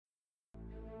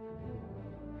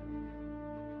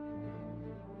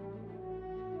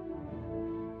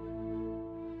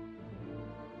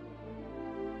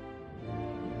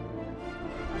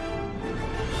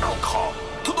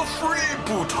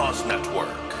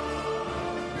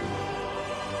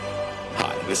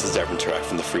this is Devin Turek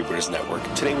from the Freebooters Network.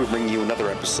 Today we're bringing you another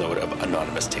episode of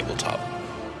Anonymous Tabletop.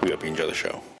 We hope you enjoy the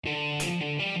show.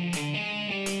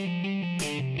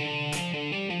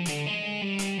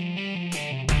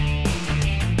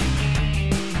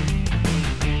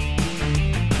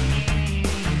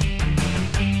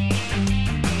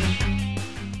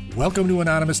 Welcome to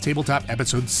Anonymous Tabletop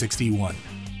episode 61.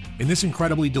 In this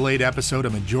incredibly delayed episode, a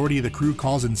majority of the crew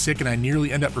calls in sick and I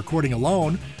nearly end up recording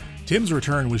alone. Tim's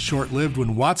return was short-lived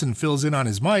when Watson fills in on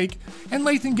his mic, and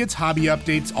Lathan gets hobby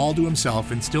updates all to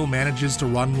himself and still manages to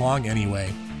run long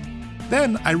anyway.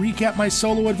 Then I recap my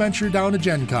solo adventure down to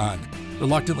Gen Con,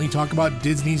 reluctantly talk about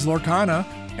Disney's Lorcana,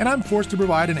 and I'm forced to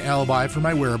provide an alibi for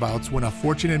my whereabouts when a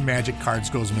Fortune and Magic cards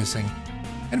goes missing.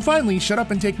 And finally, Shut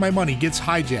Up and Take My Money gets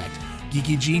hijacked,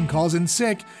 Geeky Gene calls in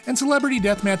sick, and Celebrity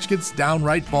Deathmatch gets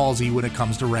downright ballsy when it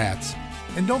comes to rats.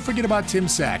 And don't forget about Tim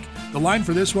Sack. The line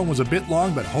for this one was a bit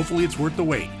long, but hopefully it's worth the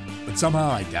wait. But somehow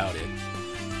I doubt it.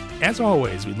 As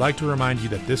always, we'd like to remind you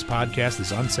that this podcast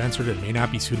is uncensored and may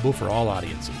not be suitable for all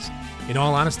audiences. In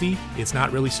all honesty, it's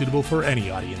not really suitable for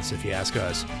any audience if you ask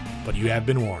us, but you have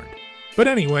been warned. But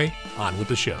anyway, on with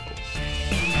the show.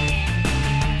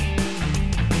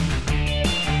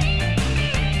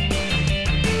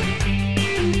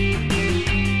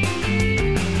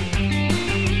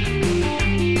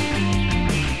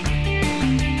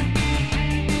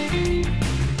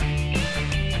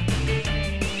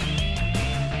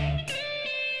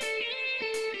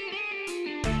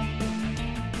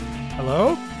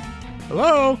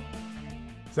 Hello?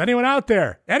 Is anyone out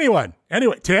there? Anyone?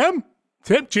 Anyway, Tim?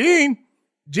 Gene,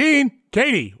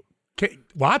 Katie,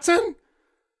 Watson?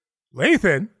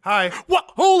 Lathan? Hi.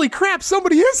 What? Holy crap,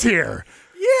 somebody is here.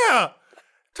 Yeah.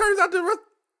 Turns out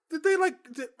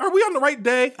are we on the right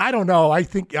day? I don't know. I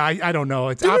don't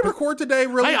know. Did we record today,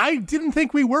 really? I didn't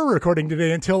think we were recording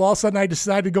today until all of a sudden I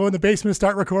decided to go in the basement and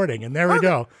start recording, and there we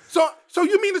go. So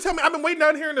you mean to tell me I've been waiting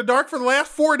down here in the dark for the last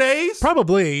 4 days?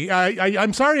 Probably.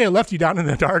 I'm sorry I left you down in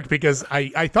the dark because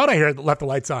I thought I left the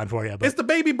lights on for you. But. It's the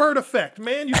baby bird effect,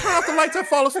 man. You turn off the lights, I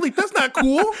fall asleep. That's not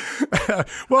cool.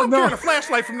 Well, I'm no. carrying a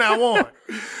flashlight from now on.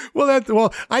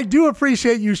 Well, I do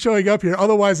appreciate you showing up here.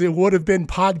 Otherwise, it would have been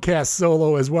podcast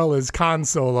solo as well as con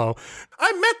solo.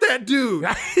 I met that dude.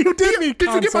 You did meet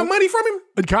Did you get my money from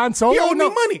him? Con solo? He owed me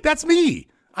money. That's me.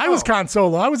 I was con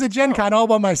solo. I was at Gen Con all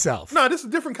by myself. No, this is a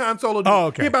different con solo dude. Oh,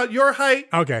 okay. He about your height.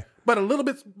 Okay. But a little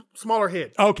bit smaller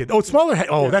head. Okay. Oh, smaller head.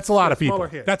 Oh, that's a lot of people. Smaller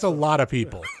head. That's a lot of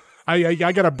people. I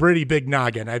got a pretty big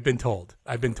noggin. I've been told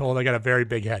I got a very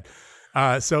big head.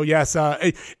 So yes,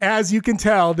 as you can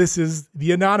tell, this is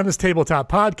the Anonymous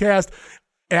Tabletop Podcast.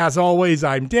 As always,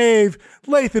 I'm Dave.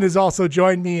 Lathan has also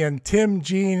joined me, and Tim,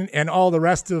 Gene, and all the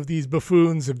rest of these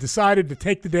buffoons have decided to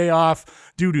take the day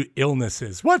off due to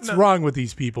illnesses. What's wrong with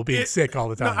these people being sick all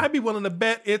the time? No, I'd be willing to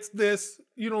bet it's this,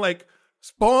 like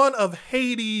Spawn of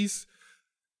Hades.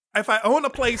 If I own a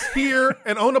place here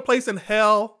and own a place in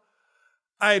hell,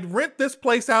 I'd rent this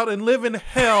place out and live in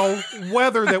hell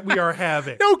weather that we are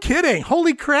having. No kidding.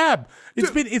 Holy crap.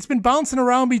 It's been bouncing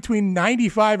around between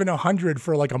 95 and 100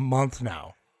 for like a month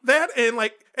now. That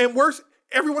and worse,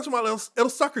 every once in a while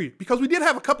it'll sucker you because we did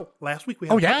have a couple last week. We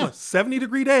had a couple of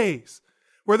 70-degree days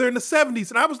where they're in the 70s,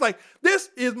 and I was like,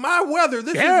 "This is my weather.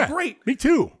 This is great." Me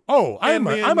too. Oh, I'm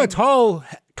a tall,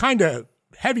 kind of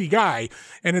heavy guy,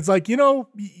 and it's like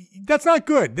that's not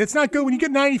good. That's not good when you get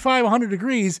 95, 100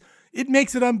 degrees. It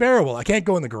makes it unbearable. I can't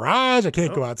go in the garage. I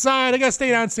can't go outside. I got to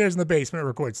stay downstairs in the basement and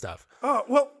record stuff. Oh,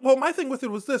 well, my thing with it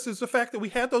was is the fact that we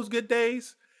had those good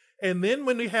days, and then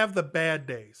when we have the bad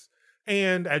days,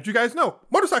 and as you guys know,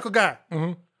 motorcycle guy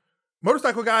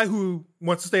who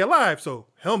wants to stay alive, so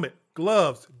helmet,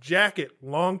 gloves, jacket,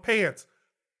 long pants,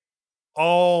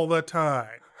 all the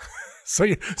time. So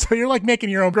you're like making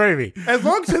your own gravy. As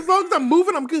long as I'm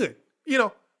moving, I'm good.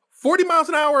 40 miles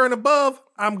an hour and above,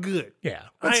 I'm good. Yeah,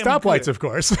 but stoplights, of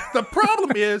course. The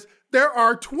problem is there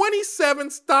are 27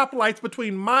 stoplights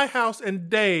between my house and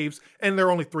Dave's, and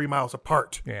they're only 3 miles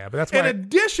apart. Yeah, but that's why. In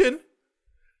addition,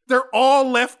 they're all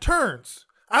left turns.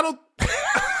 I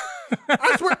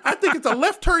swear, I think it's a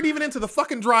left turn even into the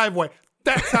fucking driveway.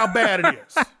 That's how bad it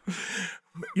is.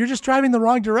 You're just driving the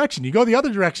wrong direction. You go the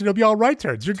other direction, it'll be all right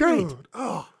turns. You're great. Dude,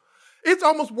 it's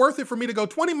almost worth it for me to go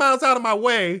 20 miles out of my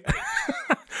way.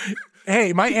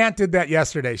 Hey, my aunt did that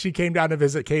yesterday. She came down to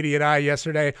visit Katie and I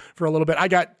yesterday for a little bit. I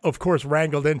got, of course,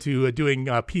 wrangled into doing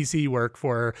PC work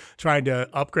for her, trying to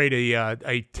upgrade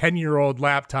a 10-year-old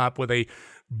laptop with a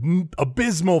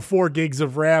abysmal 4 gigs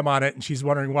of RAM on it, and she's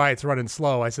wondering why it's running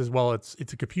slow. I says, well, it's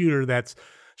a computer that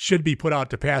should be put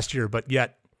out to pasture, but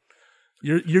yet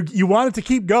you want it to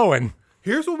keep going.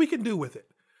 Here's what we can do with it.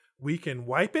 We can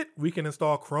wipe it. We can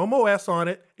install Chrome OS on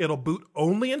it. It'll boot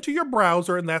only into your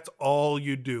browser, and that's all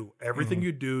you do. Everything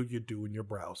you do in your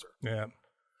browser. Yeah.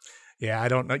 Yeah, I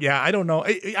don't know. Yeah, I don't know.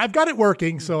 I've got it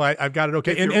working, so I've got it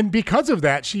okay. And because of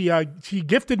that, she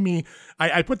gifted me.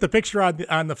 I put the picture on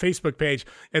the Facebook page,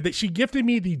 and that she gifted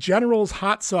me the General's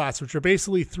hot sauce, which are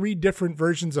basically 3 different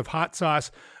versions of hot sauce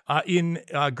in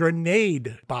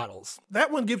grenade bottles.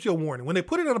 That one gives you a warning. When they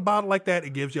put it in a bottle like that,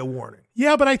 it gives you a warning.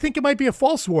 Yeah, but I think it might be a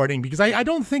false warning because I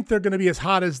don't think they're going to be as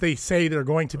hot as they say they're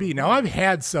going to be. Now, I've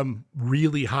had some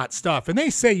really hot stuff, and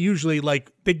they say usually,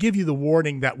 like, they give you the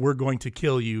warning that we're going to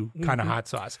kill you kind of hot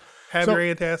sauce. Have your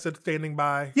antacid standing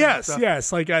by.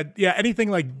 Yes. Like, anything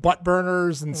like butt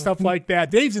burners and stuff like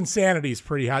that. Dave's Insanity is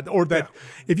pretty hot. Or that,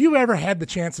 if you ever had the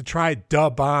chance to try Da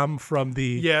Bomb from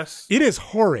the... Yes. It is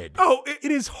horrid. Oh,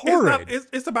 it is horrid.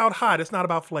 It's about hot. It's not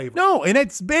about flavor. No, and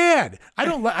it's bad. I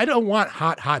don't want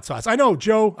hot sauce. I know,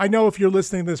 Joe, if you're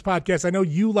listening to this podcast, I know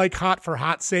you like hot for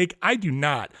hot's sake. I do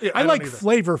not. Yeah, I like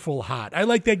flavorful hot. I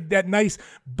like that nice,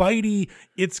 bitey,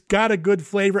 it's got a good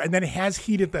flavor, and then it has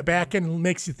heat at the back end and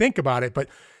makes you think about it. But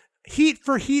heat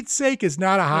for heat's sake is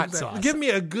not a hot sauce. Give me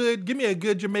a good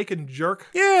Jamaican jerk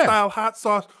style hot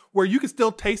sauce where you can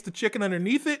still taste the chicken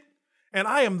underneath it, and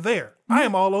I am there. I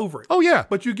am all over it. Oh yeah.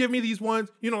 But you give me these ones,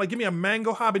 like give me a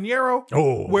mango habanero.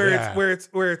 Oh, where it's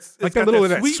like that little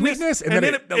sweetness and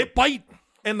then it bite.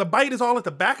 And the bite is all at the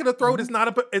back of the throat. It's not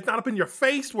up in your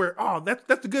face. Where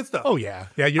that's the good stuff. Oh yeah.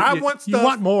 You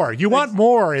want more. You want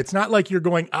more. It's not like you're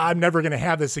going, I'm never going to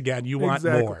have this again. You want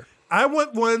more. I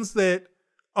want ones that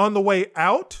on the way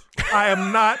out, I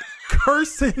am not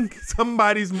cursing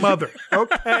somebody's mother.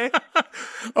 Okay.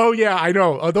 Oh yeah, I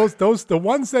know. The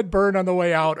ones that burn on the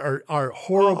way out are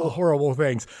horrible, horrible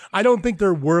things. I don't think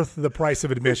they're worth the price of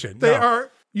admission. They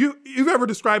are. You've ever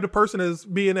described a person as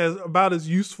being about as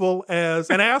useful as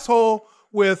an asshole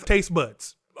with taste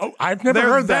buds? Oh, I've never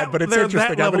heard that, but it's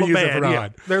interesting. I'm going to use it for yeah.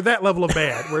 They're that level of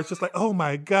bad, where it's just like, oh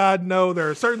my God, no. There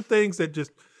are certain things that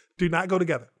just do not go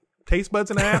together. Taste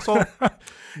buds and an asshole,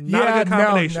 not a good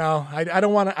combination. No, I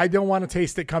don't want to. I don't want to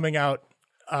taste it coming out.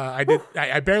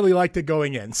 I barely liked it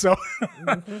going in. So,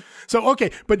 so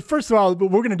okay. But first of all,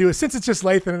 what we're going to do is, since it's just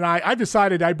Lathan and I've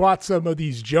decided I bought some of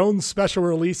these Jones special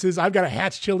releases. I've got a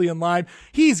Hatch chili and lime.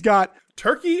 He's got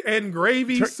turkey and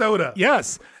gravy soda.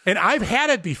 Yes. And I've had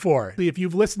it before. If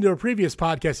you've listened to a previous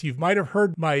podcast, you might have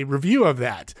heard my review of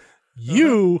that.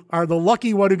 You are the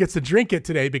lucky one who gets to drink it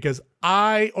today because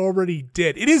I already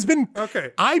did. It has been,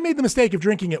 I made the mistake of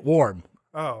drinking it warm.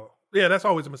 Oh. Yeah, that's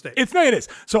always a mistake. It is.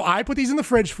 So I put these in the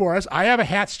fridge for us. I have a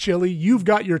Hatch chili. You've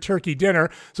got your turkey dinner.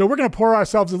 So we're going to pour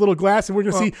ourselves a little glass, and we're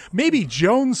going to see maybe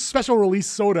Jones Special Release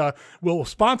Soda will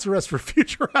sponsor us for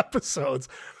future episodes.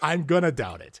 I'm going to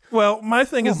doubt it. Well, my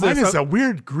thing is this. Mine is a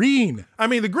weird green. I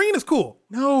mean, the green is cool.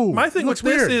 No. My thing with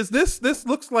this is this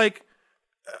looks like...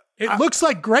 It looks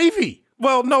like gravy.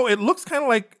 Well, no, it looks kind of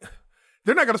like...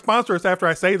 They're not going to sponsor us after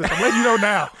I say this. I'm letting you know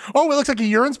now. Oh, it looks like a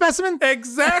urine specimen?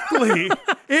 Exactly.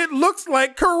 It looks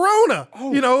like Corona.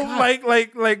 Oh, like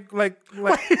it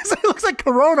looks like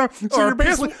Corona. So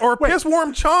or piss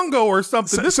warm chongo or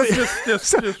something.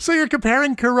 So you're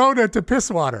comparing Corona to piss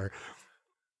water.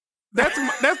 That's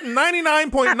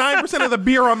 99.9% of the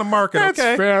beer on the market. That's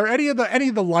fair. Any of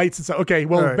the lights and stuff. Okay,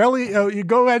 well, right. Belly, you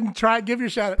go ahead and try. Give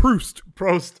your shot.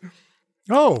 Prost.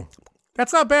 Oh.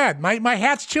 That's not bad. My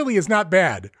Hatch chili is not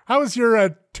bad. How was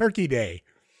your turkey day?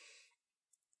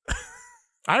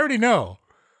 I already know.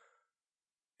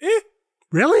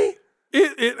 Really?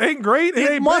 It ain't great.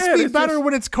 It ain't must bad. Be better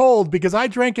when it's cold because I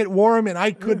drank it warm and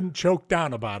I couldn't choke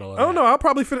down a bottle of that. No, I'll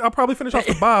probably finish off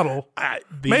the bottle.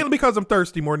 Mainly because I'm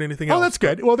thirsty more than anything else. Oh, that's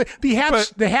good. Well, the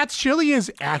Hatch chili is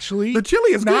actually not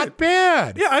good.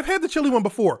 Bad. Yeah, I've had the chili one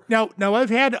before. Now I've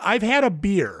had a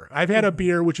beer. I've had a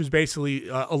beer which was basically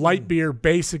a light beer,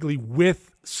 basically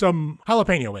with some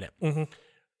jalapeno in it. Mm-hmm.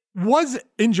 Was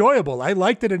enjoyable. I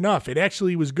liked it enough. It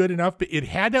actually was good enough, but it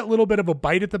had that little bit of a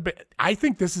bite at the I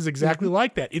think this is exactly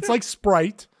like that. It's like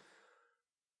Sprite,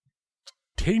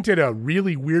 tainted a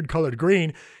really weird colored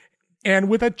green, and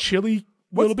with a chili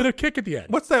little bit of kick at the end.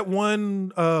 What's that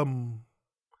one?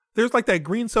 There's like that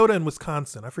green soda in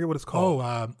Wisconsin. I forget what it's called.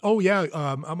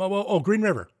 Green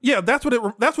River. Yeah, that's what it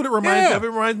reminds me of. It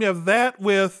reminds me of that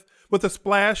with a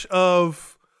splash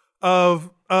of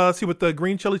See, with the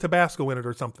green chili Tabasco in it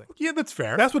or something. Yeah, that's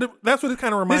fair. That's what it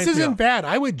kind of reminds me. This isn't bad.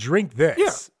 I would drink this.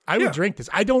 Yeah. I would drink this.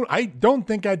 I don't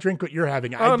think I drink what you're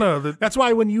having. No. That's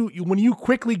why when you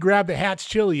quickly grabbed the Hatch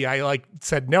chili, I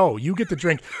said no. You get the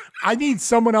drink. I need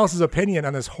someone else's opinion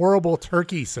on this horrible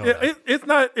turkey soda.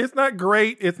 It's not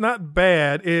great. It's not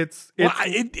bad.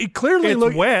 It clearly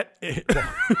looks wet.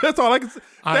 That's all I can say.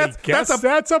 That's a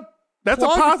positive.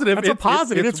 That's a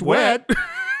positive. It's wet.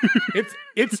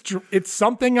 It's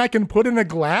something I can put in a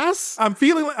glass. I'm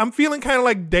feeling kind of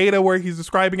like Data, where he's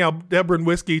describing how Deborah and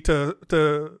whiskey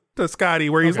to Scotty,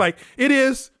 where he's like, it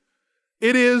is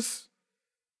green.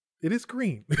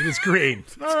 It is green.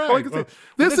 All right.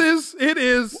 It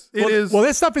is. Well,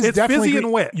 this stuff is definitely fizzy green.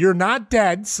 and wet. You're not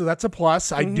dead, so that's a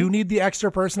plus. I do need the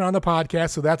extra person on the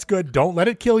podcast, so that's good. Don't let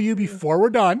it kill you before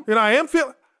we're done. And I am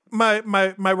feeling my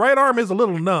right arm is a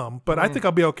little numb, but I think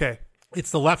I'll be okay.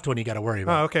 It's the left one you got to worry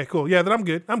about. Oh, okay, cool. Yeah, then I'm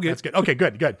good. That's good. Okay,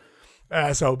 good.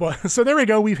 So there we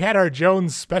go. We've had our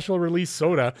Jones special release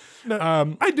soda.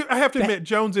 I have to admit,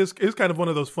 Jones is kind of one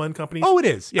of those fun companies. Oh, it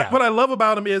is. Yeah. What I love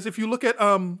about them is if you look at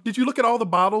did you look at all the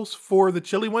bottles for the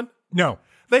chili one? No.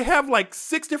 They have like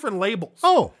 6 different labels.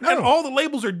 Oh, no. And all the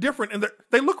labels are different, and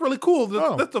they look really cool.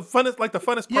 That's the funnest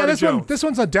part of Jones. This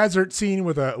one's a desert scene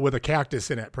with a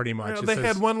cactus in it, pretty much. They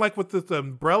had one like with this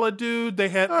umbrella dude. They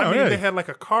had they had like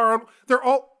a car.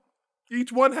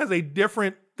 Each one has a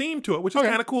different theme to it, which is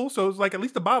kind of cool. So it's like at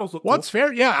least the bottles look cool. What's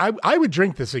fair? Yeah, I would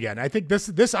drink this again. I think this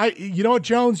you know what,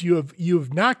 Jones,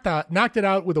 you've knocked it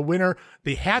out with a winner.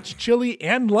 The Hatch chili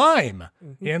and lime,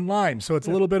 So it's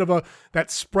a little bit of that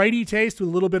Spritey taste with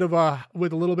a little bit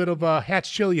of a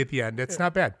Hatch chili at the end. It's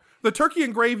not bad. The turkey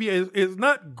and gravy is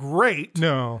not great.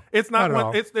 No, it's not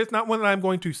one. It's not one that I'm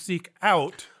going to seek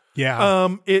out.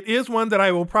 Yeah. It is one that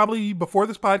I will probably, before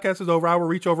this podcast is over, I will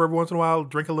reach over every once in a while,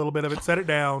 drink a little bit of it, set it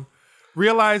down,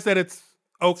 realize that it's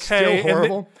okay. Still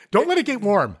horrible. Don't let it get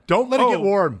warm. Don't let it get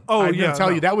warm. Oh, I'm gonna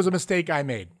tell you that was a mistake I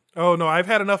made. Oh no, I've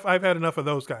had enough of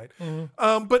those guys.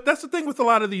 But that's the thing with a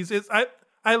lot of these is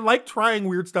I like trying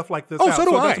weird stuff like this. So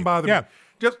do it I. doesn't bother me.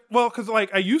 Just because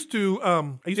like I used to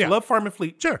love Farm and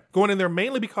Fleet. Sure. Going in there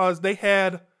mainly because they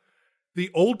had the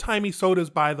old timey sodas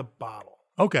by the bottle.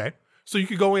 Okay. So you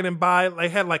could go in and buy. They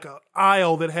had like an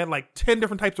aisle that had like 10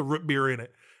 different types of root beer in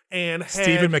it, and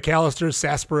Stephen McAllister's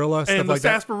sarsaparilla, stuff and like the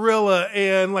that. sarsaparilla,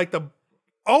 and like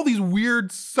all these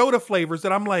weird soda flavors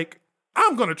that I'm like,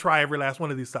 I'm gonna try every last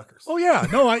one of these suckers. Oh yeah,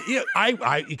 no,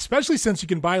 I especially since you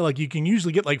can buy you can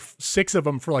usually get like 6 of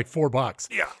them for like $4.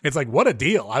 Yeah, it's like what a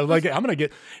deal. I'm gonna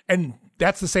get, and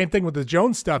that's the same thing with the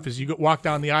Jones stuff. Is you walk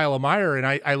down the aisle of Meijer,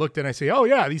 and I looked and I say, oh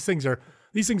yeah, these things are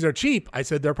cheap. I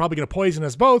said they're probably going to poison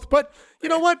us both, but you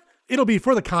know what? It'll be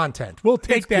for the content. We'll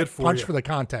take that punch for the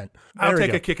content. I'll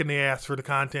take a kick in the ass for the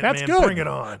content. That's man. good. Bring it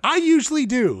on. I usually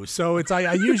do. So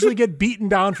I usually get beaten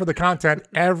down for the content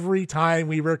every time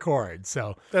we record.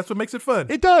 So that's what makes it fun.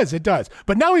 It does.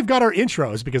 But now we've got our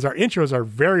intros because our intros are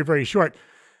very, very short.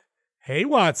 Hey,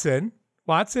 Watson,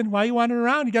 why are you wandering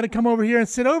around? You got to come over here and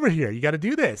sit over here. You got to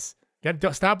do this. You got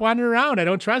to stop wandering around. I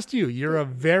don't trust you. You're a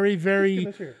very,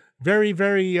 very, very,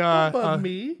 very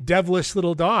devilish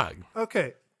little dog.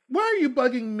 Okay. Why are you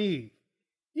bugging me?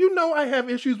 You know I have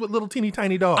issues with little teeny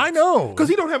tiny dogs. I know. Because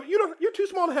you're too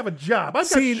small to have a job. I've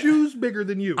got shoes bigger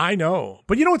than you. I know.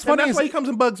 But you know what's funny that's why he comes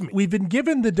and bugs me. We've been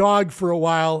given the dog for a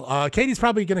while. Katie's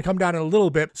probably going to come down in a little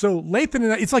bit. So Lathan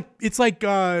and I, it's like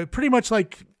pretty much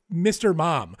like Mr.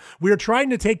 Mom. We're trying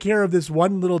to take care of this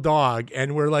one little dog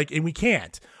and and we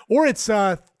can't. Or it's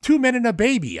 2 men and a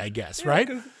baby, I guess, right?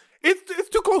 It's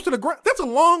too close to the ground. That's a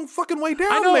long fucking way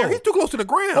down there. He's too close to the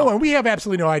ground. Oh, and we have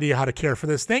absolutely no idea how to care for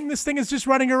this thing. This thing is just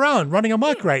running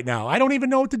amok right now. I don't even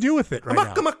know what to do with it right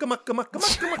now.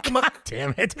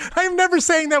 Damn it. I'm never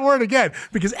saying that word again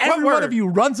because every one of you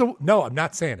runs No, I'm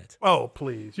not saying it. Oh,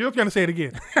 please. You're going to say it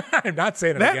again. I'm not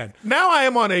saying it again. Now I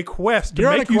am on a quest to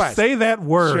make you say that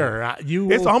word. Sure.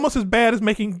 It's almost as bad as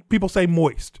making people say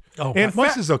moist. Oh,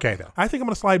 moist is okay, though. I think I'm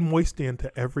going to slide moist into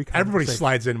every conversation. Everybody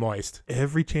slides in moist.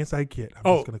 Every chance I get, I'm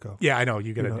just going to go. Yeah, I know.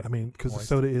 You got to. I mean, because the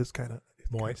soda is kind of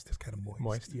moist. It's kind of moist.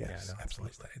 Moist? Yes, Yeah, no,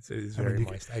 absolutely. It's very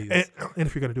moist. And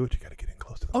if you're going to do it, you got to get in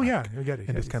close to the mic. Yeah. You got to.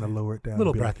 And just kind of lower it down. A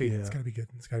little breathy. It's got to be good.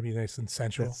 It's got to be nice and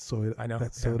sensual. That's soda. I know.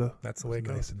 That's soda. That's the way it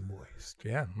goes. Nice and moist.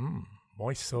 Yeah.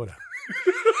 Moist soda.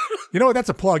 You know what? That's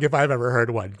a plug if I've ever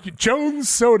heard one. Jones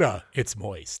Soda. It's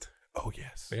moist. Oh,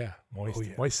 yes. Yeah, moist. Oh,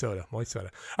 yeah. Moist soda.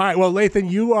 All right, well, Lathan,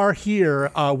 you are here.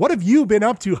 What have you been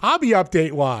up to hobby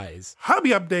update-wise?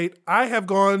 Hobby update, I have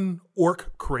gone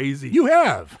orc crazy. You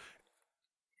have.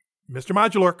 Mr.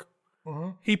 Modulark,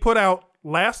 he put out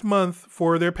last month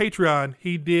for their Patreon,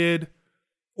 he did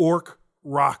orc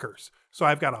rockers. So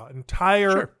I've got an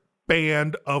entire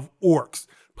band of orcs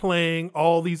playing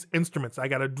all these instruments. I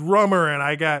got a drummer and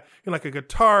I got like a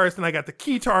guitarist and I got the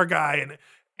keytar guy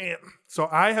and so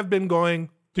I have been going.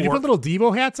 Did you put little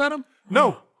Devo hats on him?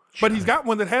 No, but he's got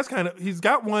one that has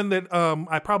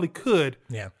I probably could.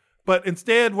 Yeah. But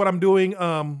instead what I'm doing,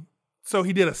 so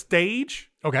he did a stage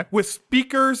with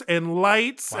speakers and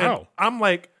lights. Wow.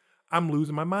 And I'm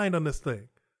losing my mind on this thing.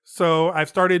 So I've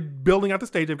started building out the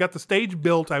stage. I've got the stage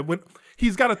built.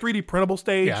 He's got a 3D printable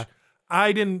stage. Yeah.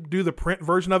 I didn't do the print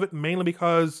version of it mainly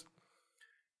because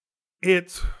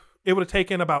it would have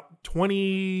taken about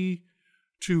 20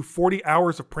 to 40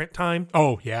 hours of print time.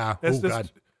 Oh, yeah.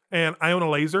 God. And I own a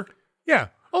laser. Yeah.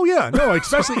 Oh, yeah. No,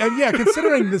 especially, and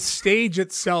considering the stage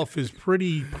itself is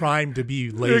pretty primed to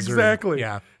be laser. Exactly.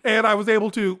 Yeah. And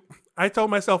I told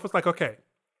myself, it's like, okay,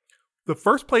 the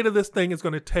first plate of this thing is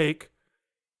going to take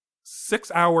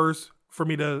 6 hours for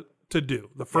me to do.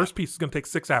 The first piece is going to take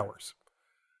 6 hours.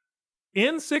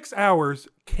 In 6 hours,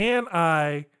 can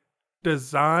I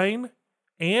design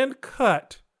and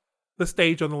cut the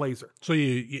stage on the laser? So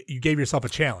you gave yourself a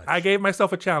challenge. I gave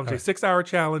myself a challenge, a 6 hour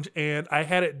challenge, and I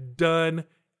had it done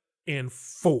in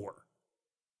 4.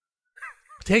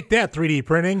 Take that, 3D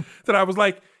printing. That I was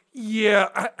like,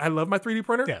 yeah, I love my 3D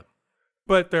printer. Yeah.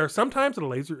 But there are sometimes that a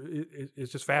laser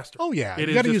is just faster. Oh, yeah.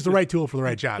 You got to use the right tool for the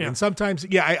right job. Yeah. And sometimes,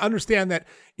 I understand that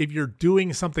if you're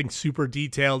doing something super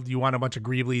detailed, you want a bunch of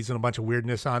greeblies and a bunch of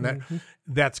weirdness on that. Mm-hmm.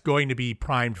 That's going to be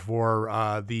primed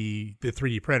for the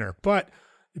 3D printer. But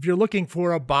if you're looking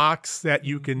for a box that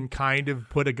you can kind of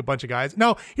put a bunch of guys.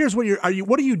 Now, here's what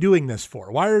what are you doing this for?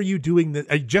 Why are you doing this?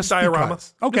 Just diorama.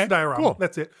 Because? Okay. Just diorama. Cool.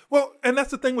 That's it. Well, and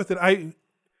that's the thing with it.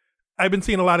 I've been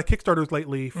seeing a lot of Kickstarters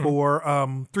lately for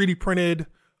 3D printed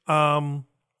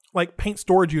like paint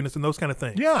storage units and those kind of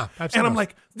things. Yeah. And I'm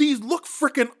like, these look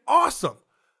freaking awesome.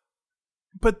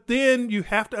 But then you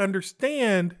have to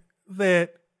understand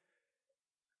that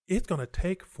it's going to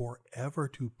take forever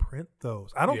to print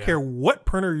those. I don't care what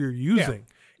printer you're using.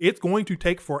 Yeah. It's going to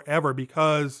take forever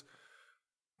because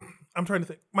I'm trying to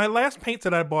think. My last paints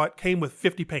that I bought came with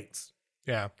 50 paints.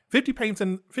 Yeah. 50 paints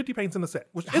in the set.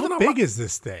 Which How big is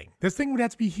this thing? This thing would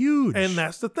have to be huge. And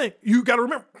that's the thing. You got to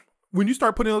remember, when you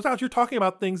start putting those out, you're talking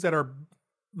about things that are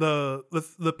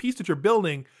the piece that you're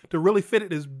building to really fit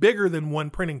it is bigger than one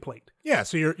printing plate. Yeah,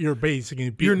 so you're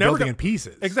basically building in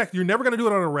pieces. Exactly. You're never going to do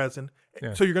it on a resin.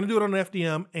 Yeah. So you're going to do it on an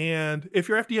FDM. And if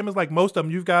your FDM is like most of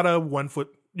them, you've got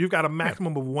a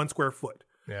maximum of 1 square foot.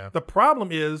 Yeah. The problem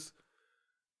is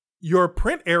your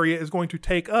print area is going to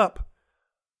take up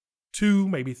 2,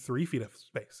 maybe 3 feet of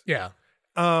space. Yeah.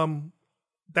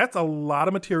 That's a lot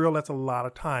of material. That's a lot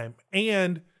of time.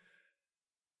 And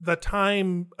the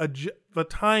time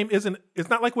isn't, it's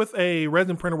not like with a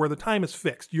resin printer where the time is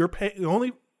fixed. The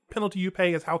only penalty you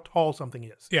pay is how tall something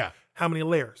is. Yeah. How many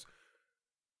layers.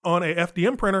 On a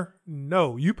FDM printer,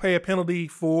 no, you pay a penalty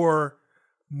for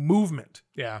movement.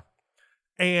 Yeah.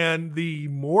 And the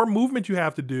more movement you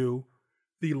have to do,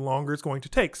 the longer it's going to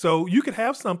take. So you could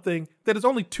have something that is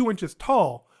only 2 inches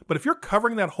tall, but if you're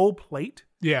covering that whole plate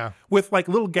with like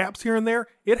little gaps here and there,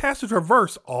 it has to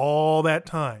traverse all that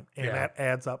time, and that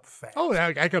adds up fast. Oh,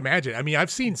 I can imagine. I mean, I've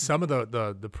seen some of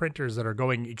the printers that are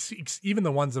going, even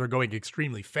the ones that are going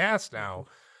extremely fast now.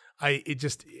 It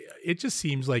just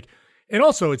seems like, and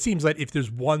also it seems like if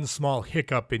there's one small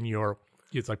hiccup in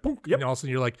it's like, boom, and all of a sudden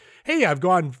you're like, hey, I've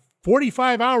gone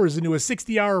 45 hours into a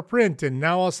 60-hour print, and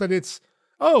now all of a sudden it's,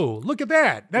 oh, look at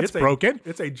that. That's broken.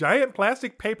 It's a giant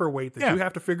plastic paperweight that you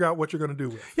have to figure out what you're going to do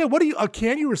with. Yeah, what do you,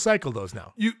 can you recycle those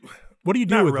now? What do you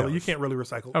do not with really. those? You can't really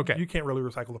recycle. Okay. You can't really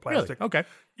recycle the plastic. Really? Okay.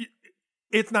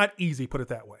 It's not easy, put it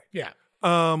that way. Yeah.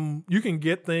 You can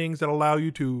get things that allow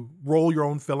you to roll your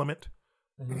own filament,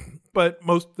 but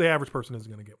the average person isn't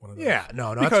going to get one of those. Yeah,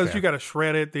 no, because you got to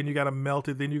shred it, then you got to melt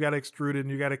it, then you got to extrude it,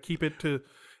 and you got to keep it to.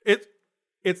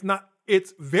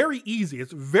 It's very easy.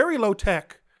 It's very low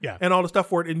tech. Yeah. And all the stuff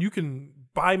for it, and you can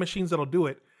buy machines that'll do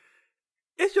it.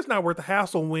 It's just not worth the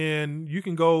hassle when you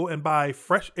can go and buy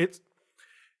fresh. It's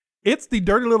the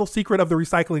dirty little secret of the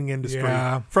recycling industry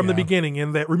from the beginning.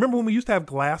 In that, remember when we used to have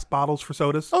glass bottles for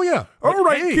sodas? Oh yeah. All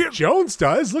right, hey, kids. Jones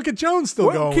does. Look at Jones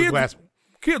still going with glass.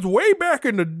 Kids, way back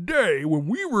in the day when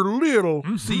we were little,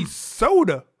 see,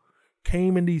 soda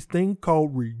came in these things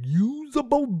called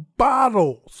reusable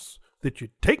bottles that you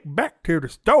take back to the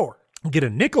store. Get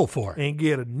a nickel for it. And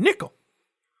get a nickel.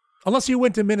 Unless you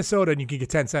went to Minnesota and you could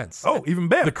get 10 cents. Oh, even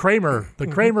better. The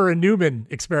Kramer and Newman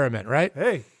experiment, right?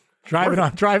 Hey. Driving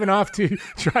off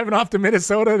to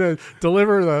Minnesota to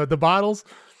deliver the bottles.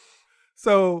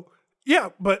 So, yeah,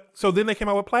 so then they came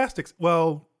out with plastics.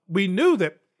 Well, we knew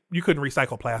that you couldn't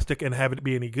recycle plastic and have it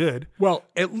be any good. Well,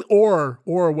 or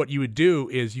what you would do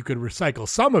is you could recycle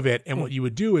some of it, and what you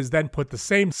would do is then put the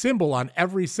same symbol on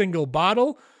every single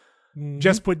bottle,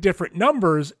 just put different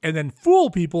numbers, and then fool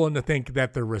people into think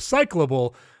that they're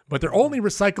recyclable, but they're only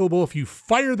recyclable if you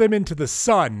fire them into the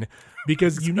sun,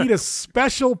 because you need a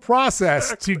special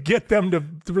process to get them to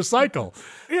recycle.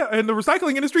 Yeah, and the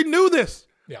recycling industry knew this.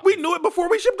 Yeah. We knew it before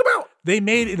we shipped them out. They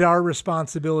made it our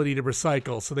responsibility to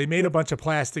recycle. So they made a bunch of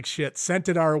plastic shit, sent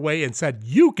it our way, and said,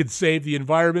 you could save the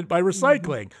environment by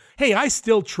recycling. Hey, I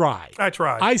still try.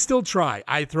 I still try.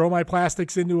 I throw my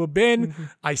plastics into a bin.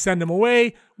 I send them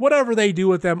away. Whatever they do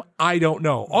with them, I don't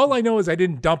know. All I know is I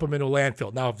didn't dump them in a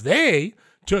landfill. Now, if they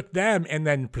took them and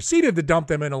then proceeded to dump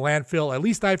them in a landfill, at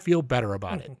least I feel better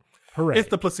about it. Hooray. It's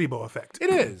the placebo effect. It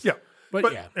is. Yeah.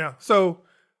 But yeah.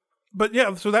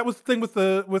 So that was the thing with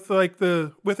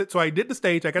it. So I did the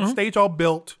stage. I got the stage all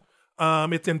built.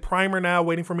 It's in primer now,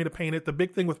 waiting for me to paint it. The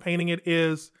big thing with painting it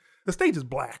is the stage is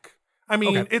black. I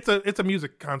mean, it's a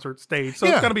music concert stage, so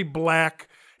it's gonna be black.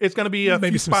 It's gonna be maybe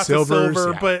few some spots silvers, of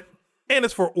silver, and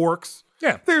it's for orcs.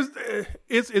 Yeah, there's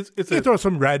you throw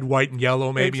some red, white, and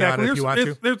yellow maybe on it if you want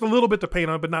to. There's a little bit to paint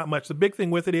on, but not much. The big thing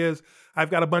with it is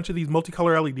I've got a bunch of these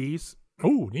multicolor LEDs.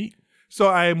 Oh, neat. So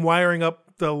I'm wiring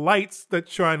up the lights that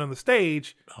shine on the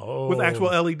stage with actual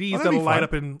LEDs that'll light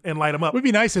up and light them up. It would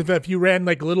be nice if you ran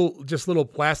like little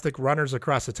plastic runners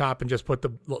across the top and just put the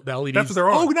LEDs. That's what they're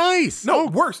on. Oh, nice. No,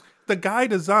 worse. The guy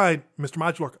designed, Mr.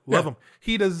 Modular, love him.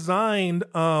 He designed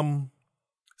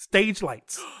stage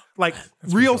lights. Like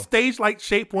real stage light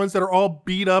shaped ones that are all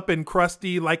beat up and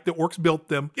crusty like the orcs built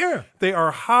them. Yeah. They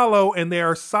are hollow and they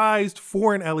are sized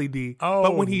for an LED. Oh,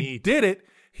 but when he did it,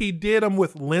 he did them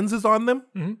with lenses on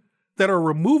them that are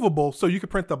removable, so you could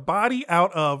print the body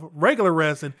out of regular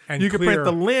resin and you could print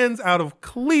the lens out of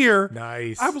clear.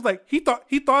 Nice. I was like, he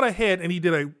thought ahead and he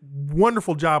did a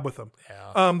wonderful job with them.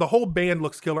 Yeah. The whole band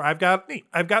looks killer. I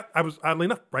was oddly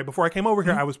enough right before I came over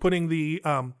here, I was putting the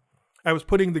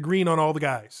green on all the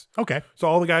guys. Okay. So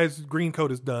all the guys' green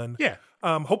coat is done. Yeah.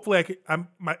 Hopefully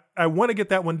I want to get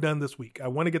that one done this week. I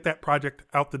want to get that project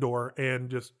out the door and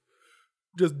just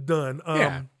done.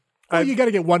 Yeah. Well, you got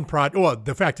to get one project. Well,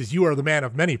 the fact is you are the man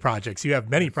of many projects. You have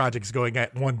many projects going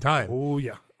at one time. Oh,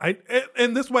 yeah.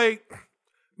 And this way,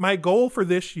 my goal for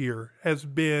this year has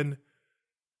been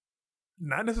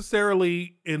not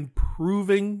necessarily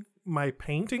improving my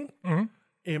painting,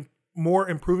 and more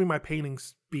improving my painting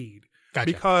speed. Gotcha.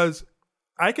 Because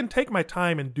I can take my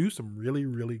time and do some really,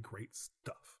 really great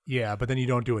stuff. Yeah, but then you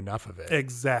don't do enough of it.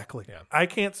 Exactly. Yeah. I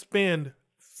can't spend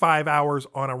 5 hours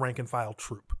on a rank and file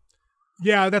troop.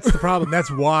 Yeah, that's the problem.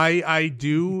 That's why I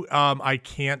do. I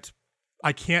can't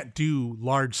do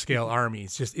large scale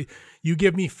armies. You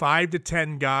give me 5 to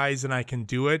 10 guys and I can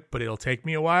do it, but it'll take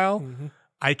me a while.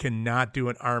 I cannot do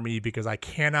an army because I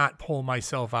cannot pull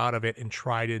myself out of it and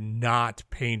try to not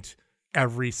paint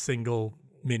every single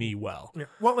mini well. Yeah.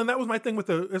 Well, and that was my thing with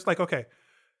it's like, okay,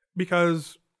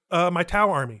 because my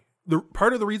Tau army,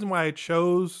 part of the reason why I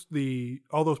chose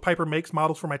all those Piper Makes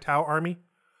models for my Tau army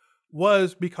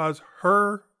was because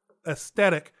her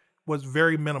aesthetic was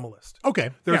very minimalist. Okay.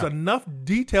 There's enough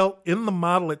detail in the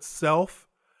model itself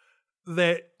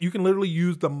that you can literally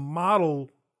use the model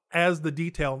as the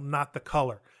detail, not the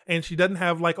color. And she doesn't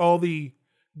have like all the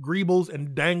greebles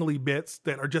and dangly bits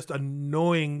that are just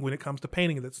annoying when it comes to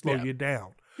painting that slow you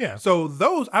down. Yeah. So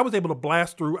those I was able to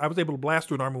blast through. I was able to blast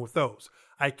through an army with those.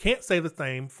 I can't say the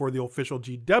same for the official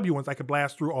GW ones. I could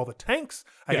blast through all the tanks.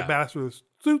 I could blast through the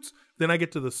suits. Then I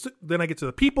get to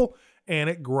the people, and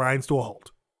it grinds to a halt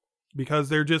because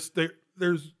they're just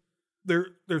there's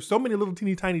so many little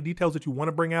teeny tiny details that you want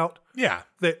to bring out. Yeah,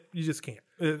 that you just can't.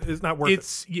 It's not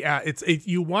worth it.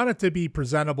 You want it to be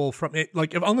presentable from it,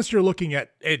 like unless you're looking at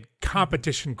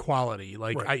competition quality.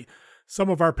 Like some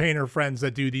of our painter friends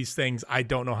that do these things, I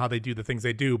don't know how they do the things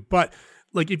they do, but.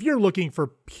 Like, if you're looking for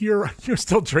pure, you're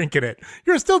still drinking it.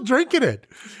 You're still drinking it.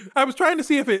 I was trying to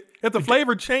see if the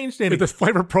flavor changed any. If the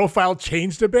flavor profile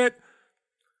changed a bit.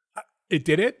 It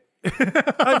did it?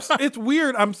 It's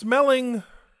weird. I'm smelling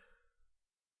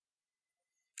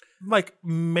like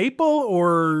maple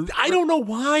or... I don't know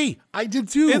why. I did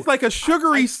too. It's like a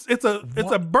sugary... It's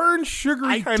a burned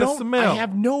sugary kind of smell. I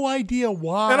have no idea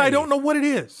why. And I don't know what it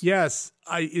is. Yes.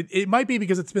 It might be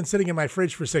because it's been sitting in my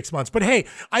fridge for 6 months. But hey,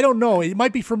 I don't know. It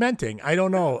might be fermenting. I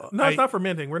don't know. No, it's not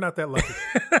fermenting. We're not that lucky.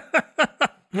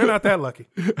 We're not that lucky.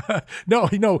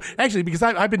 No. Actually, because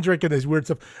I've been drinking this weird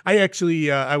stuff. I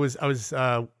actually, I was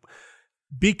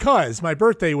because my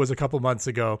birthday was a couple months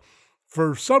ago.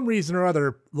 For some reason or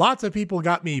other, lots of people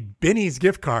got me Benny's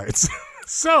gift cards.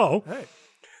 So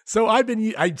So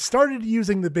I started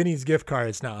using the Binny's gift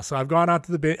cards now. So I've gone out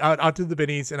to the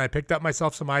Binny's and I picked up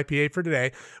myself some IPA for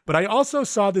today. But I also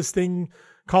saw this thing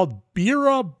called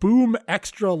Bira Boom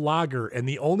Extra Lager, and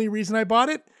the only reason I bought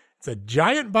it, it's a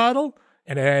giant bottle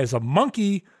and it has a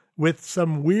monkey with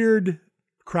some weird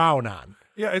crown on.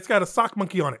 Yeah, it's got a sock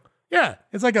monkey on it. Yeah,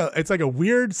 it's like a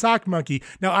weird sock monkey.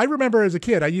 Now I remember as a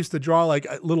kid, I used to draw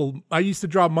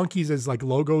monkeys as like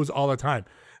logos all the time.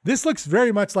 This looks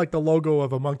very much like the logo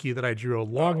of a monkey that I drew a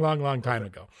long time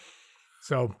ago.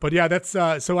 So, but yeah, that's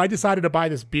so I decided to buy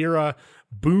this Bira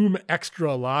Boom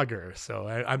Extra Lager.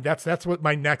 So that's what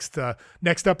my next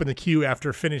up in the queue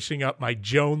after finishing up my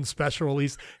Jones special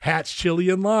release Hatch Chili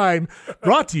and Lime,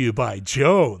 brought to you by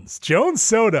Jones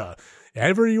Soda.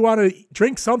 Ever you want to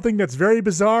drink something that's very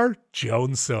bizarre,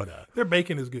 Jones Soda. Their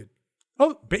bacon is good.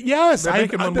 Oh, but yes, their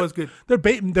bacon one was good.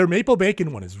 Their maple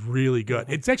bacon one is really good.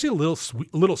 It's actually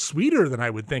a little sweeter than I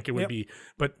would think it would be.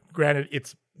 But granted,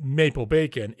 it's maple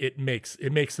bacon. It makes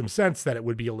some sense that it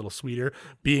would be a little sweeter,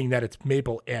 being that it's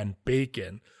maple and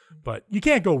bacon. But you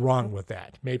can't go wrong with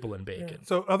that, maple and bacon. Yeah.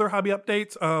 So other hobby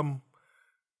updates.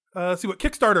 See what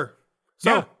Kickstarter.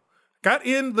 So got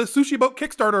in the Sushi Boat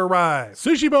Kickstarter arrived.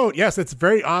 Sushi Boat, yes, it's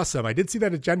very awesome. I did see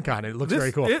that at Gen Con. It looks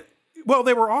very cool. Well,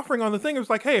 they were offering on the thing. It was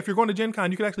like, hey, if you're going to Gen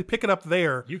Con, you could actually pick it up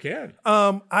there. You can.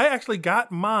 I actually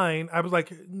got mine. I was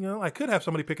like, I could have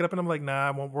somebody pick it up. And I'm like, nah,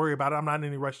 I won't worry about it. I'm not in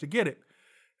any rush to get it.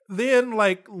 Then,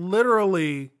 like,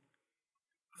 literally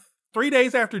 3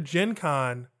 days after Gen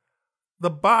Con,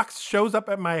 the box shows up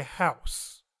at my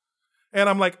house. And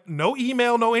I'm like, no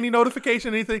email, no any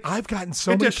notification, anything. I've gotten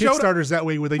so many Kickstarters that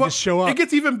way where they just show up. It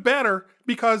gets even better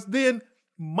because then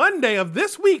Monday of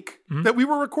this week that we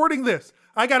were recording this,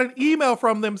 I got an email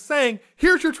from them saying,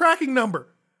 here's your tracking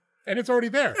number. And it's already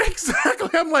there. Exactly.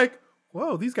 I'm like,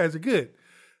 whoa, these guys are good.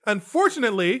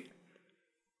 Unfortunately,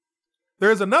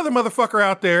 there's another motherfucker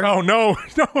out there. Oh, no.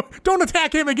 Don't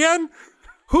attack him again.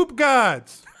 Hoop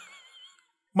gods.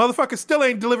 Motherfucker still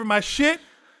ain't delivered my shit.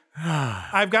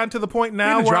 I've gotten to the point now where...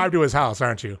 You're going to drive to his house,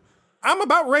 aren't you? I'm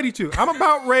about ready to. I'm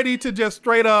about ready to just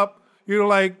straight up,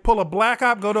 like pull a black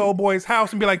op, go to old boy's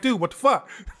house and be like, dude, what the fuck?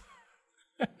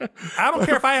 I don't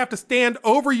care if I have to stand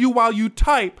over you while you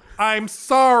type. I'm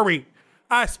sorry.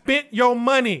 I spent your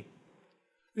money.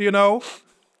 I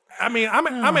mean, I'm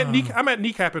at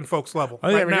kneecapping folks level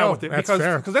right now with it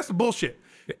because that's the bullshit.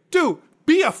 Dude,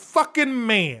 be a fucking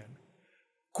man.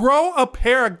 Grow a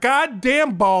pair of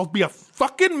goddamn balls. Be a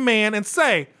fucking man and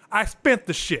say, I spent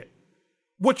the shit.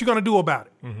 What you gonna do about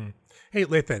it? Mm-hmm. Hey,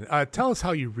 Lathan, tell us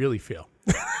how you really feel.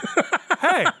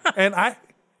 Hey, and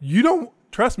you don't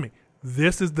trust me.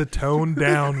 This is the toned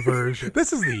down version.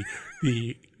 This is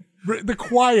the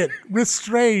quiet,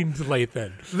 restrained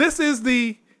Lathan. This is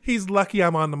he's lucky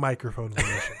I'm on the microphone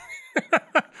version.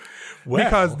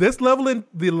 Because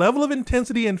the level of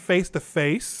intensity and face to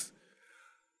face.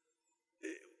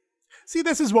 See,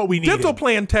 this is what we needed. Dental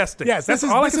plan testing. Yes, this is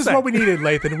what we needed,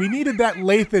 Lathan. We needed that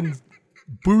Lathan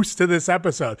boost to this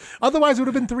episode. Otherwise, it would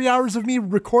have been 3 hours of me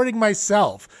recording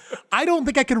myself. I don't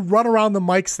think I could run around the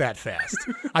mics that fast.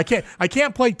 I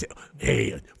can't play.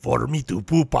 Hey, for me to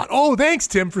poop on. Oh, thanks,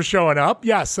 Tim, for showing up.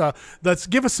 Yes, let's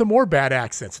give us some more bad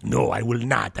accents. No, I will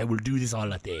not. I will do this all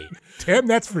the day. Tim,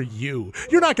 that's for you.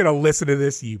 You're not going to listen to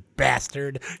this, you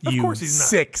bastard. Of course he's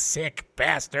not. Sick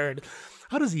bastard.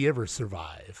 How does he ever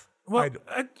survive? Well,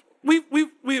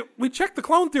 we checked the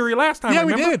clone theory last time. Yeah,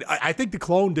 remember? we did. I think the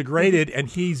clone degraded, and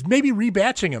he's maybe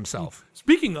rebatching himself.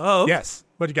 Speaking of, yes,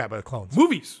 what you got about the clones?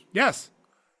 Movies. Yes,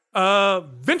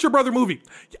 Venture Brother movie.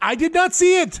 I did not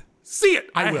see it. See it.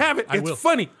 I have it. It's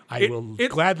funny. I will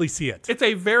gladly see it. It's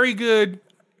a very good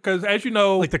because, as you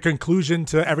know, like the conclusion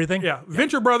to everything. Yeah,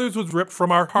 Venture Brothers was ripped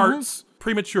from our hearts.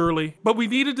 Prematurely, but we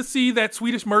needed to see that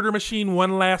Swedish murder machine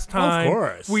one last time. Of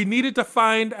course, we needed to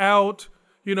find out.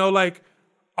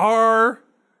 Are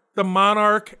the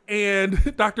Monarch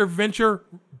and Dr. Venture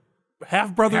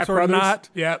half brothers or not?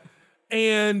 Yep.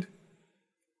 And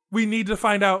we need to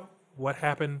find out what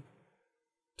happened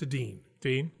to Dean.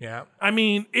 Yeah. I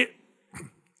mean,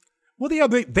 Well, yeah,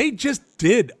 they just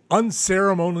did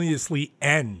unceremoniously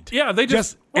end. Yeah, they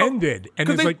just ended, and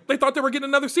it's they thought they were getting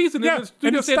another season. Yeah,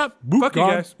 and it stopped. Boop, fuck gone.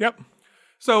 You guys. Yep.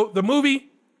 So the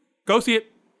movie, go see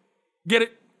it, get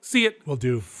it. See it. Will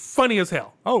do. Funny as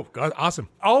hell. Oh, God, awesome.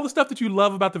 All the stuff that you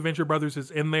love about the Venture Brothers is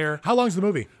in there. How long's the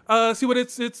movie? See what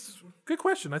it's good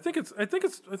question. I think it's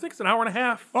an hour and a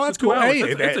half. Oh, that's cool.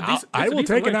 Hey, I will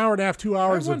take an hour and a half, 2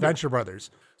 hours of Venture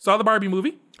Brothers. Saw the Barbie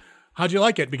movie. How'd you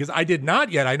like it? Because I did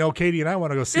not yet. I know Katie and I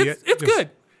want to go see it. It's good.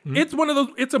 It's one of those.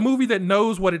 It's a movie that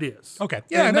knows what it is. Okay,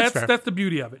 yeah, and that's fair. that's the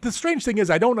beauty of it. The strange thing is,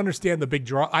 I don't understand the big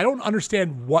draw. I don't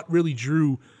understand what really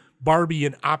drew Barbie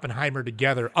and Oppenheimer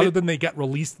together, other than they got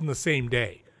released in the same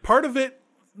day. Part of it,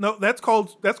 no, that's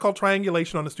called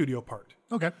triangulation on the studio part.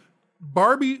 Okay.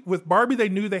 With Barbie, they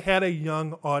knew they had a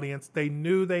young audience. They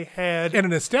knew they had And a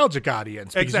nostalgic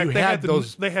audience. Because exactly. You had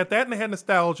those. They had that, and they had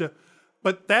nostalgia,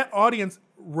 but that audience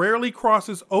rarely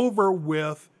crosses over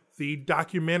with the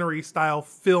documentary style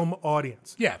film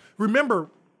audience. Yeah.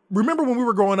 Remember when we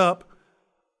were growing up,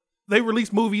 they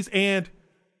released movies, and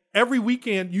every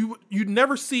weekend you'd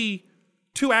never see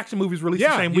 2 action movies released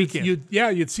the same weekend.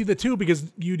 You'd see the 2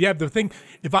 because you'd have the thing.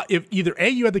 If either A,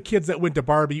 you had the kids that went to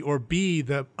Barbie, or B,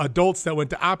 the adults that went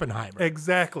to Oppenheimer.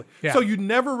 Exactly. Yeah. So you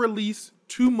never release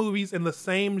 2 movies in the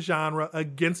same genre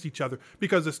against each other,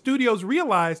 because the studios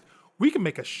realized we can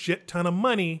make a shit ton of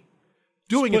money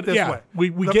doing it this way.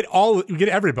 We get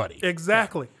everybody.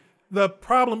 Exactly. Yeah. The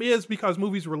problem is, because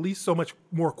movies release so much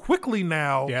more quickly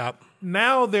now. Yeah.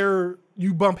 Now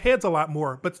you bump heads a lot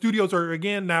more, but studios are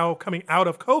again now coming out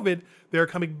of COVID. They're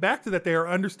coming back to that. They are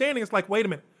understanding. It's like, wait a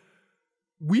minute,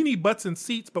 we need butts and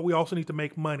seats, but we also need to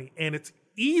make money, and it's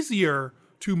easier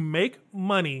to make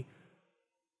money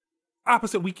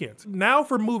opposite weekends. Now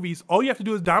for movies, all you have to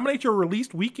do is dominate your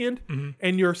released weekend,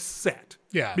 and you're set.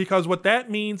 Yeah. Because what that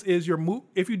means is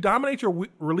if you dominate your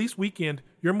release weekend,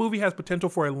 your movie has potential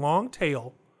for a long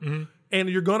tail, and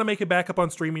you're going to make it back up on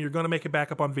streaming. You're going to make it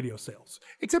back up on video sales.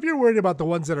 Except you're worried about the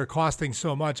ones that are costing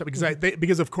so much, because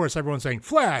because of course everyone's saying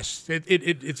Flash.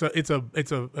 It's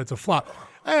a flop.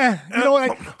 You know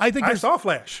what? I think I saw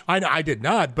Flash. I know I did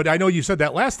not, but I know you said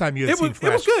that last time you had seen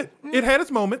Flash. It was good. It had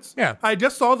its moments. Yeah. I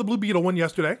just saw the Blue Beetle one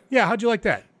yesterday. Yeah. How'd you like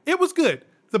that? It was good.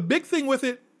 The big thing with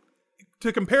it,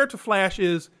 to compare it to Flash,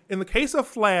 is in the case of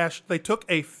Flash, they took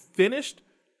a finished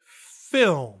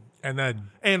film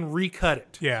and recut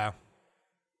it. Yeah.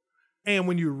 And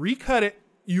when you recut it,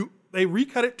 they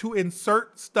recut it to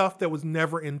insert stuff that was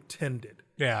never intended.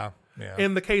 Yeah. Yeah.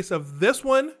 In the case of this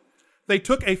one, they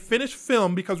took a finished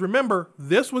film, because remember,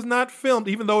 this was not filmed,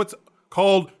 even though it's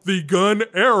called the Gunn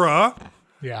era.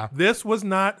 Yeah. This was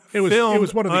not filmed. It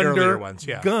was one of the under earlier ones.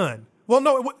 Yeah. Gunn. Well,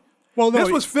 no. This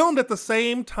was filmed at the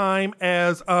same time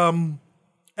as the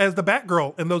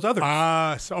Batgirl and those others.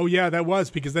 That was,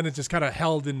 because then it just kind of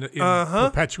held in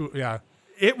perpetual. Yeah.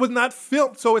 It was not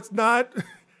filmed, so it's not.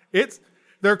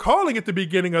 They're calling it the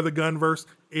beginning of the Gunverse.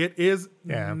 It is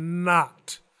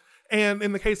not. And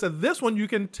in the case of this one, you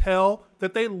can tell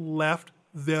that they left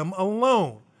them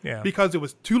alone. Yeah. Because it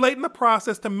was too late in the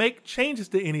process to make changes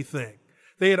to anything.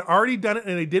 They had already done it,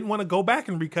 and they didn't want to go back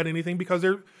and recut anything, because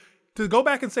to go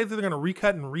back and say that they're going to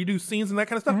recut and redo scenes and that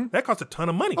kind of stuff, that costs a ton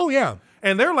of money. Oh, yeah.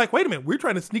 And they're like, wait a minute, we're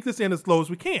trying to sneak this in as low as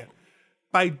we can.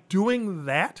 By doing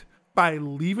that, by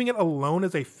leaving it alone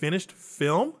as a finished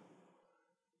film,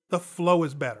 the flow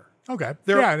is better. Okay.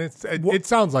 And it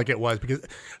sounds like it was, because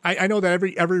I know that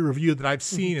every review that I've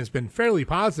seen has been fairly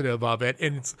positive of it,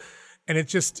 and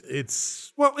it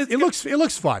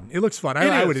looks fun. It looks fun.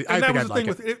 I think I'd like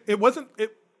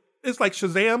it. It's like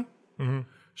Shazam. Mm-hmm.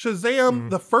 Shazam,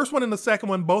 the first one and the second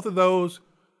one, both of those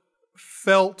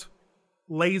felt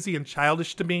lazy and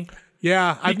childish to me.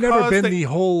 Yeah, I've never been the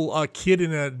whole kid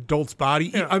in an adult's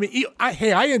body. Yeah. I mean,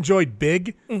 I enjoyed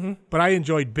Big, but I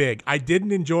enjoyed Big. I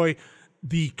didn't enjoy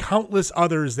the countless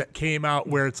others that came out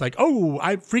where it's like,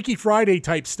 Freaky Friday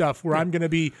type stuff, where I'm going to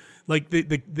be like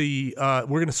we're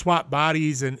going to swap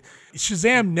bodies, and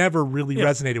Shazam never really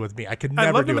resonated with me. I could never.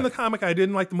 I loved him in the comic. I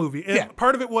didn't like the movie. And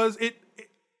part of it was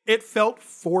it felt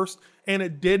forced, and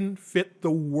it didn't fit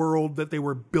the world that they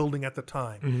were building at the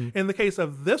time. In the case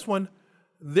of this one,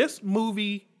 this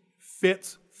movie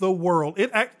fits the world.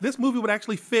 This movie would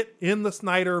actually fit in the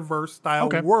Snyderverse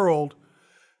style world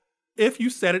if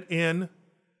you set it in,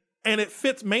 and it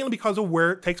fits mainly because of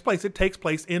where it takes place. It takes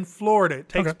place in Florida. It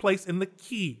takes place in the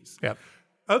Keys. Yep.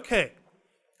 Okay.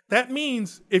 That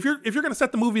means if you're going to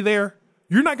set the movie there,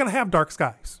 you're not going to have dark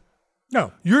skies.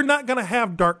 No. You're not going to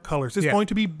have dark colors. It's going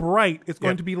to be bright. It's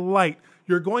going to be light.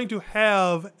 You're going to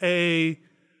have a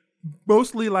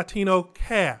mostly Latino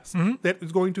cast that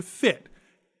is going to fit.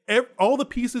 All the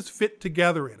pieces fit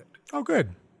together in it. Oh,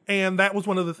 good. And that was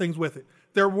one of the things with it.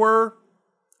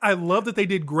 I love that they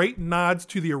did great nods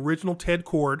to the original Ted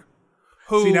Kord.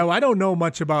 See, now I don't know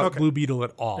much about Blue Beetle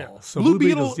at all. Yeah. So Blue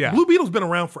Beetle's been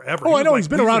around forever. Oh, I know. He's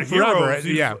been around forever.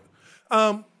 Yeah.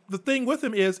 The thing with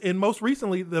him is, and most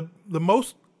recently, the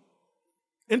most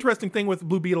interesting thing with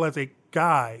Blue Beetle as a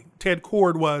guy, Ted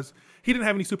Kord, was he didn't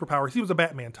have any superpowers. He was a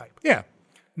Batman type. Yeah.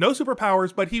 No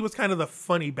superpowers, but he was kind of the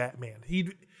funny Batman.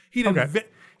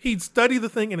 He'd study the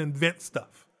thing and invent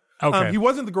stuff. Okay. He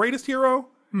wasn't the greatest hero.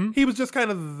 He was just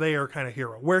kind of their kind of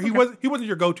hero, where he wasn't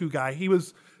your go-to guy. He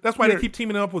was. That's why they keep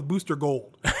teaming up with Booster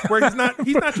Gold, where he's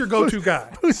not your go-to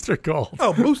guy. Booster Gold.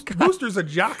 Oh, Booster's a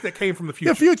jock that came from the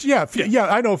future.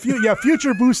 I know.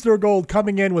 Future Booster Gold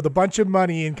coming in with a bunch of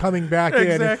money and coming back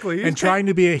in and trying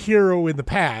to be a hero in the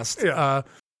past. Yeah.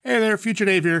 Hey there, Future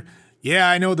Dave here. Yeah,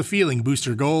 I know the feeling,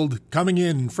 Booster Gold, coming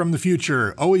in from the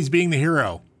future, always being the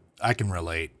hero. I can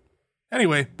relate.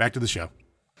 Anyway, back to the show.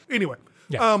 Anyway,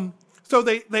 Yeah. so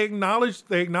they acknowledge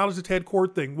the Ted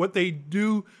Cord thing. What they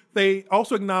do, they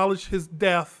also acknowledge his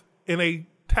death in a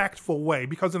tactful way,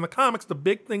 because in the comics, the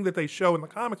big thing that they show in the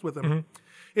comics with him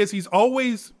is they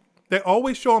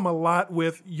always show him a lot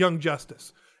with Young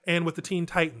Justice and with the Teen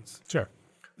Titans. Sure.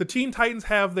 The Teen Titans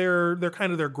have their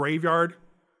kind of their graveyard,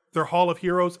 their Hall of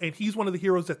Heroes, and he's one of the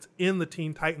heroes that's in the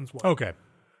Teen Titans one. Okay.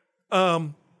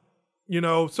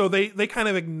 So they kind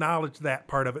of acknowledge that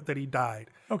part of it, that he died.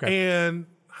 Okay. And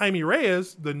Jaime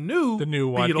Reyes, the new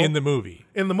one Beetle, in the movie.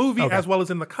 Okay. As well as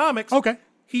in the comics, Okay.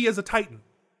 he is a Titan.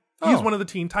 He's one of the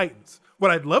Teen Titans.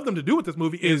 What I'd love them to do with this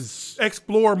movie is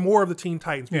explore more of the Teen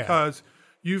Titans, because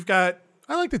you've got...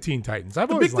 I like the Teen Titans. The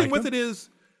big thing with it is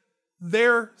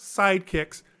they're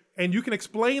sidekicks, and you can actually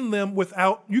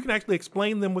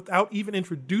explain them without even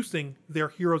introducing their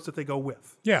heroes that they go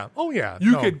with. Yeah. Oh, yeah.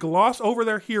 You could gloss over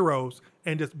their heroes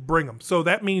and just bring them. So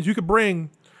that means you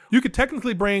could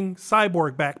technically bring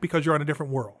Cyborg back because you're on a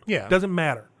different world. Yeah. Doesn't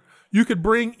matter. You could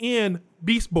bring in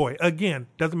Beast Boy. Again,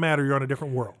 doesn't matter. You're on a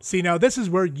different world. See, now this is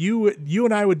where you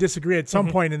and I would disagree at some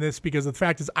point in this, because the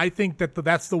fact is, I think that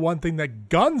that's the one thing that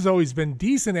Gunn's always been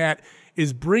decent at,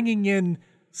 is bringing in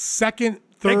second,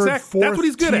 third,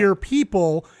 fourth tier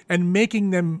people and making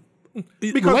them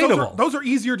relatable. Those are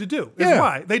easier to do. Is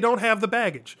why they don't have the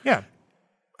baggage. Yeah.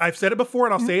 I've said it before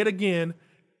and I'll say it again.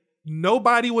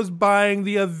 Nobody was buying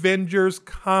the Avengers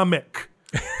comic.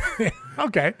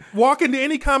 Okay. Walk into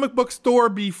any comic book store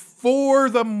before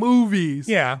the movies.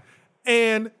 Yeah.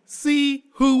 And see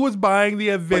who was buying the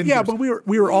Avengers. But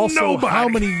we were also how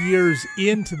many years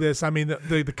into this? I mean,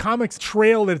 the comics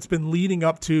trail that's been leading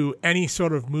up to any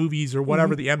sort of movies or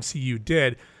whatever the MCU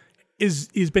did is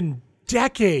been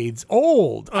decades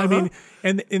old. I mean,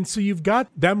 and so you've got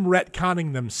them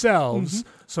retconning themselves.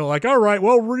 So like, all right,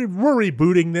 well, we're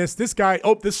rebooting this. This guy,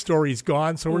 this story's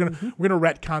gone, so we're gonna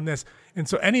retcon this. And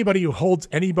so anybody who holds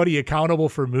anybody accountable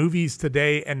for movies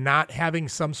today and not having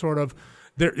some sort of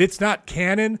it's not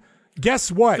canon.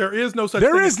 Guess what? There is no such thing.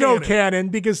 There as is no canon,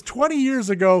 because 20 years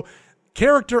ago,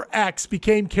 character X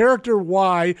became character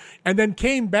Y and then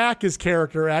came back as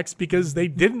character X because they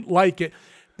didn't like it,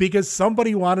 because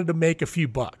somebody wanted to make a few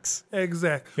bucks.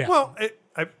 Exactly. Yeah. Well,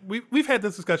 we've had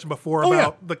this discussion before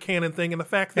about the canon thing, and the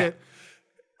fact that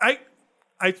I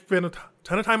spend a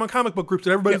ton of time on comic book groups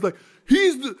and everybody's like,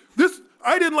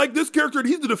 I didn't like this character and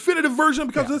he's the definitive version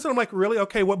because of this. And I'm like, really?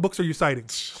 Okay, what books are you citing?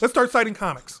 Let's start citing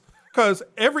comics. Because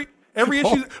every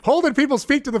issue... Holding people's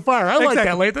feet to the fire. I like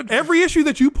that, Lathan. Every issue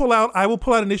that you pull out, I will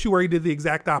pull out an issue where he did the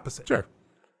exact opposite. Sure.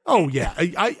 Oh, yeah.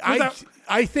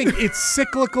 I think it's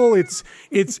cyclical.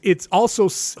 It's also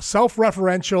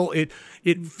self-referential.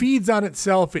 It feeds on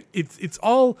itself. It's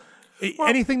all...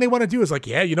 anything they want to do is like,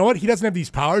 you know what? He doesn't have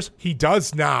these powers. He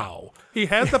does now. He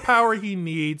has the power he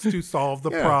needs to solve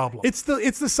the problem. It's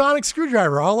the sonic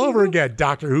screwdriver all over again,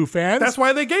 Doctor Who fans. That's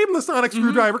why they gave him the sonic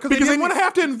screwdriver, because they didn't want to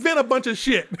have to invent a bunch of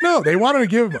shit. No, they wanted to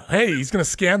give him, hey, he's going to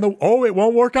scan it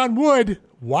won't work on wood.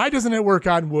 Why doesn't it work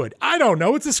on wood? I don't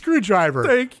know. It's a screwdriver.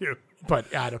 Thank you.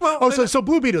 But I don't. Well, so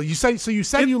Blue Beetle. You said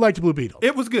you liked Blue Beetle.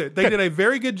 It was good. They did a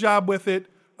very good job with it.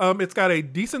 It's got a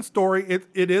decent story.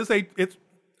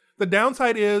 The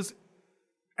downside is,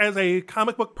 as a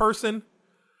comic book person,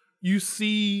 you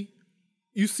see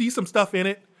some stuff in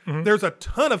it. There's a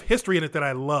ton of history in it that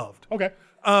I loved. Okay.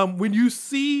 When you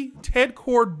see Ted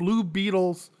Cord Blue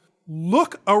Beetle's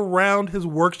look around his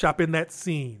workshop in that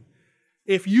scene,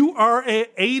 if you are an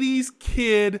 80s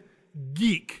kid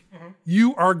geek,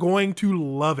 you are going to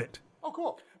love it. Oh,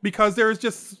 cool. Because there's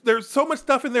so much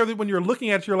stuff in there that when you're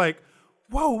looking at it, you're like,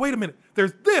 whoa, wait a minute.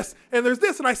 There's this, and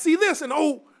I see this, and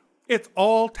it's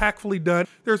all tactfully done.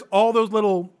 There's all those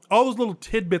little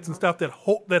tidbits and stuff that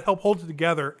help hold it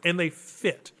together, and they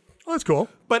fit. Oh, that's cool.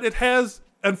 But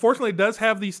unfortunately, it does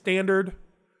have the standard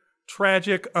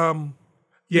tragic,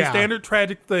 standard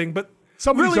tragic thing. But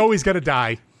somebody's always got to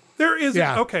die. There is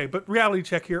okay. But reality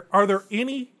check here: Are there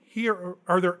any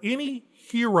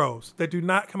heroes that do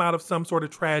not come out of some sort of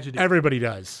tragedy? Everybody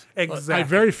does. Exactly.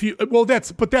 Very few. Well,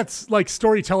 that's like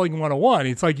storytelling 101.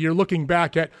 It's like you're looking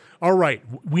back at, all right,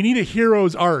 we need a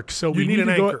hero's arc. So we need an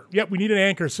anchor. Yep, we need an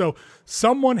anchor. So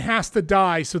someone has to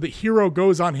die so the hero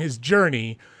goes on his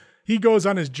journey. he goes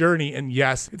on his journey, and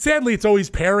yes, sadly, it's always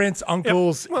parents,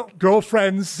 uncles,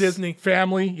 girlfriends, Disney,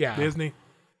 family. Yeah,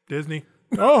 Disney.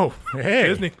 Oh, hey,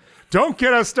 Disney. Don't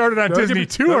get us started on Disney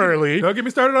too early. Don't get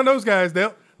me started on those guys.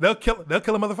 They'll kill a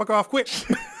motherfucker off quick.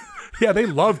 Yeah, they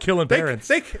love killing parents.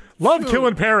 They love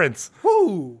killing parents.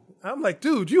 Whoo! I'm like,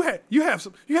 dude, you have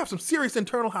some serious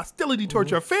internal hostility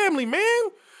towards your family, man.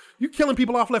 You killing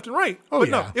people off left and right. Oh, but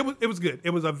yeah. No, it was good. It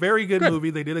was a very good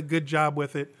movie. They did a good job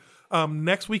with it.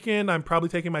 Next weekend, I'm probably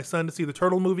taking my son to see the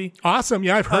Turtle movie. Awesome.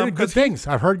 Yeah, I've heard good things.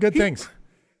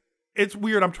 It's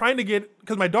weird. I'm trying to get,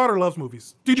 because my daughter loves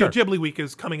movies. Studio Ghibli Week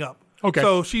is coming up. Okay.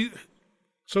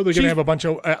 So they're going to have a bunch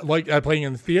of playing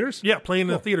in the theaters? Yeah, playing in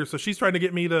the theaters. So she's trying to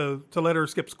get me to let her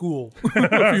skip school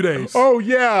a few days. Oh,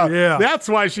 yeah. Yeah. That's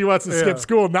why she wants to skip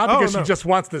school, not because she just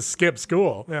wants to skip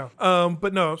school. Yeah.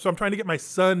 But no, so I'm trying to get my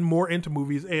son more into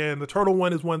movies, and the Turtle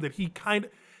one is one that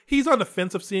he's on the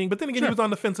fence of seeing, but then again, he was on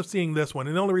the fence of seeing this one.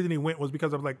 And the only reason he went was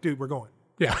because I was like, dude, we're going.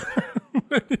 Yeah.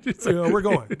 We're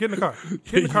going. Get in the car.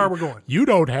 Get in the car, we're going. You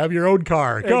don't have your own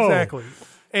car. Go. Exactly.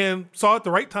 And saw it at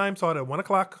the right time. Saw it at 1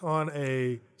 o'clock on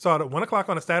a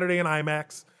Saturday in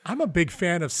IMAX. I'm a big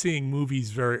fan of seeing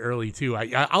movies very early too.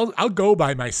 I'll go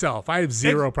by myself. I have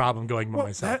zero problem going by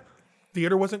myself. That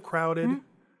theater wasn't crowded. Mm-hmm.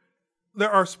 There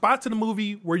are spots in the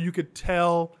movie where you could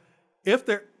tell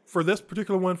for this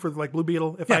particular one, for like Blue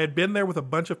Beetle, if I had been there with a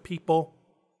bunch of people,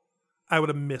 I would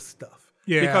have missed stuff.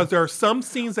 Yeah. Because there are some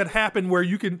scenes that happen where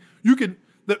you can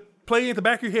playing at the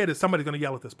back of your head is somebody's going to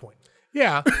yell at this point.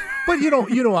 Yeah, but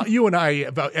you and I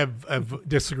have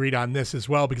disagreed on this as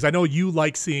well, because I know you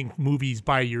like seeing movies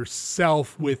by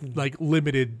yourself with like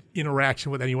limited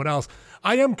interaction with anyone else.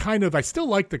 I still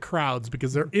like the crowds,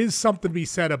 because there is something to be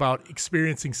said about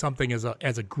experiencing something as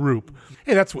a group.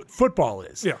 Hey, that's what football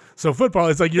is. Yeah. So football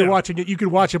is like you're watching it. You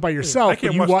can watch it by yourself. I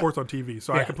can't watch sports on TV,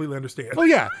 so I completely understand. Oh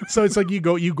yeah. So it's like you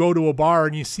go to a bar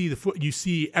and you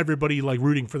see everybody like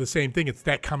rooting for the same thing. It's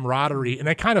that camaraderie, and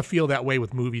I kind of feel that way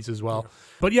with movies as well.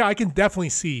 But yeah, I can definitely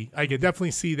see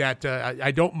that.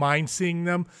 I don't mind seeing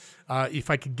them.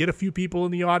 If I could get a few people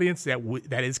in the audience,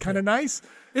 that is kind of nice.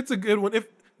 It's a good one.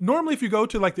 Normally, if you go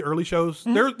to like the early shows,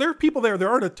 there are people there. There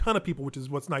aren't a ton of people, which is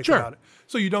what's nice about it.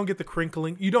 So you don't get the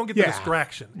crinkling, you don't get the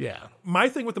distraction. Yeah. My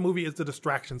thing with the movie is the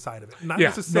distraction side of it, not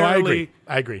necessarily.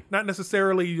 No, I agree. Not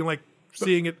necessarily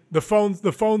seeing it. The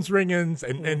phones ringing,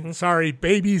 and sorry,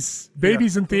 babies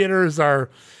in theaters are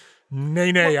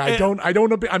nay. Well,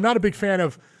 I'm not a big fan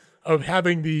of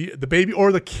having the baby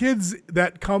or the kids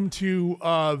that come to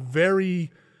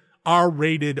very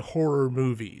R-rated horror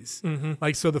movies. Mm-hmm.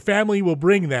 Like, so the family will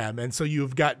bring them, and so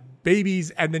you've got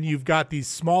babies, and then you've got these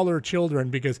smaller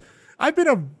children, because I've been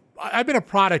a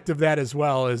product of that as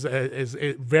well. As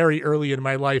very early in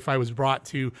my life, I was brought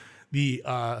to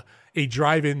a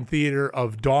drive-in theater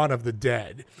of Dawn of the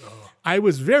Dead. Oh. I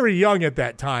was very young at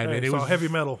that time, and it was heavy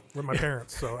metal with my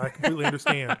parents, so I completely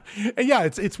understand. And yeah,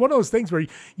 it's one of those things where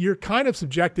you're kind of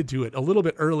subjected to it a little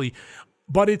bit early.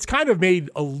 But it's kind of made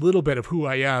a little bit of who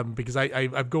I am, because I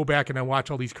go back and I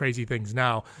watch all these crazy things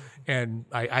now, and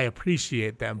I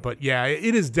appreciate them. But yeah,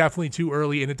 it is definitely too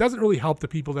early, and it doesn't really help the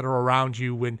people that are around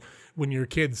you when your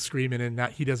kid's screaming and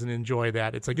he doesn't enjoy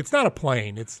that. It's like, it's not a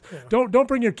plane. Don't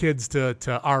bring your kids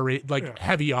to R-rate,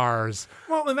 heavy R's.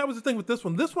 Well, and that was the thing with this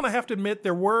one. This one, I have to admit,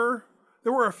 there were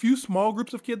a few small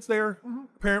groups of kids there,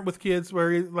 parent with kids,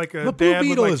 where like a the Blue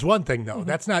Beetle is one thing though.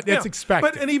 That's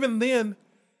expected. And even then,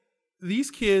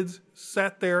 these kids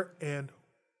sat there and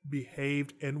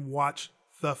behaved and watched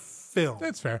the film.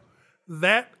 That's fair.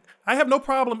 That I have no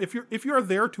problem if you're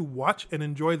there to watch and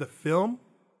enjoy the film.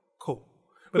 Cool.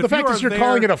 But the fact is, you're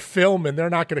calling it a film, and they're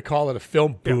not going to call it a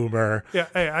film, boomer. Yeah.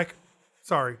 Hey,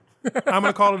 sorry. I'm going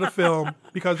to call it a film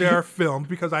because they are filmed,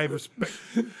 because I respect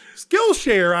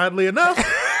Skillshare. Oddly enough.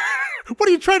 What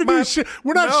are you trying to do?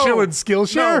 We're not shilling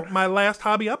Skillshare. No, my last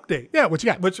hobby update. Yeah, what you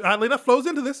got? Which oddly enough flows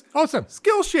into this. Awesome.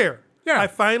 Skillshare. Yeah. I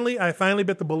finally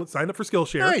bit the bullet, signed up for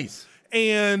Skillshare. Nice.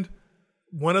 And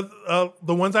one of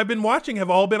the ones I've been watching have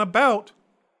all been about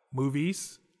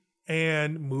movies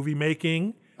and movie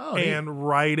making and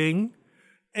writing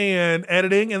and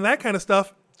editing and that kind of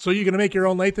stuff. So you're going to make your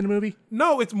own Lathan movie?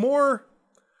 No, it's more...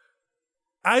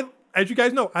 As you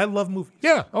guys know, I love movies.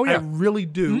 Yeah. Oh, yeah. I really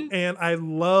do. Mm-hmm. And I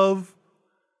love...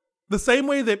 The same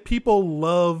way that people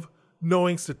love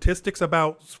knowing statistics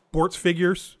about sports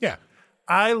figures. Yeah.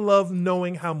 I love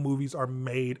knowing how movies are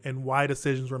made and why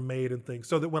decisions were made and things.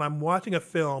 So that when I'm watching a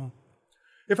film,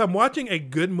 if I'm watching a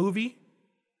good movie,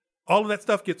 all of that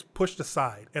stuff gets pushed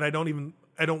aside, and I don't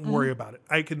worry about it.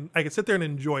 I can sit there and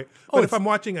enjoy it. But if I'm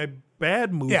watching a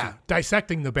bad movie,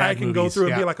 dissecting the bad movies, I can go through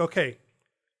and be like, okay,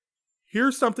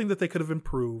 here's something that they could have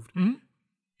improved. Mm-hmm.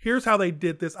 here's how they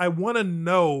did this. I want to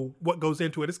know what goes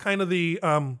into it. It's kind of the,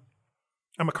 I'm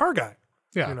a car guy,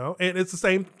 Yeah. and it's the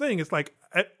same thing. It's like,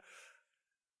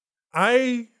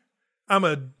 I'm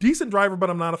a decent driver, but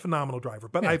I'm not a phenomenal driver.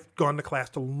 But I've gone to class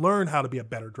to learn how to be a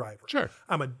better driver. Sure.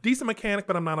 I'm a decent mechanic,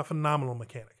 but I'm not a phenomenal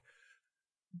mechanic.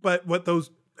 But what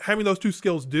having those two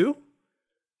skills do,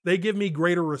 they give me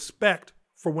greater respect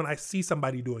for when I see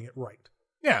somebody doing it right.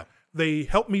 Yeah. They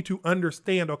help me to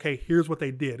understand, okay, here's what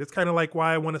they did. It's kind of like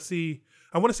why I want to see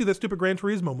that stupid Gran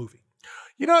Turismo movie.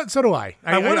 You know, so do I.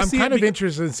 I'm kind of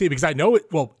interested in seeing because I know it.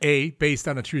 Well, based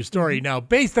on a true story. Now,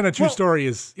 based on a true story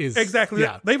is exactly.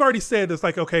 Yeah. They've already said it's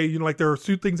like, okay, like there are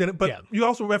two things in it, but you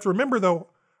also have to remember though.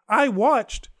 I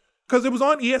watched because it was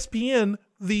on ESPN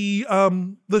the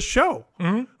show,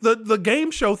 the game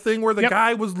show thing where the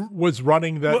guy was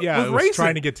running was racing.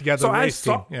 Trying to get together. So the race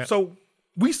team. Yeah. So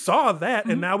we saw that,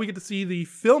 and now we get to see the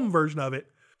film version of it,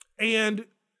 and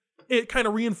it kind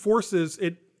of reinforces.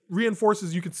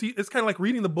 You can see it's kind of like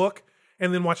reading the book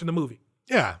and then watching the movie.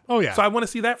 Yeah. Oh yeah. So I want to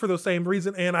see that for those same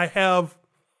reason. And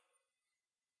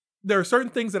there are certain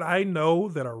things that I know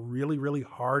that are really, really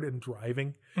hard in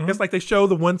driving. It's like they show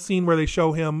the one scene where they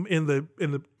show him in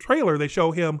the trailer, they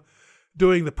show him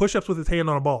doing the push-ups with his hand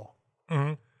on a ball.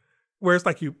 Where it's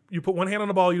like you put one hand on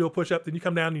the ball, you do a push-up, then you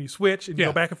come down and you switch and you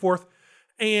go back and forth.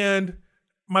 And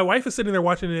my wife is sitting there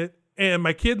watching it, and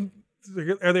my kid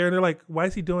are there, and they're like, why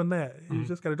is he doing that? He's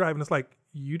just got to drive. And it's like,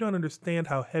 you don't understand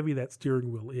how heavy that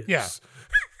steering wheel is. Yeah.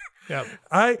 Yeah.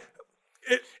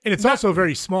 And it's also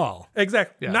very small.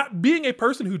 Exactly. Yeah. Not being a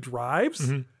person who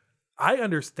drives, I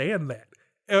understand that.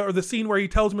 Or the scene where he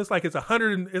tells him it's like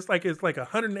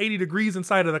 180 degrees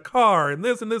inside of the car, and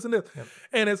this and this and this. Yep.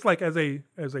 And it's like as a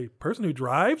person who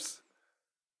drives,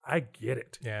 I get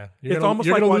it. Yeah. You're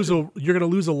gonna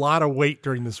lose a lot of weight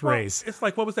during this race. It's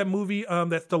like, what was that movie?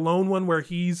 That's the lone one where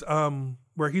he's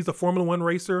a Formula One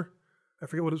racer. I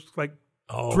forget what it was like.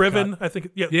 Oh, Driven, God. I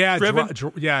think. Yeah. Driven.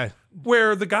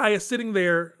 Where the guy is sitting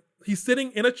there, he's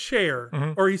sitting in a chair,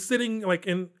 or he's sitting like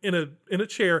in a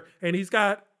chair, and he's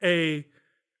got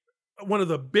one of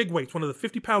the big weights, one of the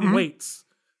 50-pound weights,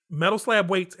 metal slab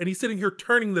weights, and he's sitting here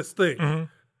turning this thing.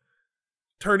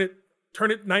 Turn it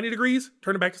 90 degrees,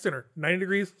 turn it back to center. 90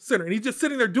 degrees, center. And he's just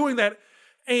sitting there doing that.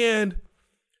 And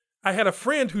I had a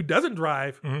friend who doesn't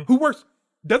drive, who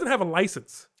doesn't have a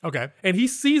license. Okay. And he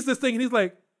sees this thing and he's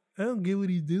like, I don't get what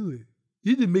he's doing.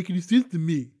 It didn't make any sense to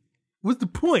me. What's the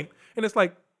point? And it's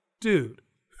like, dude,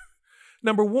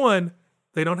 number one,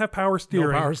 they don't have power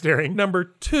steering. No power steering. Number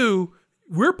two,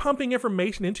 we're pumping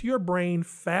information into your brain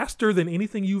faster than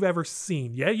anything you've ever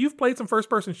seen. Yeah, you've played some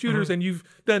first-person shooters and you've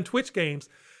done Twitch games.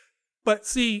 But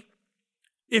see,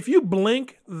 if you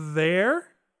blink there,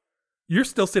 you're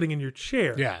still sitting in your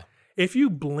chair. Yeah. If you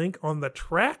blink on the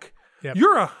track,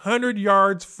 you're 100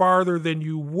 yards farther than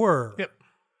you were. Yep.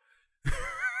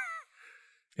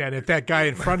 And if that guy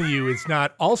in front of you is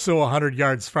not also 100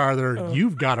 yards farther,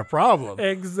 you've got a problem.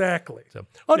 Exactly. So,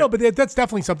 no, but that's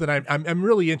definitely something I'm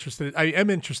really interested. I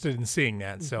am interested in seeing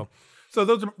that. So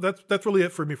that's really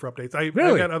it for me for updates. I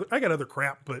got other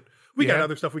crap, but we got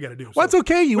other stuff we got to do. Well, it's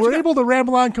okay. You were able to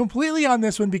ramble on completely on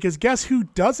this one because guess who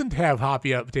doesn't have hobby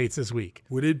updates this week?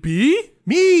 Would it be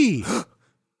me?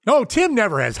 No, Tim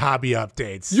never has hobby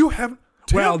updates. You have.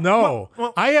 Well, no.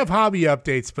 Well, I have hobby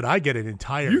updates, but I get an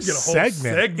entire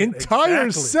segment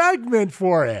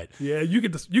for it. Yeah, you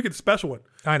get the special one.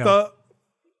 I know.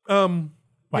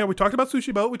 Yeah, we talked about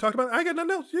Sushi Boat. We talked about. I got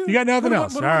nothing else. Yeah. You got nothing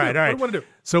else. All right. What do you want to do?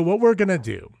 So what we're gonna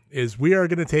do is we are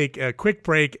gonna take a quick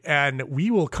break, and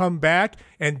we will come back.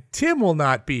 And Tim will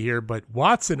not be here, but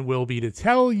Watson will be to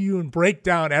tell you and break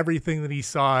down everything that he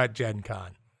saw at Gen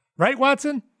Con. Right,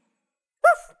 Watson?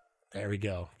 There we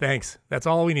go. Thanks. That's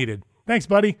all we needed. Thanks,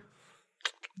 buddy.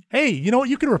 Hey, you know what?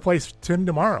 You can replace Tim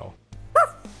tomorrow.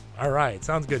 All right.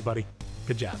 Sounds good, buddy.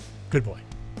 Good job. Good boy.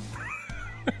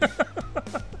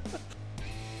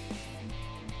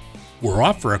 We're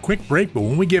off for a quick break, but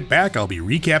when we get back, I'll be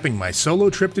recapping my solo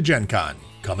trip to Gen Con.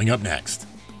 Coming up next.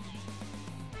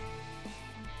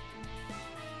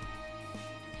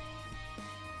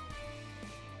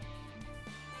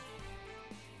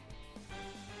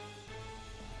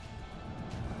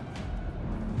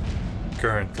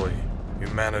 Currently,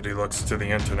 humanity looks to the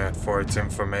internet for its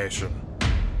information.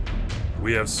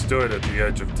 We have stood at the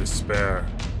edge of despair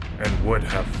and would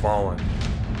have fallen.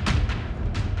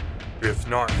 If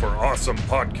not for awesome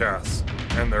podcasts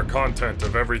and their content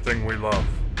of everything we love.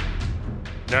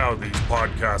 Now these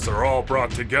podcasts are all brought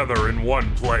together in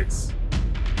one place.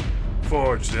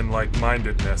 Forged in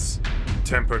like-mindedness,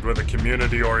 tempered with a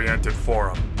community-oriented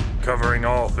forum, covering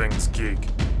all things geek,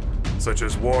 such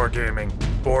as wargaming,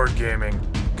 board gaming,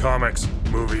 comics,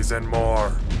 movies, and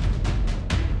more.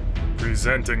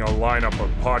 Presenting a lineup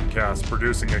of podcasts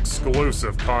producing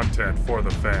exclusive content for the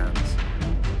fans.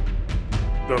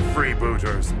 The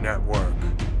Freebooters Network.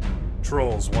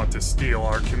 Trolls want to steal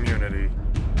our community.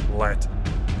 Let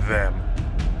them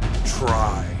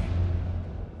try.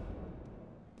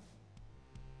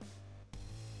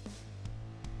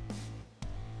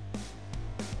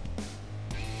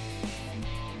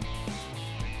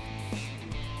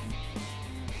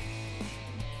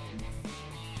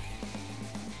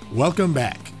 Welcome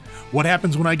back. What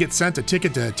happens when I get sent a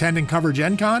ticket to attend and cover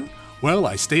Gen Con? Well,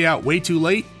 I stay out way too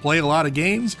late, play a lot of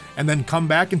games, and then come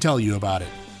back and tell you about it.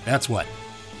 That's what.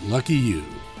 Lucky you.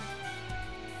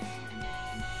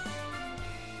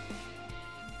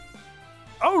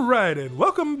 All right, and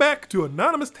welcome back to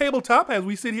Anonymous Tabletop as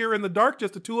we sit here in the dark,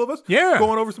 just the two of us. Yeah.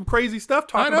 Going over some crazy stuff,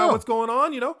 talking about what's going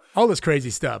on, All this crazy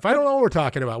stuff. I don't know what we're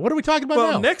talking about. What are we talking about now?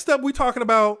 Well, next up, we're talking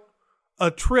about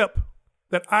a trip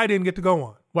that I didn't get to go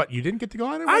on. What, you didn't get to go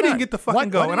on it? I didn't get to fucking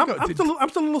go, and I'm still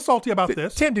a little salty about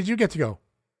this. Tim, did you get to go?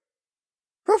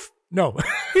 No.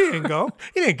 He didn't go.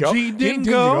 He didn't go. Gene didn't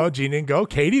go. Gene didn't go.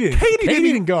 Katie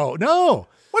didn't go. No.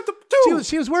 What the dude?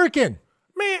 She was working.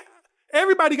 Man,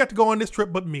 everybody got to go on this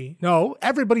trip but me. No,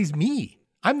 everybody's me.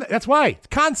 That's why.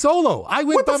 Con Solo. I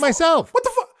went by myself. What the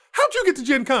fuck? How'd you get to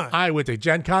Gen Con? I went to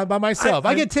Gen Con by myself.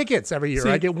 I get tickets every year.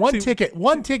 I get one ticket.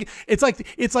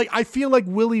 It's like I feel like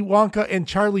Willy Wonka and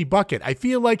Charlie Bucket. I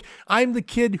feel like I'm the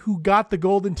kid who got the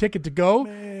golden ticket to go,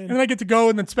 and I get to go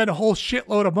and then spend a whole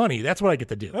shitload of money. That's what I get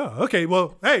to do. Oh, okay.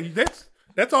 Well, hey,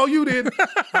 that's all you did.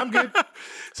 I'm good.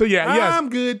 So yes. I'm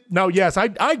good. No, yes,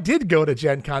 I did go to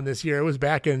Gen Con this year. It was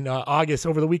back in August,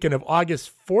 over the weekend of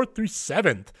August 4th through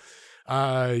 7th.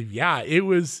 It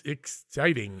was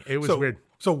exciting. It was weird.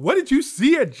 So what did you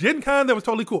see at Gen Con that was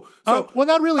totally cool? Well,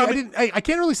 not really. I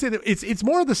can't really say that it's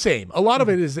more of the same. A lot of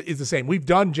it is the same. We've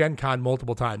done Gen Con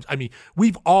multiple times. I mean,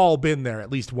 we've all been there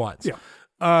at least once.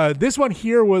 Yeah. This one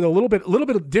here was a little bit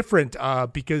different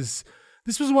because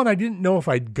this was one I didn't know if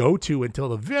I'd go to until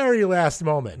the very last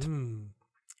moment.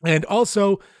 And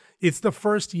also, it's the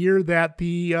first year that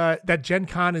that Gen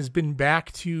Con has been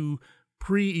back to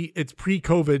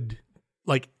pre-COVID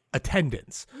like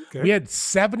attendance. Okay. We had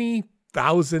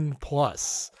 70,000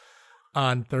 plus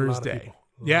on Thursday.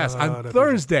 Yes, on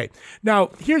Thursday. Now,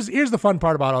 here's the fun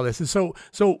part about all this is so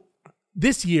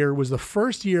this year was the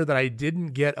first year that I didn't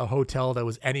get a hotel that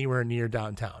was anywhere near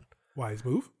downtown. Wise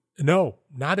move? No,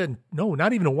 not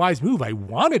even a wise move. I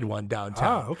wanted one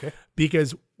downtown. Okay.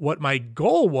 Because what my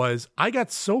goal was, I got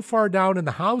so far down in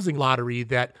the housing lottery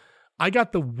that I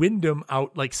got the Wyndham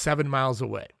out like 7 miles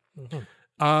away.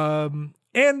 Mm-hmm.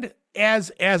 And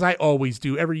as I always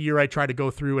do, every year I try to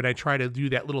go through and I try to do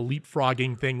that little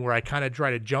leapfrogging thing where I kind of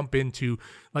try to jump into,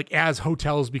 like, as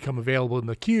hotels become available in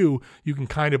the queue, you can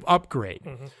kind of upgrade.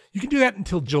 Mm-hmm. You can do that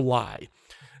until July.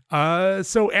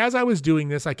 So as I was doing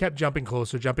this, I kept jumping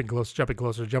closer,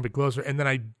 and then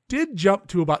I did jump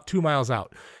to about 2 miles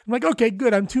out. I'm like, okay,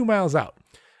 good, I'm 2 miles out.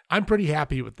 I'm pretty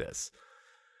happy with this.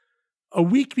 A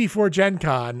week before Gen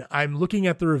Con, I'm looking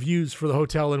at the reviews for the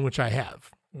hotel in which I have.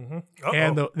 Mm-hmm.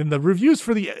 And the reviews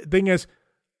for the thing is,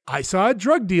 I saw a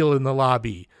drug deal in the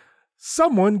lobby.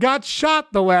 Someone got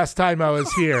shot the last time I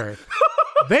was here.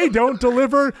 They don't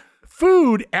deliver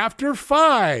food after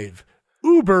 5.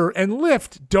 Uber and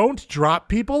Lyft don't drop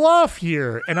people off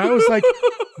here. And I was like,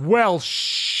 well,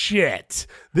 shit,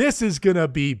 this is going to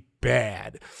be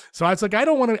bad. So I was like, I'm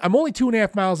only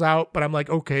 2.5 miles out, but I'm like,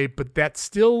 okay, but that's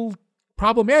still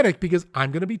problematic because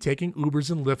I'm going to be taking Ubers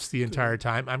and Lyfts the entire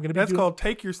time. That's called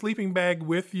take your sleeping bag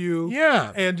with you.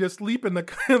 Yeah. And just sleep in the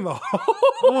hall.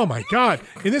 Oh my God.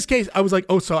 In this case, I was like,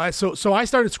 so I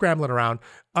started scrambling around.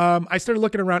 I started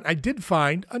looking around. I did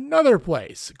find another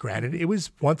place. Granted, it was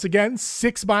once again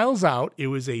 6 miles out. It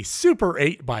was a Super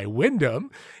 8 by Wyndham,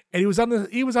 and he was on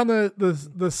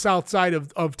the south side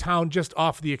of town, just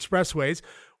off the expressways.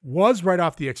 Was right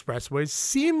off the expressways.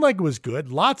 Seemed like it was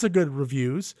good. Lots of good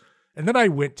reviews. And then I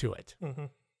went to it. Mm-hmm.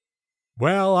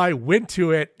 Well, I went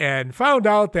to it and found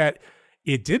out that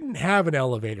it didn't have an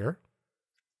elevator.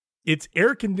 Its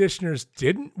air conditioners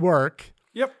didn't work.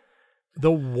 Yep.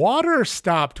 The water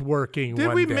stopped working.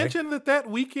 Did we mention that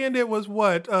weekend it was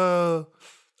what?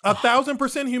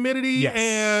 1,000% humidity, yes.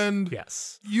 And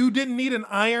yes, you didn't need an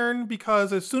iron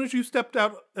because as soon as you stepped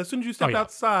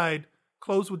outside,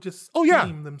 clothes would just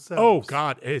steam themselves. Oh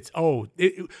God,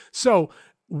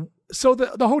 So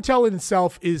the hotel in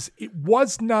itself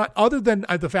was not, other than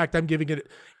the fact I'm giving it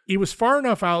was far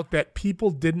enough out that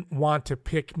people didn't want to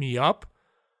pick me up.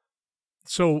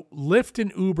 So Lyft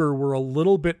and Uber were a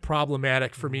little bit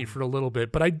problematic for me for a little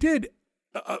bit, but I did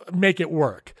make it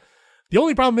work. The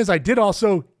only problem is I did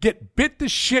also get bit to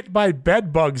shit by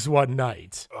bed bugs one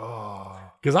night. Oh.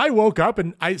 Because I woke up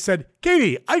and I said,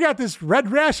 Katie, I got this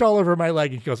red rash all over my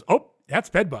leg. And she goes, oh, that's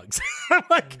bed bugs. I'm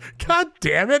like, God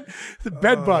damn it, the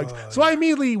bed bugs. So I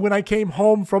immediately, when I came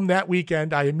home from that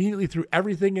weekend, I immediately threw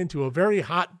everything into a very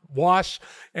hot wash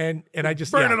and I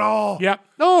just burn it all. Yeah.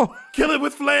 No. Kill it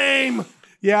with flame.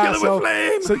 Yeah. Kill it with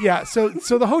flame.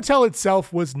 So the hotel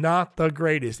itself was not the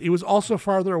greatest. It was also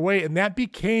farther away. And that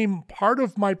became part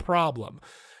of my problem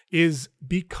is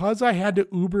because I had to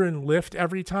Uber and Lyft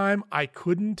every time, I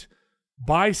couldn't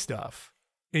buy stuff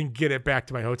and get it back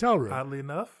to my hotel room. Oddly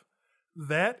enough,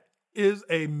 that is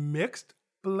a mixed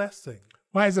blessing.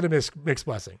 Why is it a mixed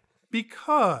blessing?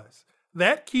 Because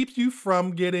that keeps you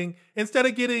from getting, instead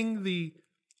of getting the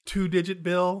 2-digit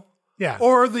bill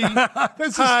or the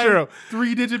this is true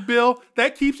 3-digit bill,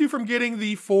 that keeps you from getting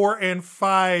the 4 and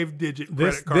 5-digit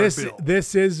credit card bill.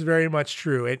 This is very much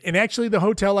true. And actually the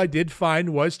hotel I did find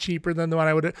was cheaper than the one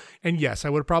I would have. And yes, I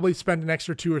would probably spend an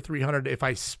extra $200 or $300 if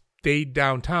I stayed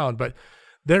downtown, but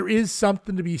there is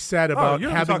something to be said about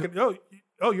having.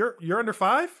 You're under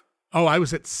 5? Oh, I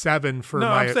was at 7 for no,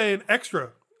 my. I'm saying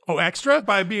extra. Oh, extra?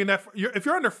 By being that, if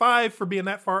you're under 5 for being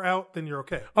that far out, then you're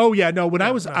okay. Oh yeah, no. When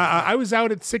I was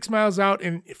out at 6 miles out,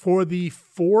 and for the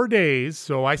 4 days,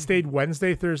 so I stayed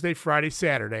Wednesday, Thursday, Friday,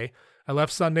 Saturday. I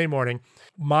left Sunday morning.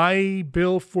 My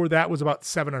bill for that was about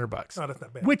 $700. Oh, that's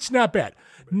not bad. Which not bad.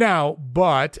 Now,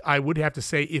 but I would have to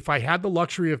say, if I had the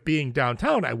luxury of being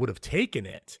downtown, I would have taken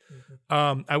it.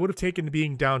 I would have taken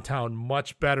being downtown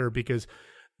much better because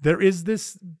there is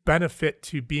this benefit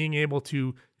to being able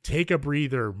to take a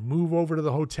breather, move over to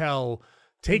the hotel,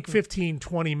 take 15,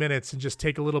 20 minutes and just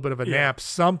take a little bit of a nap,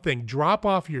 something, drop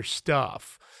off your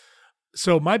stuff.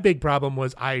 So my big problem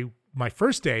was my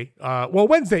first day,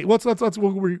 Wednesday,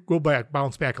 we'll go back,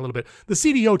 bounce back a little bit. The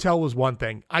CD hotel was one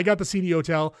thing. I got the CD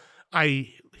hotel.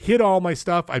 I hid all my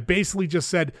stuff. I basically just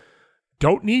said,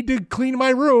 don't need to clean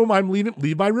my room. I'm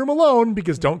leave my room alone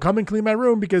because don't come and clean my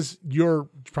room because you're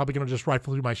probably going to just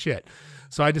rifle through my shit.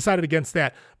 So I decided against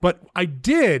that. But I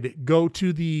did go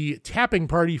to the tapping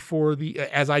party for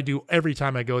as I do every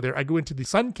time I go there. I go into the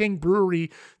Sun King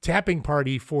Brewery tapping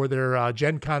party for their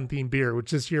Gen Con themed beer, which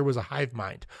this year was a Hive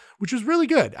Mind, which was really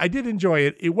good. I did enjoy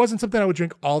it. It wasn't something I would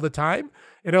drink all the time.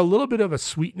 It had a little bit of a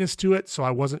sweetness to it, so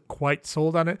I wasn't quite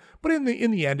sold on it. But in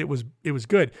the end, it was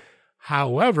good.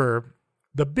 However,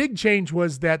 the big change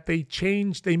was that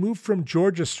they moved from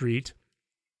Georgia Street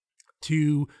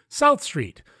to South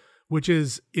Street, which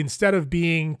is instead of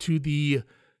being to the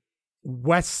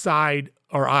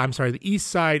the east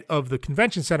side of the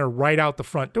convention center right out the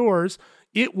front doors,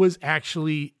 it was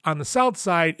actually on the south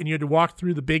side, and you had to walk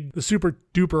through the super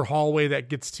duper hallway that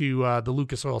gets to the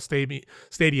Lucas Oil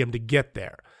Stadium to get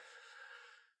there.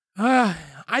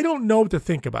 I don't know what to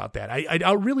think about that.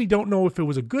 I really don't know if it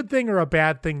was a good thing or a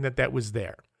bad thing that was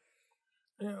there.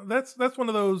 Yeah, that's one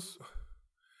of those,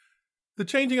 the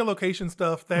changing of location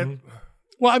stuff that. Mm-hmm.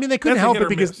 Well, I mean, they couldn't help it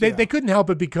because they couldn't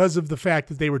help it because of the fact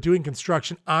that they were doing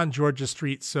construction on Georgia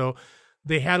Street. So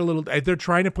they had they're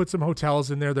trying to put some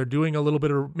hotels in there. They're doing a little bit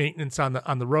of maintenance on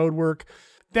the road work.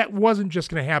 That wasn't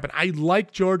just going to happen. I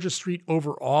like Georgia Street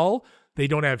overall. They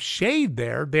don't have shade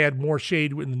there. They had more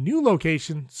shade in the new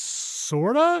location,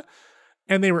 sorta.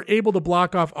 And they were able to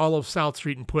block off all of South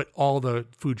Street and put all the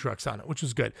food trucks on it, which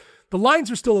was good. The lines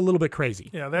are still a little bit crazy.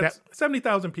 Yeah, that's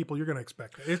 70,000 people. You're going to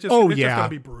expect that. It's just going to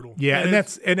be brutal. Yeah,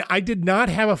 and I did not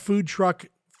have a food truck.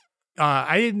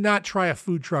 I did not try a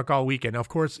food truck all weekend. Of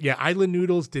course, Island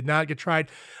Noodles did not get tried.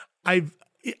 You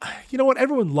know what?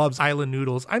 Everyone loves Island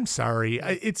Noodles. I'm sorry.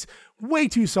 It's way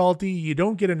too salty. You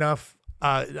don't get enough.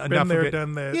 Been there,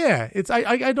 done that. Yeah,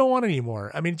 I don't want any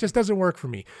more. I mean, it just doesn't work for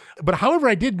me. But however,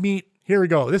 I did meet. Here we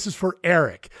go. This is for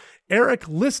Eric. Eric,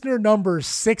 listener number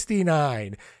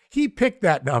 69. He picked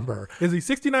that number. Is he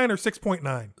 69 or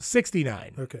 6.9?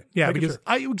 69. Okay. Yeah, because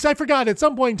I forgot at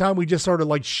some point in time we just sort of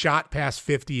like shot past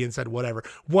 50 and said whatever.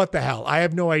 What the hell? I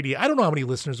have no idea. I don't know how many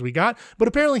listeners we got, but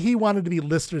apparently he wanted to be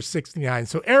listener 69.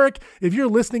 So Eric, if you're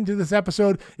listening to this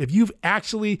episode, if you've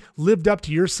actually lived up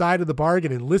to your side of the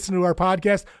bargain and listened to our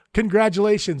podcast,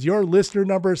 congratulations, you're listener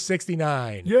number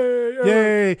 69.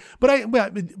 Yay!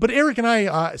 But Eric and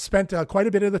I spent quite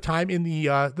a bit of the time in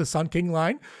the Sun King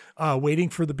line, waiting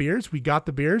for the beers. We got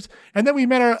the beers, and then we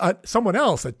met someone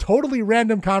else. A totally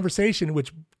random conversation,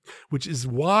 which is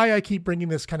why I keep bringing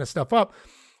this kind of stuff up.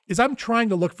 Is I'm trying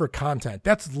to look for content.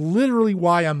 That's literally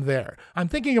why I'm there. I'm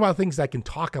thinking about things I can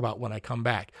talk about when I come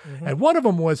back, and one of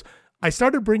them was. I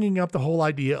started bringing up the whole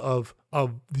idea of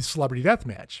the celebrity death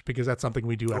match because that's something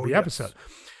we do every episode.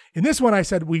 In this one,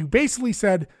 we basically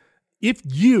said, if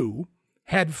you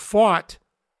had fought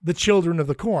the Children of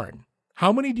the Corn,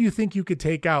 how many do you think you could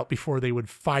take out before they would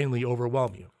finally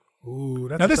overwhelm you? Ooh,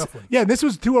 that's a tough one. Yeah, this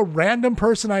was to a random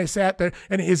person I sat there,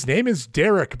 and his name is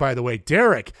Derek, by the way.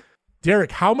 Derek,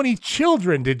 how many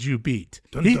children did you beat?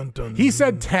 Dun, dun. He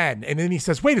said 10, and then he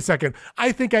says, wait a second,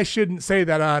 I think I shouldn't say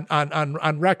that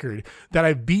on record, that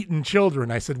I've beaten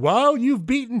children. I said, well, you've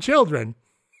beaten children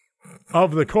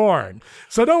of the corn.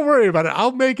 So don't worry about it.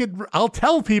 I'll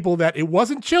tell people that it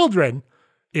wasn't children,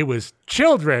 it was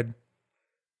children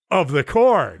of the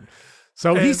corn.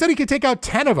 So he said he could take out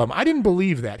 10 of them. I didn't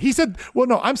believe that. He said,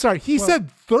 He said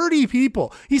 30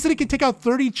 people. He said he could take out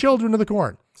 30 children of the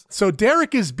corn. So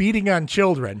Derek is beating on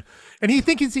children, and he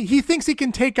thinks he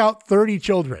can take out 30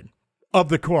 children of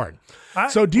the corn.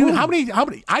 How many?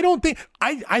 I don't think.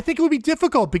 I think it would be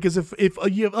difficult because if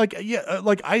you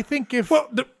I think if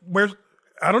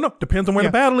I don't know. Depends on where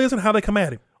the battle is and how they come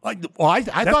at him. I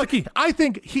thought the key. I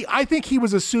think he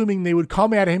was assuming they would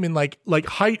come at him in like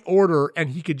height order, and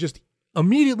he could just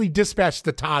immediately dispatch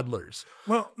the toddlers.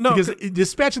 Well, no, because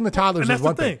dispatching the toddlers is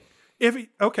one thing.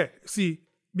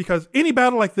 Because any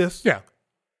battle like this, yeah,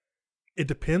 it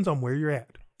depends on where you're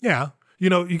at. Yeah, you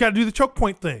got to do the choke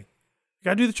point thing.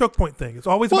 It's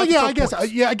always about the choke points.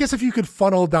 I guess if you could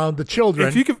funnel down the children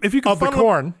if you could of the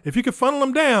corn, if you could funnel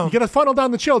them down, you got to funnel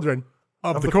down the children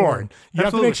of the corn. You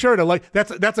have to make sure to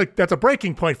that's a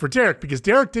breaking point for Derek, because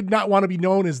Derek did not want to be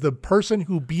known as the person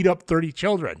who beat up 30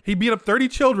 children. He beat up 30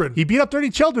 children.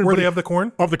 Were they of the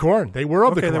corn? Of the corn. They were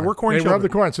of the corn. They were corn children. They were of the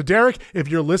corn. So Derek, if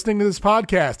you're listening to this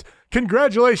podcast,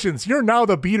 congratulations. You're now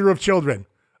the beater of children.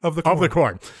 Of the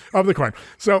corn.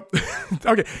 So,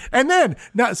 okay. And then,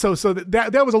 that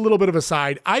was a little bit of a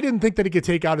side. I didn't think that he could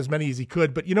take out as many as he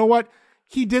could, but you know what?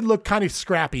 He did look kind of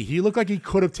scrappy. He looked like he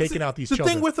could have taken out these children.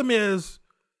 The thing with him is,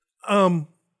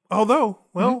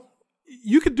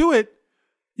 you could do it,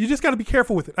 you just got to be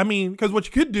careful with it. I mean, because what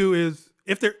you could do is,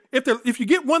 if you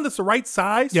get one that's the right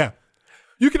size, yeah,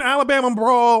 you can Alabama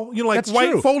brawl, That's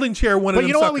white true. folding chair one of them. But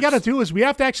you know suckers. what we got to do is we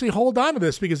have to actually hold on to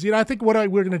this, because I think what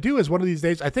we're going to do is one of these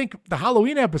days, I think the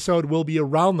Halloween episode will be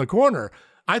around the corner.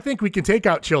 I think we can take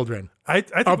out children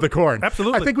of the corn.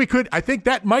 Absolutely. I think we could. I think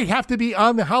that might have to be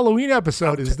on the Halloween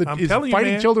episode is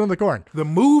fighting children of the corn. The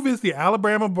move is the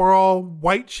Alabama brawl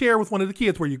white chair with one of the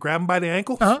kids where you grab them by the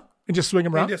ankles. And just swing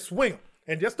them around. And just swing them.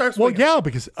 And just start swinging. Well, yeah,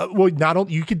 because not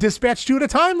only you could dispatch 2 at a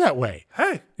time that way.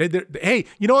 Hey,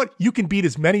 you know what? You can beat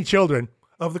as many children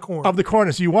of the corn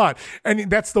as you want, and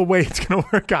that's the way it's going to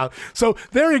work out. So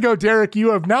there you go, Derek.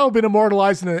 You have now been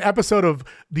immortalized in an episode of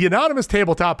the Anonymous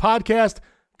Tabletop Podcast.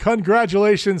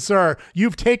 Congratulations, sir!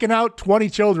 You've taken out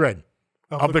 20 children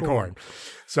of the corn.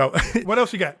 So what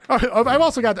else you got? I've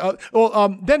also got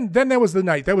then that was the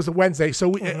night. That was a Wednesday.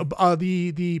 So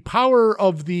the power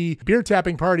of the beer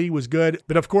tapping party was good,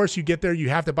 but of course you get there, you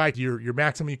have to buy your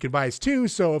maximum you can buy is 2.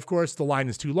 So of course the line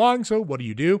is too long. So what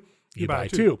do? You buy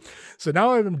 2. So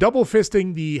now I'm double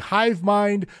fisting the hive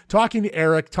mind, talking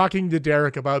to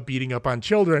Derek about beating up on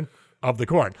children of the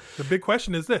corn. The big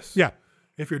question is this: yeah,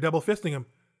 if you're double fisting them,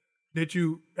 did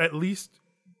you at least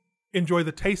enjoy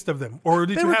the taste of them, or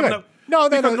did you have enough? No,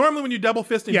 because normally when you double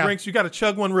fisting drinks, you got to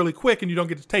chug one really quick and you don't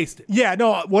get to taste it. Yeah,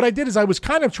 no. What I did is I was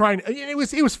kind of trying. It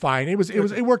was fine.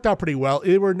 It worked out pretty well.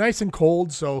 They were nice and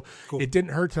cold, so it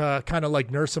didn't hurt to kind of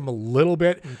like nurse them a little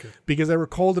bit because they were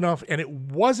cold enough, and it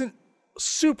wasn't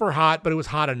super hot, but it was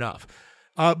hot enough.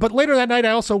 But later that night,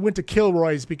 I also went to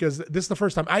Kilroy's because this is the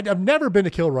first time I've never been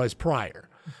to Kilroy's prior.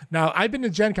 Now I've been to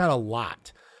Gen Con a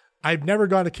lot. I've never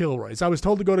gone to Kilroy's. I was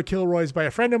told to go to Kilroy's by a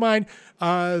friend of mine.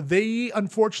 They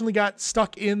unfortunately got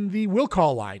stuck in the will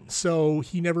call line, so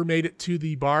he never made it to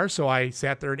the bar. So I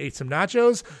sat there and ate some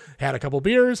nachos, had a couple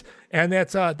beers, and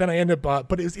that's then I ended up.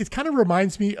 But it kind of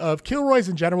reminds me of Kilroy's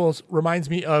in general. Reminds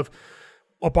me of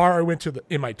a bar I went to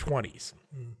in my 20s.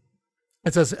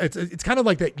 It's kind of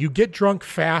like that. You get drunk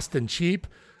fast and cheap.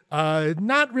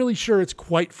 Not really sure it's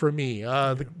quite for me.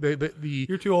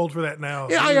 You're too old for that now.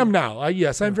 Yeah, I am now.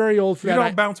 Yes, I'm very old for that. You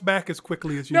don't bounce back as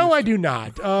quickly as you No, used I do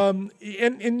not.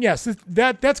 And yes,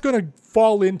 that's going to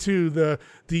fall into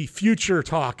the future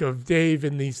talk of Dave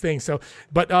and these things. So,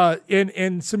 but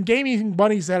and some gaming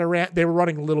bunnies that they were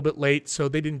running a little bit late, so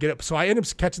they didn't get up. So I ended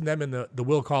up catching them in the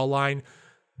will call line.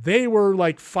 They were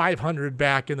like 500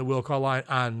 back in the will call line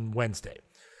on Wednesday.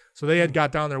 So they had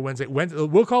got down there Wednesday. The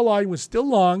will call line was still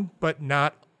long, but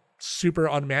not super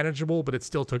unmanageable, but it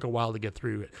still took a while to get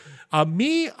through it.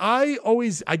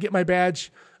 I get my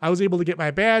badge. I was able to get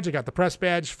my badge. I got the press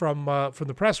badge from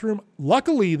the press room.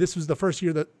 Luckily, this was the first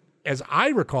year that, as I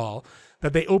recall,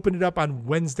 that they opened it up on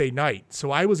Wednesday night.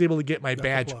 So I was able to get my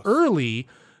badge early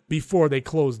before they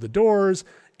closed the doors.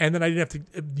 And then I didn't have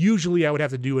to. Usually, I would have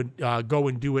to do it, go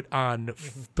and do it on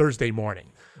Thursday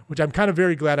morning, which I'm kind of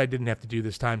very glad I didn't have to do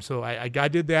this time. So I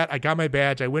did that. I got my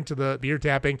badge. I went to the beer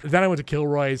tapping. Then I went to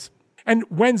Kilroy's. And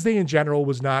Wednesday in general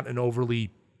was not an overly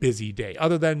busy day.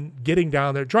 Other than getting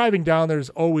down there, driving down there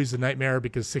is always a nightmare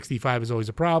because 65 is always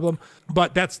a problem.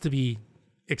 But that's to be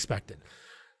expected.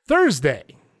 Thursday.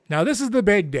 Now this is the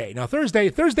big day. Now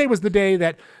Thursday was the day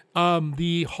that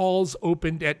the halls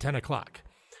opened at 10 o'clock.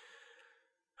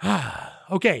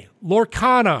 Okay,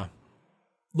 Lorcana,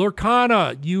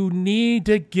 you need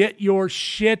to get your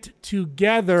shit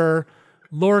together.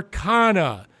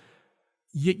 Lorcana,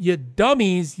 you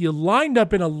dummies, you lined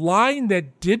up in a line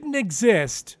that didn't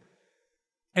exist.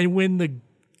 And when the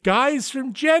guys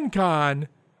from Gen Con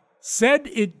said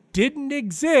it didn't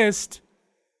exist,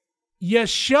 you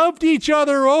shoved each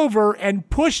other over and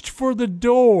pushed for the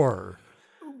door.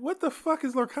 What the fuck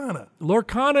is Lorcana?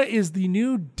 Lorcana is the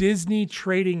new Disney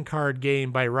trading card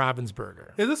game by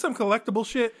Ravensburger. Is this some collectible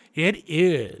shit? It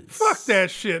is. Fuck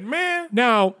that shit, man.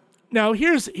 Now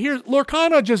here's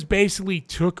Lorcana just basically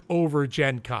took over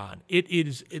Gen Con. It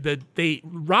is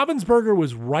Ravensburger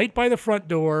was right by the front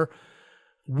door.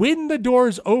 When the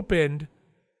doors opened,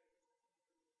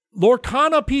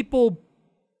 Lorcana people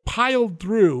piled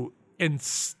through and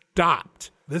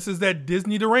stopped. This is that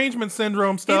Disney derangement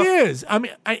syndrome stuff. It is. I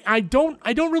mean, I don't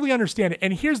really understand it.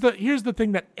 And here's the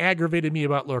thing that aggravated me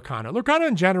about Lorcana. Lorcana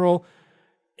in general,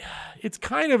 it's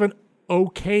kind of an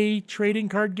okay trading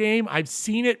card game. I've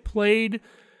seen it played.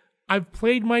 I've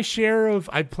played my share of.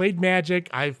 I've played Magic.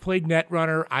 I've played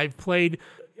Netrunner. I've played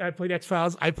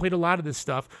X-Files. I've played a lot of this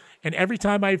stuff. And every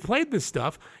time I've played this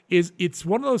stuff, it's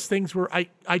one of those things where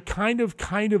I kind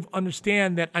of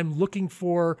understand that I'm looking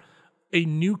for a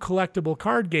new collectible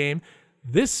card game.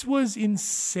 This was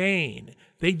insane.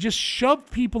 They just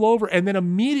shoved people over and then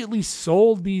immediately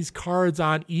sold these cards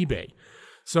on eBay.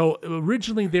 So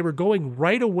originally they were going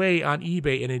right away on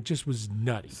eBay, and it just was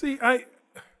nutty. See, I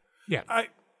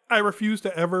refuse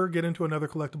to ever get into another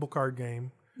collectible card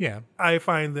game. Yeah. I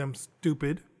find them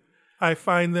stupid. I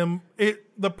find them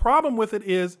the problem with it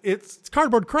is it's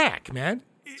cardboard crack, man.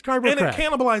 It's cardboard crack. And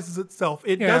it cannibalizes itself.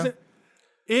 It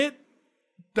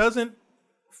doesn't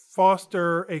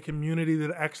foster a community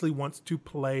that actually wants to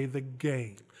play the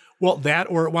game. Well, that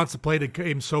or it wants to play the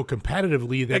game so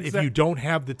competitively that if you don't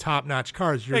have the top-notch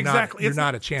cards, you're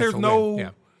not a chance to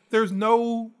win. There's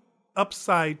no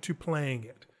upside to playing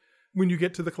it when you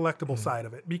get to the collectible side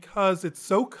of it because it's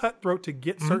so cutthroat to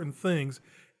get certain things,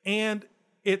 and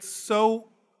it's so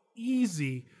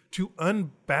easy to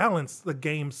unbalance the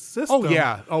game system.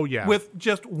 Oh yeah. With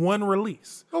just one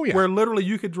release. Oh yeah. Where literally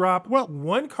you could drop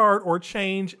one card or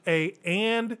change a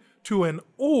and to an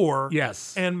or.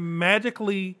 Yes. And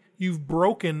magically you've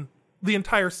broken the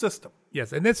entire system.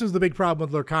 Yes, and this is the big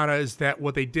problem with Lorcana is that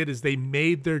what they did is they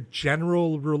made their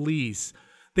general release.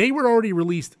 They were already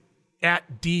released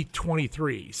at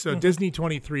D23. So Disney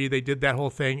 23, they did that whole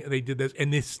thing. They did this,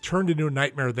 and this turned into a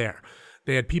nightmare there.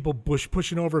 They had people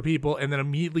pushing over people and then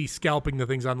immediately scalping the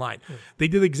things online. They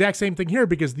did the exact same thing here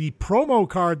because the promo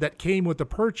card that came with the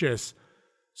purchase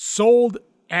sold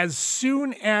as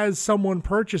soon as someone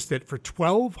purchased it for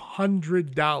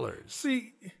 $1,200.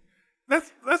 See,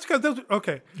 that's because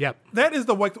okay. Yep. That is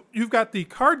you've got the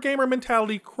card gamer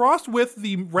mentality crossed with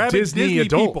the rabid Disney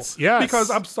adults. people. Yes. Because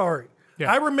I'm sorry.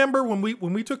 Yeah. I remember when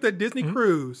we took that Disney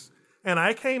cruise and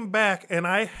I came back and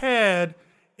I had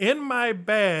in my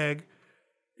bag,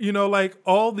 like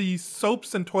all these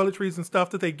soaps and toiletries and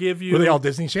stuff that they give you. Were they all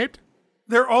Disney shaped?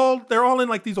 They're all in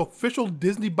like these official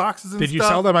Disney boxes and stuff. Did you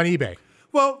sell them on eBay?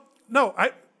 Well, no,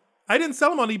 I didn't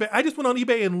sell them on eBay. I just went on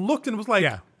eBay and looked and was like,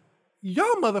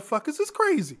 y'all motherfuckers is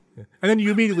crazy. And then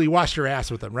you immediately washed your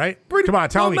ass with them, right? Come on,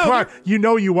 tell me. Come on,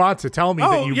 you want to tell me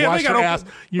that you washed your ass.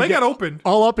 They got opened.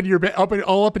 All up in your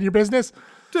business,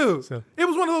 dude. So. It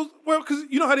was one of those. Because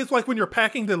you know how it is like when you're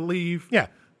packing to leave. Yeah.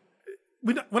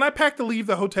 When I packed to leave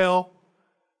the hotel,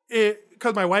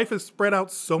 because my wife has spread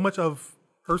out so much of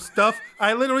her stuff,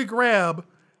 I literally grab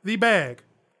the bag.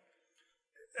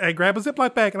 I grab a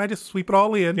Ziploc bag and I just sweep it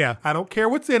all in. Yeah. I don't care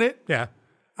what's in it. Yeah.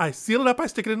 I seal it up. I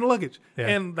stick it in the luggage. Yeah.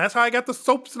 And that's how I got the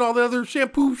soaps and all the other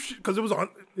shampoo because it was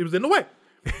in the way.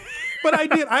 But I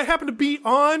did. I happened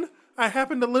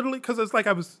to literally, because it's like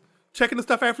I was checking the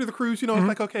stuff after the cruise, it's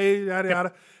like, okay, yada,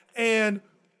 yada. And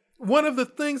one of the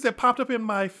things that popped up in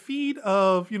my feed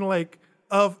of,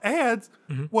 of ads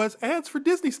was ads for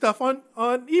Disney stuff on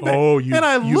eBay. Oh, and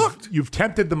I looked. You've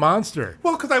tempted the monster.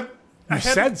 Well, because I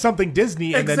said something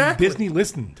Disney and then Disney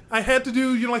listened. I had to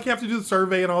do, like you have to do the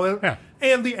survey and all that. Yeah.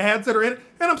 And the ads that are in it.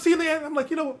 And I'm seeing the ad. I'm like,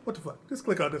 what the fuck? Just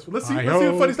click on this one. Let's see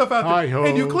what funny stuff out there.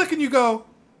 And you click and you go,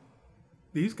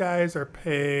 these guys are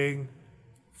paying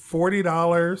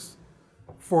 $40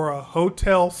 for a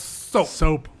hotel soap.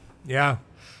 Soap. Yeah.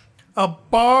 A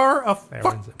bar of They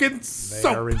fucking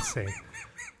soap. are insane.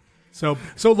 So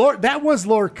that was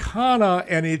Lorcana,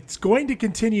 and it's going to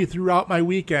continue throughout my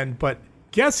weekend, but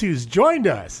guess who's joined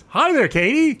us? Hi there,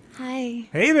 Katie. Hi.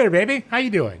 Hey there, baby. How you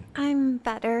doing? I'm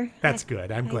better. That's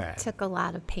good. I'm glad. I took a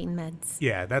lot of pain meds.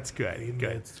 Yeah, that's good.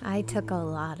 Good. I took a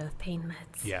lot of pain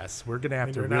meds. Yes, we're going to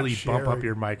have to you're not really bump up sharing.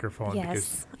 your microphone.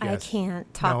 Yes, because, I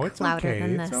can't talk no, it's louder okay.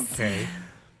 than It's this. okay.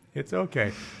 It's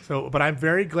okay. So, but I'm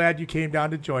very glad you came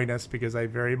down to join us because I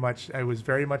was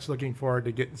very much looking forward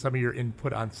to getting some of your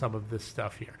input on some of this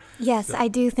stuff here. Yes, I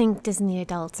do think Disney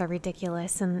adults are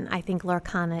ridiculous, and I think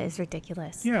Lorcana is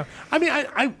ridiculous. Yeah. I mean,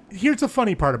 I here's the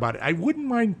funny part about it. I wouldn't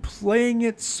mind playing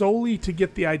it solely to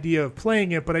get the idea of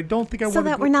playing it, but I don't think I want So to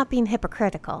that we're not being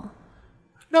hypocritical.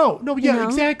 No, yeah, know?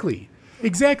 exactly.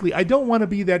 Exactly. I don't want to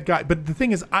be that guy. But the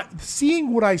thing is,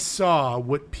 seeing what I saw,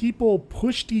 what people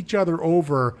pushed each other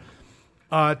over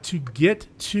to get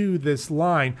to this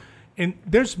line, and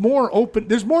there's more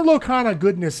Lorcana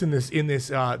goodness in this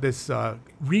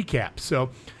recap. So,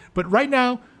 but right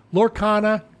now,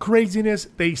 Lorcana craziness.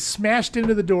 They smashed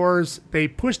into the doors. They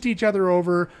pushed each other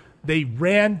over. They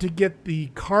ran to get the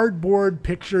cardboard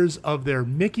pictures of their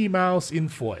Mickey Mouse in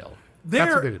foil.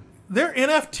 That's what they did. Their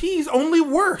NFTs only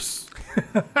worse.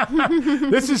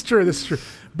 This is true.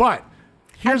 But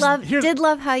I did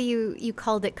love how you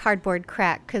called it cardboard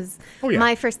crack, because yeah.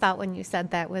 my first thought when you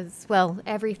said that was, well,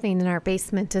 everything in our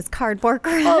basement is cardboard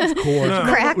crack. Of course.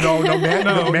 Crack. No, Matt,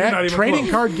 No, Matt, not even trading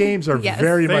close. card games are Yes.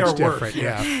 very They much are worse, different.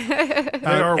 Yeah. They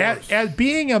are worse. As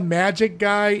being a Magic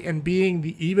guy and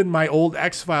being even my old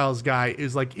X-Files guy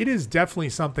is like, it is definitely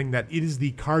something that it is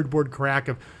the cardboard crack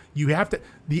of, you have to,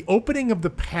 the opening of the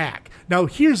pack. Now,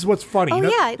 here's what's funny. Oh, Now-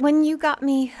 yeah. When you got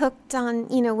me hooked on,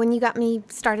 when you got me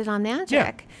started on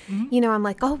Magic, I'm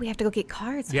like, oh, we have to go get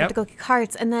cards. We Yep. have to go get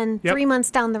cards. And then Yep. 3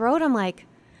 months down the road, I'm like,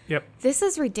 Yep. this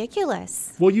is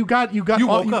ridiculous. Well, you woke up. You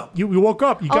woke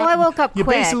up. I woke up You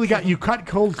quick. basically you cut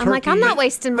cold turkey. I'm like, I'm not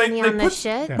wasting money on this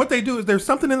put- shit. What they do is there's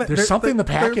something in that. There's something in the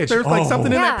package. There's like Oh.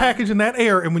 something in that Yeah. package in that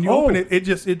air, and when you open it, it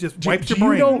just wipes your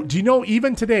brain. Do you know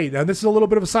even today, now this is a little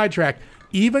bit of a sidetrack,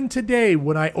 even today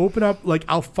when I open up, like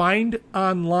I'll find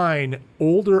online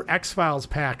older X-Files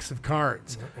packs of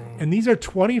cards. And these are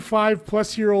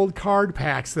 25-plus-year-old card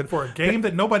packs that For a game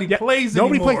that nobody Yeah, plays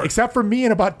nobody anymore. plays except for me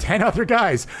and about 10 other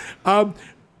guys.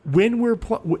 When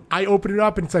I open it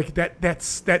up and it's like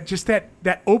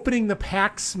that opening the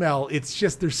pack smell. It's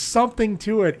just there's something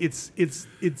to it. It's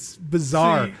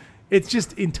bizarre. See- It's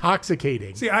just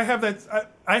intoxicating. See, I have that.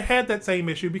 I had that same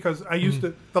issue because I used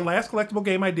to. The last collectible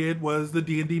game I did was the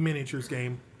D&D miniatures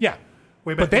game. Yeah,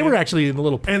 Way back but they then. were actually in the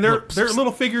little And they're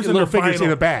little figures in little the figures vinyl. in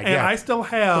the bag. And Yeah, I still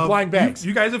have The blind bags.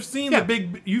 You guys have seen Yeah. the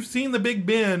big. You've seen the big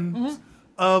bins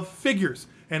of figures,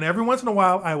 and every once in a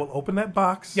while I will open that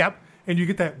box. Yep. And you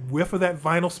get that whiff of that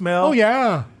vinyl smell. Oh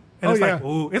yeah. And oh it's yeah. like,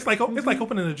 ooh, it's like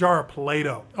opening a jar of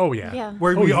Play-Doh. Oh yeah. Yeah.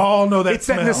 Where Oh, we yeah. all know that It's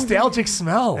smell. that nostalgic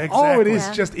smell. Oh, it Exactly. is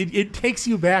Yeah. just it takes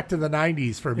you back to the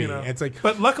 90s for me. It's like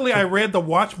But luckily, I read the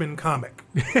Watchmen comic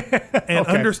and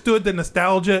understood that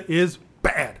nostalgia is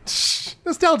bad.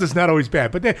 nostalgia's not always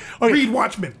bad, but then okay. Read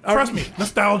Watchmen. Trust me,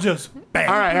 nostalgia's bad.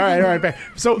 All right.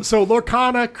 So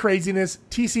Lorcana craziness,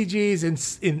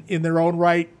 TCGs in their own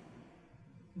right,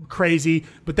 crazy.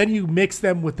 But then you mix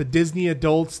them with the Disney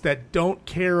adults that don't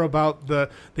care about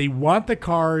they want the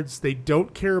cards, they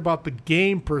don't care about the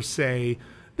game per se.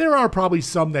 There are probably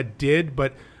some that did,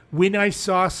 but when I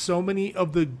saw so many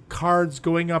of the cards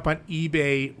going up on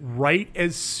eBay right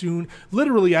as soon,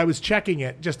 literally I was checking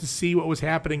it just to see what was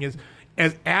happening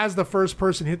as the first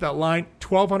person hit that line,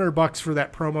 $1,200 for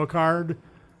that promo card.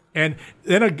 And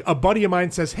then a buddy of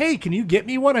mine says, "Hey, can you get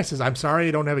me one?" I says, "I'm sorry,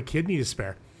 I don't have a kidney to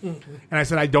spare." And I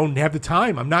said, "I don't have the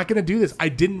time. I'm not going to do this." I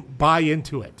didn't buy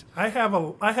into it. I have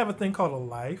a thing called a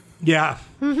life. Yeah.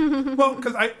 Well,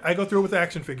 because I go through it with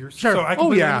action figures. Sure. So I Oh,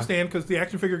 completely yeah. understand because the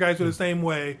action figure guys are the same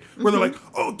way. Where they're like,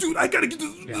 "Oh, dude, I got to get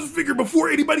this figure before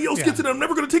anybody else gets it. I'm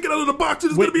never going to take it out of the box.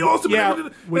 It's going to be awesome." Yeah,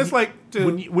 And it's like,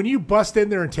 dude. when you bust in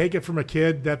there and take it from a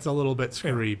kid, that's a little bit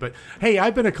screwy. But hey,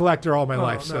 I've been a collector all my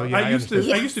life, so No, yeah, I used to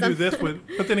understand. do this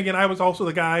but then again, I was also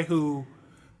the guy who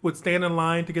would stand in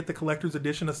line to get the collector's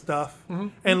edition of stuff,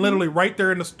 and literally right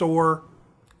there in the store,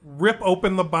 rip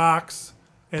open the box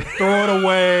and throw it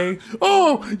away.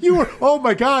 Oh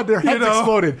my God, their heads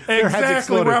exploded. Their heads Exactly.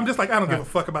 exploded. Where I'm just like, I don't give a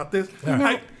fuck about this.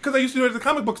 Because I used to do it at the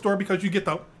comic book store because you get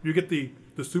the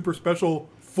super special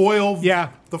foil. Yeah.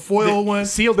 The foil one.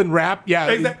 Sealed and wrapped.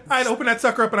 Yeah. I'd open that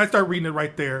sucker up and I'd start reading it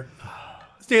right there.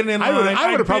 standing in line.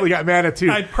 I would have probably got mad at too.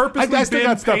 I'd purposely I still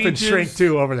got stuff in shrink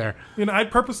too over there.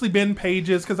 I'd purposely bin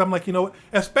pages because I'm like,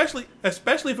 especially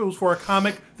if it was for a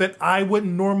comic that I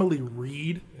wouldn't normally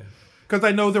read, because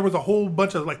I know there was a whole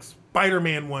bunch of like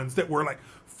Spider-Man ones that were like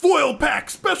foil pack,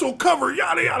 special cover,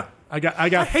 yada yada. I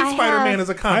hate Spider-Man as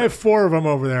a comic. I have 4 of them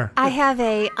over there. I have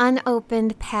a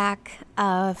unopened pack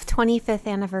of 25th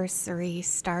anniversary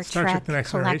Star Trek The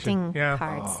Next collecting Generation.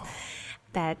 cards. Oh.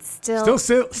 That's still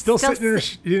sitting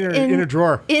in a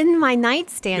drawer. In my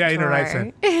nightstand in her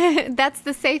drawer. nightstand. That's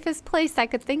the safest place I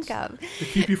could think of. To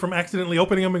keep you from accidentally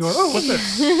opening them and going, oh, what's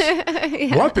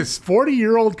this? What, this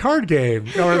 40-year-old card game?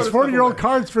 Or it's 40-year-old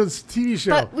cards for this TV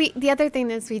show. But the other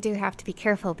thing is we do have to be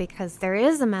careful because there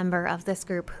is a member of this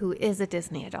group who is a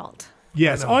Disney adult.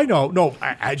 Yes, I know. No,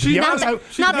 to be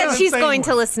honest, not that she's going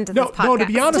to listen to this podcast. No, to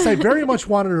be honest, I very much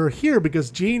wanted her here because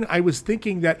Jean, I was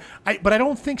thinking that, but I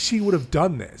don't think she would have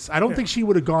done this. I don't think she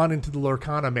would have gone into the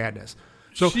Lorcana madness.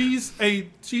 So she's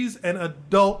an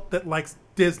adult that likes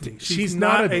Disney. She's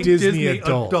not a Disney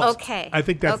adult. Okay. I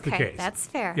think that's the case. That's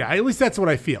fair. Yeah, at least that's what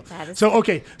I feel. That is so,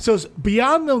 okay. So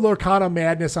beyond the Lorcana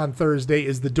madness on Thursday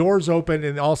is the doors open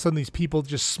and all of a sudden these people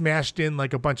just smashed in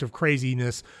like a bunch of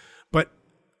craziness. But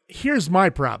here's my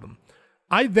problem.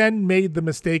 I then made the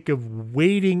mistake of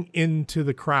wading into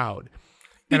the crowd.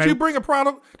 Did you bring your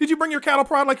cattle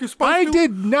prod like you're supposed to? I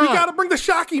did not. You got to bring the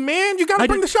Shocky, man. You got to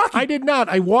bring the Shocky. I did not.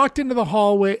 I walked into the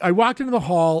hallway. I walked into the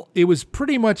hall. It was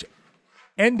pretty much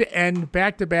end to end,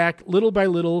 back to back, little by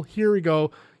little. Here we go.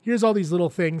 Here's all these little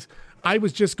things. I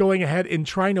was just going ahead and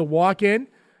trying to walk in.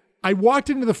 I walked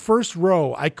into the first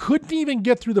row. I couldn't even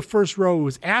get through the first row. It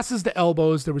was asses to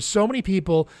elbows. There were so many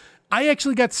people. I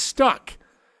actually got stuck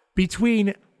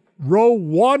between row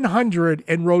 100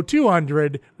 and row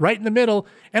 200, right in the middle,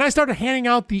 and I started handing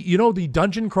out the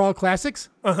Dungeon Crawl Classics.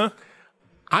 Uh-huh.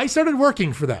 I started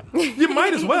working for them. You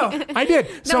might as well. I did.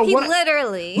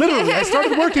 Literally, I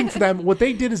started working for them. What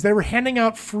they did is they were handing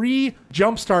out free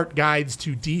jumpstart guides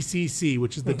to DCC,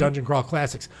 which is the Dungeon Crawl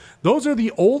Classics. Those are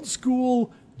the old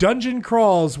school dungeon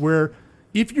crawls where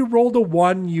if you rolled a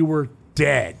 1, you were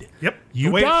dead. Yep.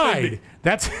 You died.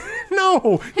 That's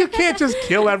no, you can't just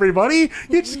kill everybody.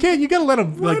 You just can't. You got to let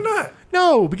them. Why not?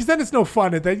 No, because then it's no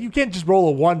fun. You can't just roll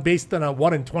a 1 based on a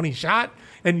 1 in 20 shot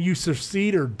and you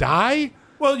succeed or die.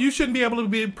 Well, you shouldn't be able to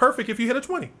be perfect if you hit a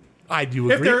 20. I do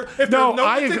agree. If there's no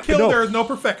one to kill, there is no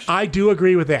perfection. I do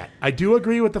agree with that. I do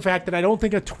agree with the fact that I don't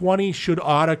think a 20 should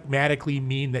automatically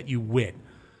mean that you win,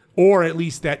 or at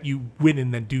least that you win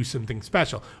and then do something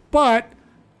special. But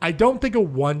I don't think a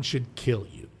 1 should kill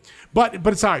you.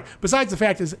 But sorry, besides the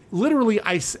fact is, literally,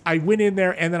 I went in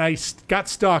there and then I got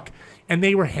stuck and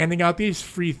they were handing out these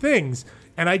free things.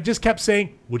 And I just kept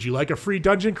saying, would you like a free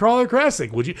Dungeon Crawler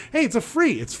Classic? Would you? Hey, it's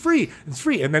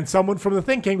free. And then someone from the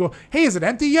thing came and go, hey, is it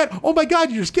empty yet? Oh my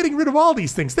God, you're just getting rid of all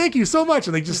these things. Thank you so much.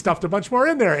 And they just stuffed a bunch more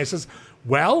in there. And it says,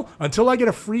 well, until I get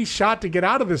a free shot to get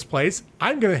out of this place,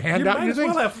 I'm going to hand out your things. You might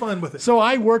as well have fun with it. So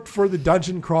I worked for the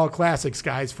Dungeon Crawl Classics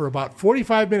guys for about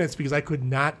 45 minutes because I could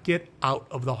not get out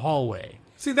of the hallway.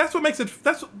 See, that's what makes it.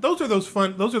 Those are those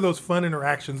fun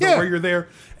interactions where you're there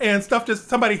and stuff. Just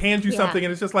somebody hands you something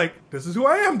and it's just like, this is who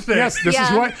I am today. Yes, this is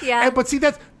who I. Yeah.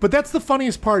 But that's the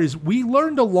funniest part is we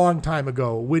learned a long time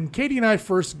ago when Katie and I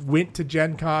first went to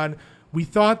Gen Con. We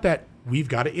thought that we've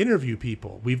got to interview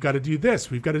people. We've got to do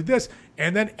this. We've got to do this.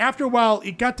 And then after a while,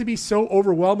 it got to be so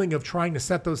overwhelming of trying to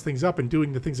set those things up and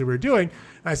doing the things that we were doing.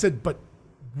 And I said, but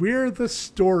we're the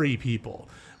story people.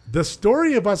 The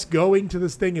story of us going to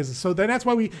this thing is, so then that's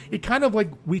why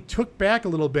we took back a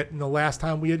little bit in the last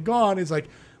time we had gone, is like,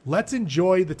 let's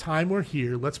enjoy the time we're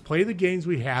here. Let's play the games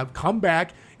we have, come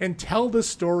back and tell the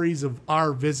stories of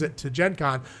our visit to Gen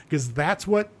Con, because that's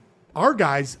what our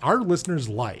listeners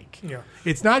like. Yeah.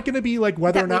 It's not going to be like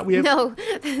whether or not we have. No,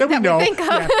 that we know.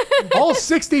 Yeah. All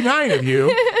 69 of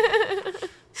you.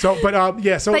 So, but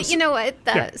yeah. So, but you know what?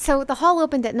 So the hall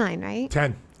opened at 9, right?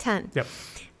 10. 10. Yep.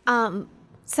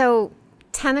 So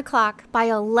 10 o'clock, by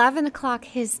 11 o'clock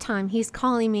his time, he's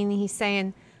calling me and he's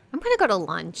saying, I'm going to go to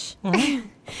lunch. Mm-hmm.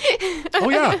 Oh,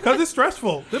 yeah. Because it's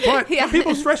stressful. But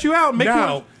people stress you out.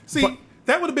 That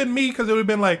would have been me because it would have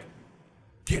been like,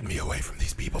 get me away from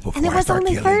these people before I start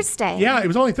killing. And it was only Thursday. Yeah, it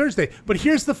was only Thursday. But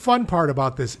here's the fun part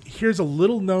about this. Here's a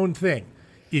little known thing.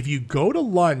 If you go to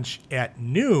lunch at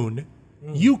noon,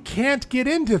 you can't get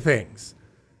into things.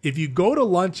 If you go to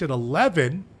lunch at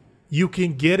 11, you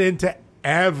can get into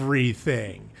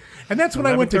everything. And that's when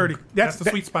I went to 11:30. That's the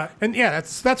sweet spot. And yeah,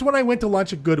 that's when I went to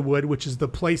lunch at Goodwood, which is the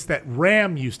place that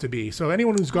Ram used to be. So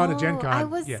anyone who's gone to Gen Con, I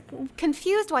was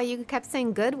confused why you kept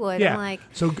saying Goodwood. Yeah. I'm like,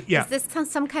 So yeah. is this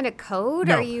some kind of code?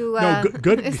 No, Are you?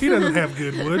 good. He doesn't have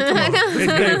Goodwood. Come on, Big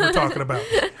Dave we're talking about.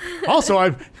 Also,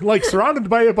 I'm like surrounded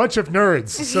by a bunch of nerds,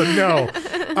 so no.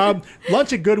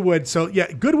 Lunch at Goodwood. So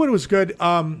yeah, Goodwood was good.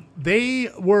 They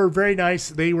were very nice.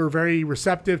 They were very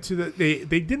receptive to the.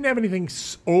 They didn't have anything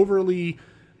overly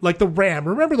like the Ram.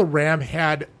 Remember the Ram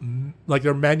had like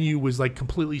their menu was like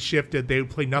completely shifted. They would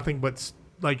play nothing but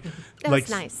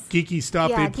nice. Geeky stuff.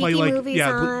 Yeah, They'd play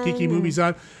geeky movies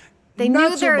on. They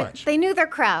Not knew so much. They knew their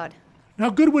crowd. Now,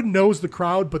 Goodwood knows the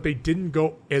crowd, but they didn't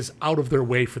go as out of their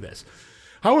way for this.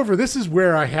 However, this is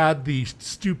where I had the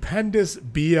stupendous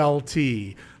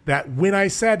BLT that when I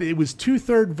said it was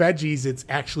 2/3 veggies, it's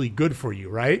actually good for you,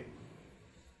 right?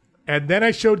 And then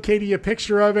I showed Katie a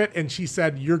picture of it, and she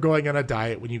said, you're going on a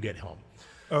diet when you get home.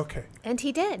 Okay. And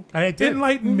he did. And I did.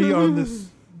 Enlighten me on this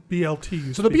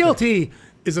BLT. So the BLT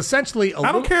is essentially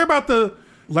I don't care about the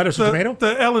lettuce or tomato?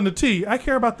 The L and the T. I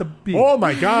care about the B. Oh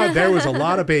my God, there was a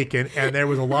lot of bacon and there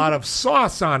was a lot of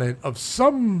sauce on it of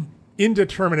some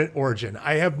indeterminate origin.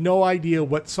 I have no idea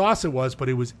what sauce it was, but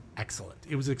it was excellent.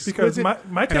 It was exquisite. Because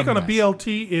my take on a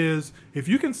BLT is if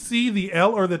you can see the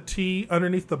L or the T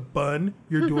underneath the bun,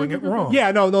 you're doing it wrong.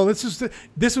 Yeah, no, it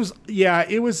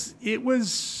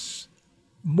was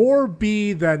more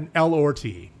B than L or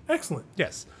T. Excellent.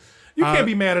 Yes. You can't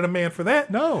be mad at a man for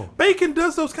that. No. Bacon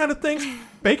does those kind of things.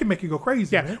 Bacon make you go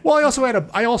crazy. Yeah. Man. Well, I also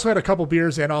had a couple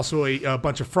beers and also a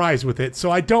bunch of fries with it.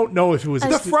 So I don't know if it was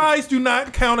The fries do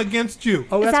not count against you.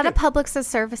 Oh, Is that a good. public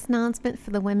service announcement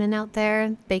for the women out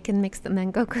there? Bacon makes the men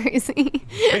go crazy.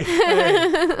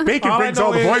 Bacon brings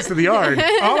all the boys to the yard.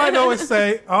 All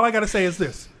I gotta say is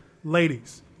this.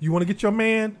 Ladies, you want to get your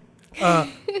man?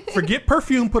 Forget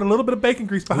perfume. Put a little bit of bacon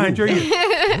grease behind your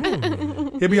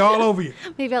ear. He'll be all over you.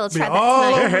 Maybe I'll try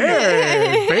all that tonight.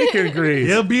 Hey, bacon grease.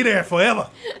 He'll be there forever.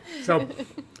 So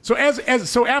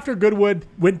after Goodwood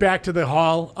went back to the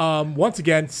hall, once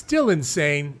again, still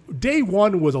insane. Day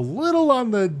one was a little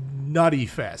on the nutty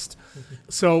fest.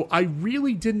 So I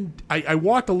really didn't. I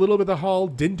walked a little bit of the hall,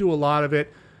 didn't do a lot of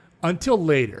it until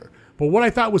later. But what I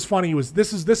thought was funny was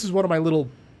this is one of my little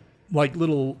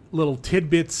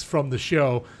tidbits from the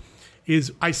show.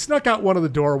 Is I snuck out one of the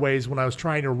doorways when I was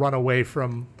trying to run away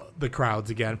from the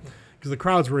crowds again. Because the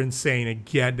crowds were insane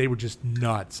again. They were just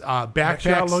nuts. Backpacks.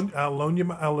 Actually, I'll loan you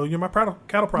my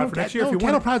cattle prod for next year if you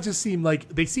cattle want. prods just seem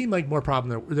like more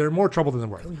problem. They're more trouble than they're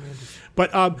worth.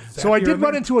 But so I did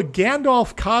run into a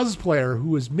Gandalf cosplayer who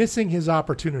was missing his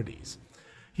opportunities.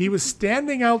 He was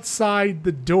standing outside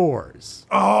the doors.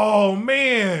 Oh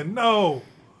man, no!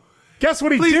 Guess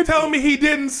what he Please did? tell me he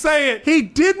didn't say it. He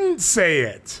didn't say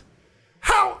it.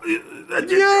 How?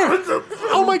 Yeah.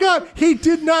 Oh my God. He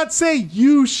did not say,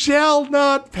 you shall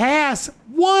not pass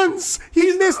once.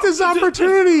 He missed his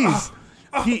opportunities.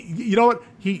 You know what?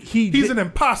 He's an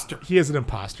imposter. He is an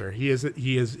imposter. He is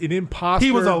an imposter.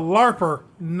 He was a LARPer,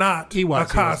 not a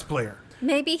cosplayer.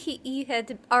 Maybe he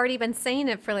had already been saying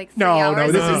it for like 3 No,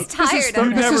 hours. this He's tired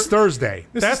of it. This is Thursday.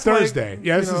 This is Thursday. Like,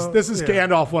 yeah, this is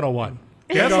Gandalf 101.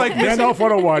 That's like Gandalf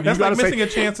 101. That's like missing a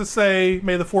chance to say,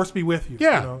 "May the Force be with you."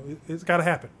 Yeah, you know, it's got to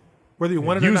happen, whether you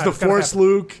want it or not. Use the Force,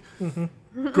 Luke.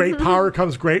 Mm-hmm. Great power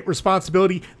comes great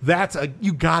responsibility.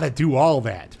 You got to do all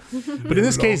that. But in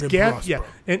this case,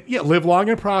 live long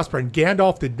and prosper. And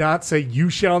Gandalf did not say, "You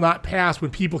shall not pass"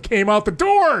 when people came out the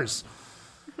doors.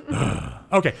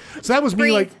 Okay, so that was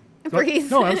me. Breathe.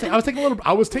 No, I was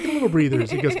taking a little breathers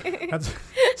because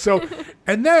So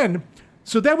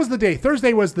that was the day.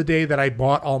 Thursday was the day that I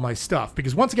bought all my stuff.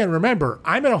 Because once again, remember,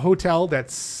 I'm in a hotel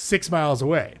that's 6 miles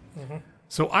away. Mm-hmm.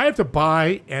 So I have to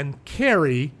buy and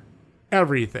carry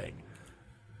everything.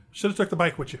 Should have took the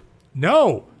bike with you.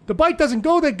 No. The bike doesn't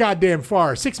go that goddamn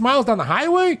far. 6 miles down the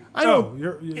highway?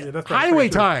 That's highway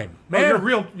time, man.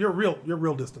 You're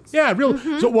real distance. Yeah, real.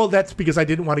 Mm-hmm. So, that's because I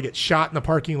didn't want to get shot in the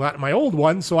parking lot in my old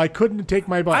one, so I couldn't take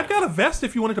my bike. I've got a vest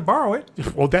if you wanted to borrow it.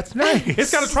 Well, that's nice.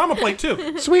 It's got a trauma plate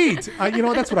too. Sweet.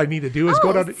 That's what I need to do is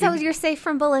go down. So you're safe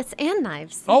from bullets and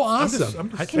knives. Oh, awesome. I'm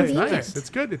just That's nice. It's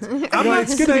good. It's good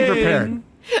to be prepared.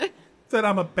 That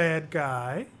I'm a bad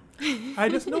guy. I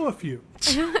just know a few.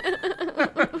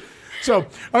 So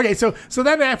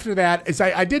then after that is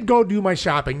I did go do my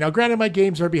shopping. Now, granted, my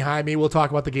games are behind me. We'll talk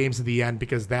about the games at the end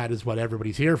because that is what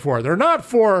everybody's here for. They're not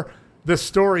for the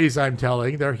stories I'm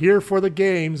telling. They're here for the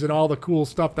games and all the cool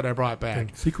stuff that I brought back.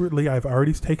 And secretly, I've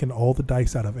already taken all the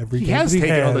dice out of every game has that he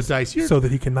taken has all the dice. so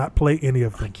that he cannot play any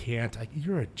of I them. can't.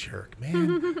 You're a jerk,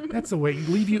 man. That's the way.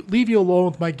 Leave you alone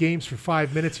with my games for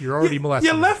 5 minutes. You're already molesting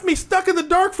You me. left me stuck in the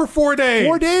dark for 4 days.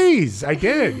 4 days. I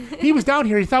did. He was down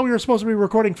here. He thought we were supposed to be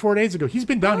recording 4 days ago. He's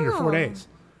been down here 4 days.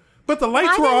 But the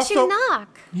lights Why were off. didn't you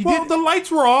knock? The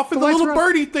lights were off, and the lights little were off.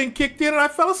 birdie thing kicked in, and I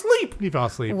fell asleep. He fell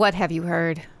asleep. What have you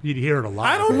heard? You'd hear it a lot.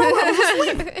 I don't know. I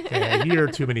was asleep. Yeah, you hear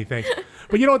too many things.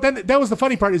 But you know what? Then that was the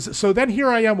funny part. Is so then here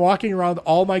I am walking around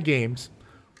all my games,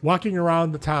 walking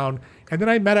around the town, and then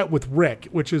I met up with Rick,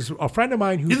 which is a friend of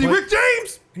mine who. Is he Rick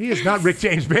James? He is not Rick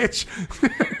James, bitch.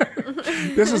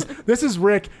 This is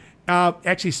Rick.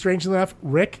 Actually, strangely enough,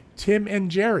 Rick, Tim,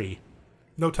 and Jerry.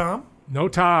 No Tom? No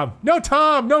Tom. No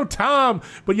Tom. No Tom.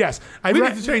 But yes, We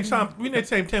need to change Tom. We need to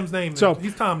change Tim's name. So-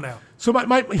 He's Tom now. So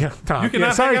my yeah, Tom. You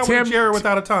cannot sorry, hang out Tim. with Jerry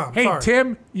without a Tom. Hey, Sorry.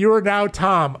 Tim, you are now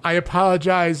Tom. I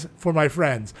apologize for my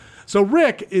friends. So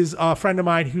Rick is a friend of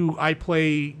mine who I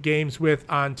play games with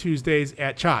on Tuesdays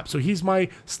at Chop. So he's my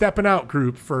stepping out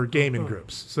group for gaming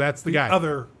groups. So that's the guy. The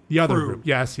other crew. group.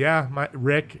 Yes, yeah.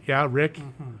 Rick.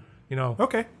 You know.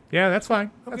 Okay. Yeah, that's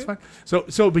fine. That's fine.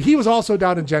 So but he was also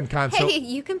down in Gen Con. So Hey,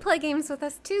 you can play games with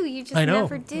us too. You just I know.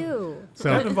 never do.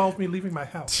 That involved me leaving my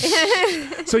house.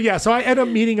 So I ended up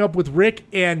meeting up with Rick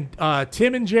and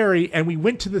Tim and Jerry, and we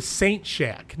went to the Saint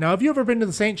Shack. Now, have you ever been to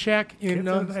the Saint Shack? Can't say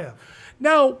that I have.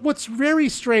 Now, what's very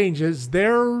strange is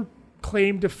their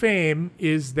claim to fame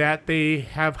is that they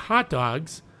have hot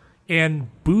dogs and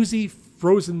boozy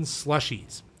frozen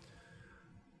slushies.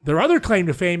 Their other claim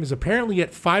to fame is apparently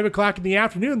at 5 o'clock in the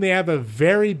afternoon, they have a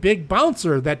very big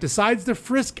bouncer that decides to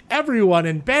frisk everyone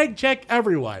and bag check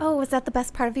everyone. Oh, was that the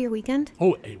best part of your weekend?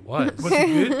 Oh, it was. Was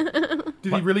he good?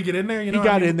 Did he really get in there? You know,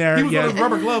 got in there, He was yeah. one of those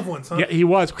rubber glove ones, huh? Yeah, he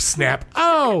was. Snap.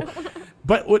 Oh!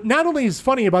 But what not only is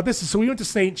funny about this is, so we went to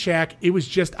Saint Shack. It was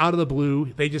just out of the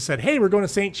blue. They just said, hey, we're going to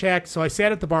Saint Shack. So I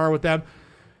sat at the bar with them.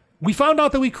 We found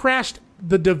out that we crashed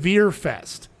the DeVere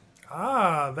Fest.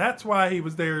 Ah, that's why he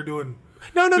was there doing...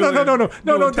 No,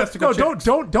 testicle checks.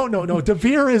 No.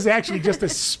 DeVere is actually just a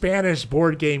Spanish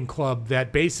board game club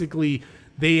that basically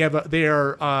they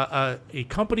are a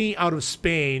company out of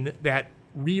Spain that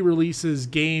re-releases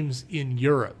games in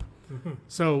Europe. Mm-hmm.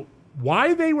 So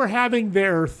why they were having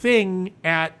their thing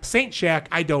at Saint Shack,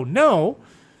 I don't know,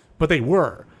 but they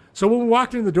were. So when we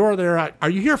walked in the door, they're like, "Are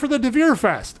you here for the DeVere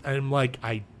Fest?" And I'm like,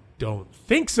 "I don't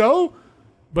think so,"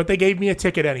 but they gave me a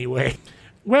ticket anyway.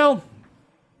 Well,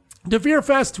 DeVere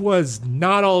Fest was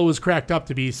not all it was cracked up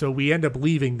to be, so we end up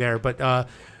leaving there. But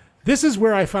this is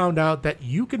where I found out that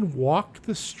you can walk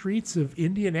the streets of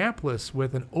Indianapolis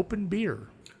with an open beer.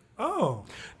 Oh.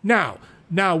 Now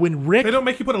when Rick... They don't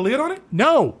make you put a lid on it?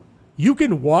 No. You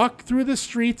can walk through the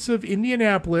streets of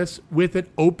Indianapolis with an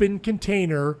open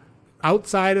container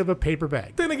outside of a paper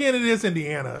bag. Then again, it is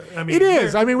Indiana. I mean, It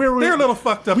is. I mean, they're a little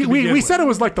fucked up. We said it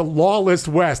was like the lawless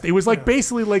West. It was like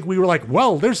basically like we were like,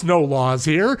 well, there's no laws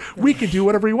here. We can do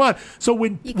whatever we want. So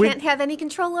You can't have any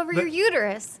control over your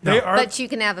uterus. But you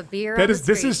can have a beer.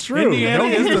 this is true. Indiana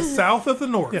is the south of the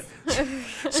north.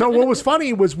 So what was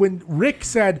funny was when Rick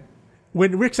said,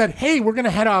 hey, we're going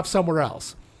to head off somewhere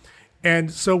else.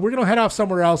 And so we're going to head off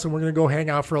somewhere else and we're going to go hang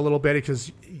out for a little bit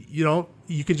because,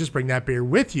 you can just bring that beer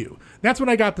with you. That's when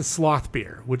I got the sloth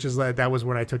beer, which is that was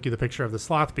when I took you the picture of the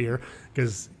sloth beer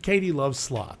because Katie loves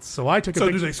sloths. So I took a So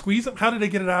picture. do they squeeze them? How did they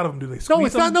get it out of them? Do they squeeze No,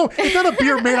 it's them? not. No, it's not a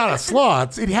beer made out of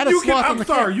sloths. It had a sloth on I'm the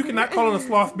sorry. can. You cannot call it a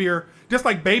sloth beer. Just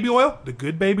like baby oil, the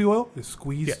good baby oil is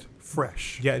squeezed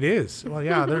fresh. Yeah, it is. Well,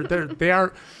 yeah,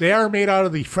 they are made out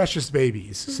of the freshest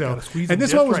babies. So, Gotta squeeze and them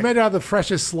this just one was right. made out of the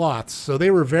freshest sloths. So they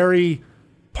were very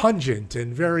pungent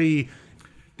and very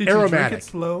Did aromatic. you drink it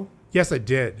slow? Yes, I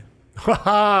did. Ha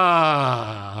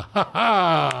ha! Ha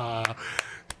ha!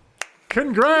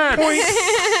 Congrats!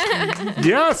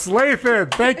 Yes,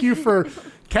 Lathan. Thank you for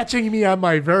catching me on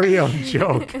my very own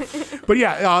joke. But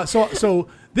yeah, so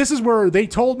this is where they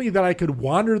told me that I could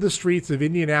wander the streets of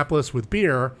Indianapolis with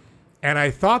beer, and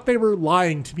I thought they were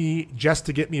lying to me just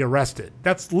to get me arrested.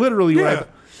 That's literally what Yeah.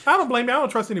 I don't blame you. I don't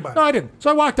trust anybody. No, I didn't. So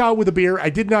I walked out with a beer. I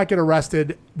did not get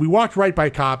arrested. We walked right by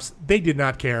cops. They did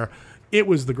not care. It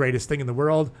was the greatest thing in the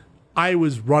world. I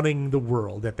was running the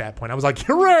world at that point. I was like,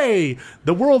 hooray!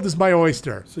 The world is my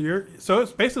oyster. So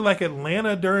it's basically like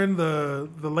Atlanta during the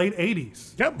late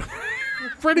 80s. Yep.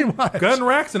 Pretty much. Gun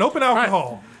racks and open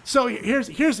alcohol. So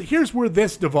here's where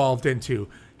this devolved into.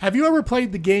 Have you ever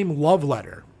played the game Love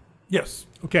Letter? Yes.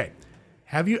 Okay.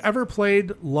 Have you ever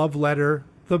played Love Letter,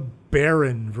 the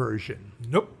Baron version?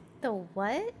 Nope. The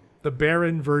what? The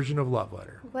Baron version of Love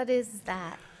Letter. What is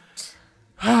that?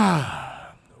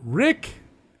 Rick,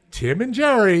 Tim, and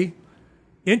Jerry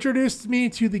introduced me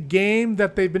to the game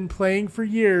that they've been playing for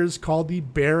years called the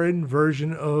Baron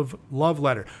version of Love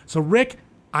Letter. So, Rick,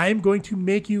 I'm going to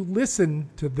make you listen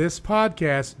to this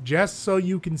podcast just so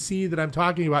you can see that I'm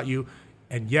talking about you.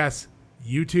 And yes,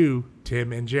 you too,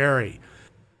 Tim and Jerry.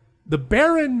 The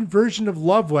Baron version of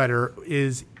Love Letter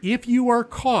is if you are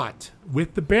caught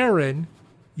with the Baron,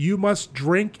 you must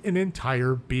drink an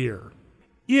entire beer.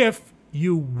 If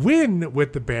you win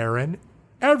with the Baron,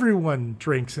 everyone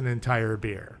drinks an entire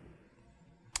beer.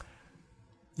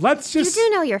 You do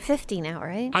know you're 50 now,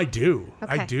 right? I do.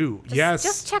 Okay. I do. Yes.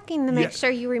 Just checking to make sure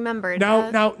you remembered.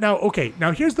 Okay.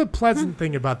 Now, here's the pleasant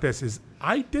thing about this is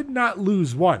I did not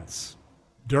lose once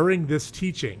during this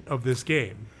teaching of this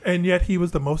game. And yet he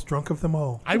was the most drunk of them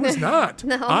all. I was not.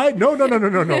 No. No.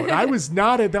 I was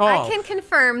not at all. I can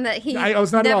confirm that he I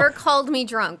was not never at all. called me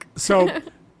drunk. So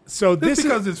This is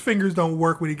because his fingers don't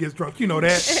work when he gets drunk. You know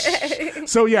that.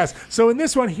 So yes. So in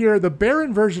this one here, the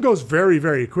Baron version goes very,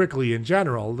 very quickly in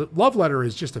general. The Love Letter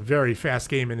is just a very fast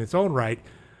game in its own right.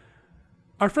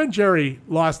 Our friend Jerry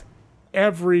lost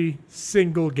every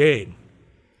single game,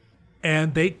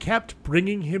 and they kept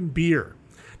bringing him beer.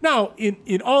 Now,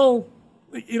 in all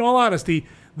honesty,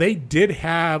 they did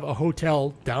have a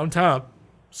hotel downtown,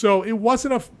 so it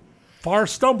wasn't a far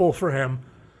stumble for him.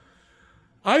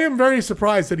 I am very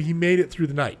surprised that he made it through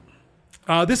the night.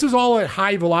 This is all at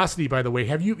High Velocity, by the way.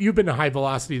 Have you've been to High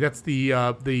Velocity? That's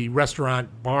the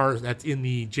restaurant bar that's in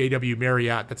the JW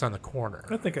Marriott that's on the corner.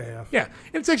 I think I have. Yeah,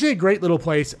 it's actually a great little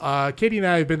place. Katie and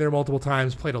I have been there multiple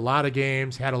times, played a lot of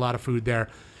games, had a lot of food there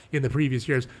in the previous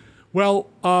years. Well,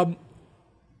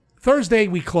 Thursday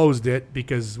we closed it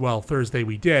because, Thursday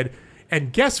we did.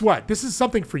 And guess what? This is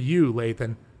something for you,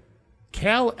 Lathan.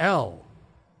 Kal-El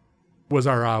was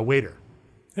our waiter.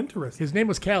 Interesting. His name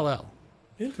was Kal-El.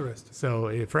 Interesting.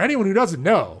 So for anyone who doesn't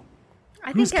know,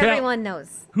 I think everyone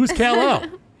knows. Who's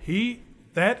Kal-El?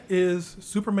 That is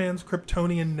Superman's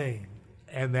Kryptonian name.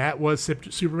 And that was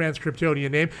Superman's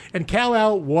Kryptonian name. And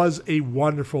Kal-El was a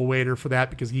wonderful waiter for that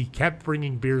because he kept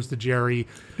bringing beers to Jerry.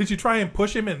 Did you try and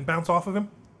push him and bounce off of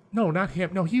him? No, not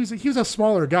him. No, he was a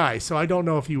smaller guy, so I don't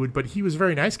know if he would, but he was a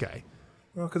very nice guy.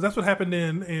 Well, because that's what happened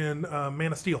in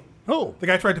Man of Steel. Oh. The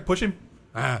guy tried to push him,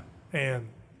 and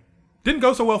didn't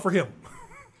go so well for him.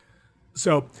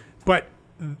 So, but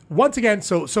once again,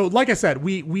 so like I said,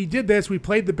 we did this. We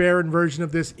played the Baron version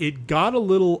of this. It got a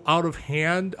little out of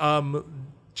hand.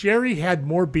 Jerry had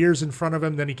more beers in front of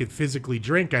him than he could physically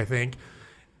drink, I think.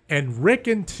 And Rick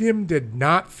and Tim did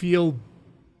not feel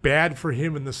bad for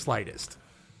him in the slightest.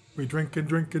 We drink and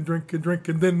drink and drink and drink,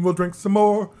 and then we'll drink some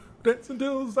more. Dance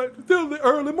until the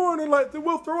early morning light. Then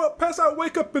we'll throw up, pass out,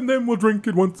 wake up, and then we'll drink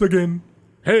it once again.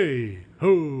 Hey,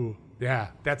 ho. Yeah,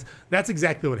 that's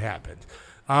exactly what happened.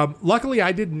 Luckily,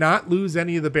 I did not lose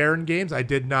any of the Baron games. I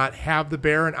did not have the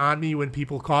Baron on me when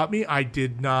people caught me. I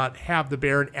did not have the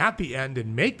Baron at the end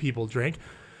and make people drink.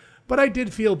 But I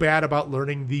did feel bad about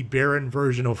learning the Baron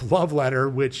version of Love Letter,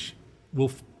 which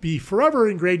will be forever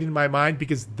ingrained in my mind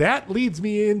because that leads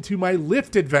me into my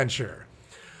lift adventure.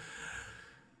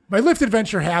 My lift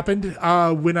adventure happened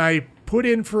when I put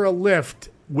in for a lift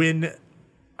when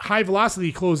High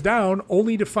Velocity closed down,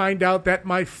 only to find out that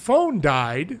my phone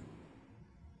died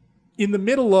in the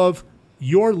middle of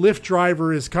your Lyft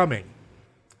driver is coming.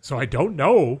 So I don't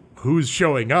know who's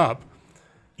showing up.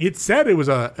 It said it was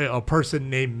a person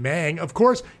named Mang. Of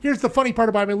course, here's the funny part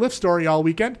about my Lyft story all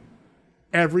weekend.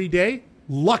 Every day,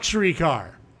 luxury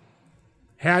car.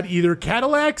 Had either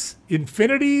Cadillacs,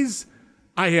 Infinities.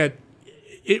 I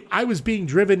was being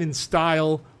driven in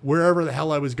style wherever the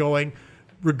hell I was going,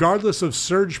 regardless of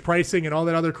surge pricing and all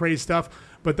that other crazy stuff.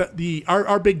 But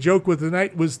our big joke with the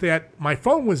night was that my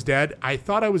phone was dead. I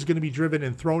thought I was going to be driven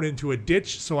and thrown into a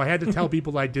ditch, so I had to tell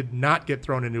people I did not get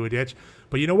thrown into a ditch.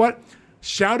 But you know what?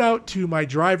 Shout out to my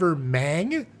driver,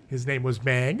 Mang. His name was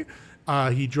Mang.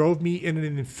 He drove me in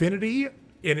an Infinity,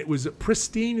 and it was a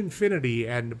pristine Infinity.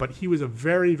 But he was a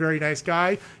very, very nice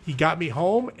guy. He got me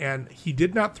home, and he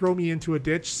did not throw me into a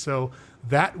ditch. So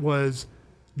that was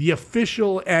the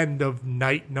official end of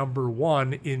night number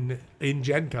 1 in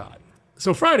Gen Con.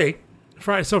 So Friday,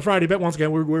 but once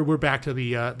again, we're back to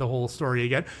the whole story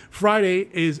again. Friday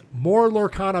is more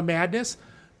Lorcana madness.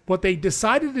 What they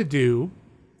decided to do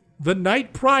the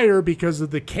night prior, because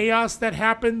of the chaos that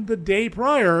happened the day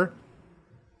prior,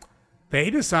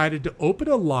 they decided to open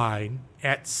a line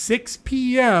at 6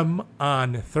 p.m.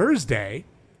 on Thursday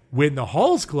when the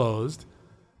halls closed,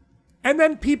 and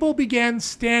then people began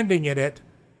standing in it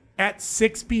at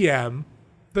 6 p.m.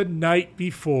 the night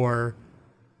before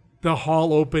the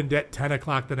hall opened at 10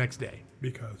 o'clock the next day.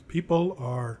 Because people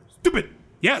are stupid.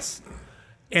 Yes.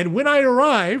 And when I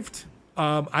arrived,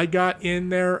 I got in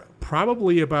there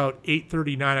probably about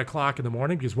 8:30, 9 o'clock in the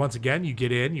morning because once again, you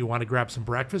get in, you want to grab some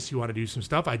breakfast, you want to do some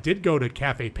stuff. I did go to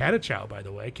Cafe Patachow, by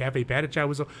the way. Cafe Patachow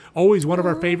was always one of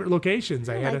our favorite locations.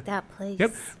 I like that place.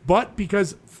 Yep. But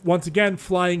because, once again,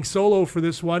 flying solo for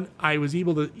this one, I was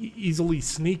able to easily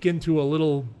sneak into a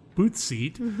little booth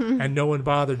seat and no one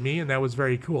bothered me, and that was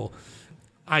very cool.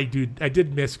 I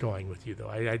did miss going with you though.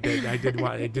 I did.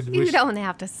 You wish. don't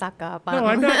have to suck up. No,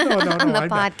 I'm not. No, on the I'm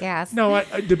podcast. Not.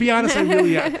 No, to be honest, I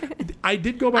really. I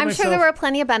did go by I'm myself. sure there were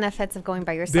plenty of benefits of going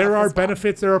by yourself. There are as well.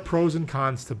 benefits. There are pros and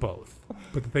cons to both.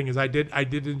 But the thing is, I did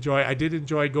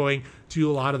enjoy going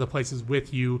to a lot of the places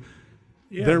with you.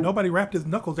 Yeah, nobody wrapped his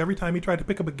knuckles every time he tried to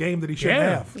pick up a game that he shouldn't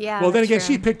have. Yeah. Well, then again,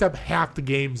 true. she picked up half the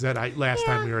games that last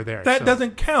time we were there. That so.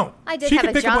 doesn't count. I did she have can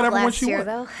a pick up job whatever one last she year,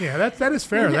 wants. though. Yeah, that is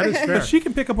fair. That is fair. But she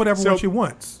can pick up whatever one she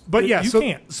wants. But yeah, you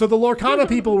can't. So the Lorcana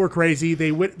people were crazy.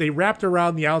 They wrapped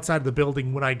around the outside of the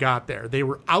building when I got there. They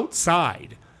were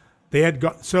outside. They had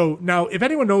got so now. If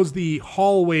anyone knows the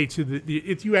hallway to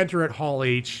if you enter at Hall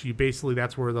H,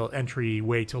 that's where the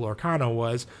entryway to Lorcana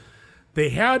was. They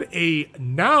had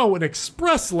an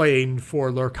express lane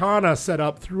for Lorcana set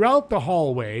up throughout the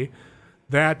hallway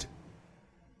that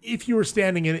if you were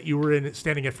standing in it, you were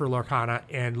standing it for Lorcana,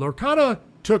 and Lorcana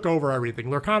took over everything.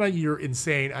 Lorcana, you're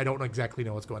insane. I don't exactly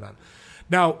know what's going on.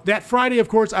 Now, that Friday, of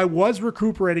course, I was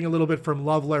recuperating a little bit from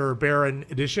Love Letter Baron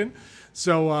edition,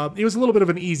 so it was a little bit of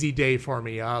an easy day for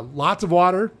me. Lots of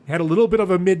water, had a little bit of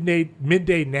a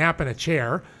midday nap in a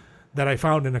chair that I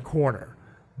found in a corner.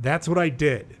 That's what I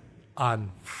did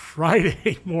on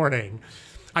Friday morning.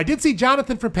 I did see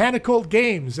Jonathan from Panicold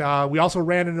Games. We also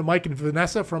ran into Mike and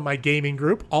Vanessa from my gaming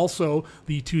group, also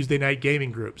the Tuesday night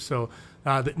gaming group. So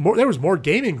there was more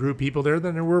gaming group people there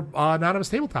than there were anonymous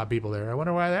tabletop people there. I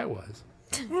wonder why that was.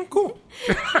 Oh, cool.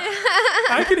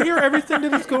 I can hear everything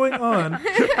that is going on.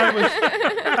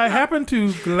 I happened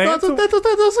to glance.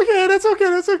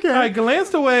 That's okay. I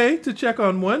glanced away to check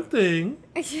on one thing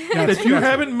that you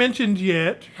haven't mentioned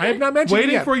yet. I have not mentioned it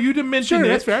Waiting yet. for you to mention it.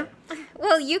 That's fair.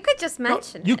 Well, you could just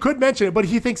mention it. You could mention it, but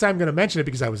he thinks I'm going to mention it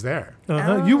because I was there.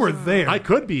 You were there. I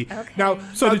could be. Okay. Now,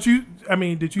 So did you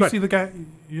see the guy?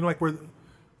 You know, like where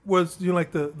was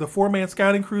like the 4-man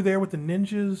scouting crew there with the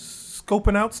ninjas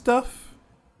scoping out stuff?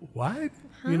 what?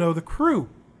 You know, the crew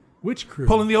Which crew?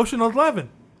 pulling the Ocean 11.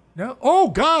 No. Oh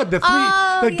God, the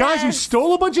guys who yes.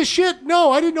 stole a bunch of shit.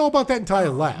 No, I didn't know about that until I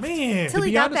left. Man, Till he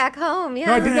be got honest- back home, yeah.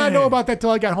 No, I did not know about that till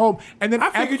I got home. And then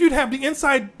I figured you'd have the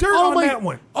inside dirt on that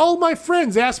one. all my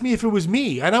friends asked me if it was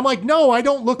me, and I'm like, no, I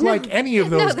don't look like any of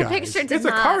those No, the guys. picture did It's a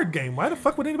not. card game. Why the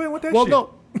fuck would anybody want that Well, shit?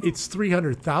 no, it's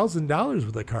 $300,000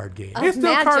 with a card game. It's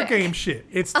still Magic. card game shit.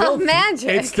 It's still Magic.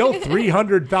 It's still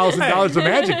 $300,000 of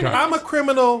Magic cards. I'm a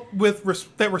criminal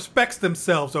that respects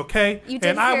themselves, okay? You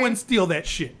did and I hear- wouldn't steal that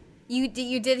shit. You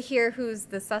did hear who's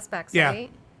the suspects, Yeah.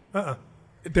 right?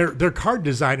 They're card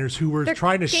designers who were They're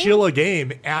trying to game- shill a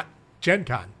game at Gen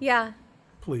Con. Yeah.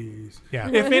 Please. Yeah.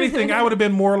 If anything, I would have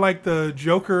been more like the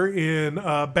Joker in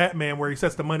Batman where he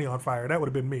sets the money on fire. That would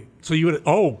have been me. So you would.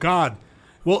 Oh God.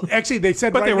 Well, actually, they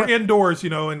said. But right they were now- indoors, you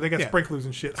know, and they got Yeah. sprinklers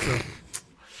and shit. So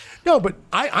No, but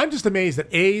I'm just amazed that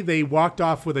A, they walked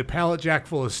off with a pallet jack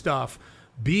full of stuff.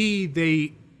 B,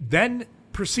 they then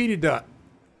proceeded to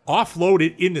offload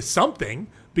it into something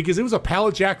because it was a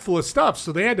pallet jack full of stuff.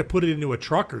 So they had to put it into a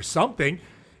truck or something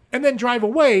and then drive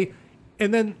away.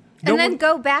 And then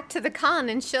Go back to the con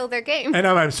and show their game. and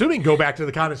I'm assuming go back to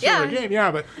the con and show Yeah. their game. Yeah,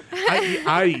 but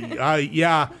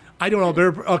I don't know. There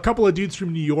are a couple of dudes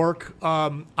from New York.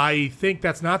 I think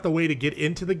that's not the way to get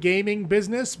into the gaming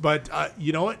business, but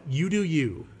you know what? You do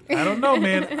you. I don't know,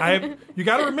 man. You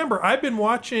got to remember, I've been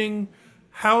watching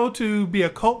How to Be a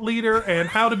Cult Leader and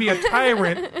How to Be a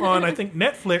Tyrant on, I think,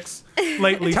 Netflix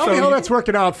lately. Tell me how that's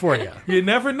working out for you. You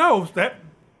never know.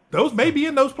 Those may be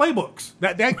in those playbooks.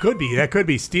 That could be. That could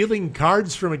be. Stealing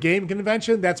cards from a game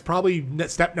convention, that's probably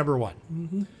step number one.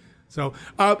 Mm-hmm. So,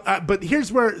 but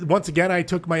here's where, once again, I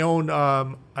took my own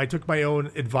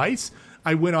advice.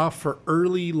 I went off for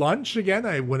early lunch again.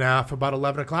 I went off about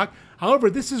 11 o'clock. However,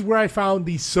 this is where I found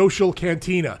the Social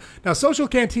Cantina. Now, Social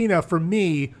Cantina, for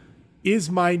me,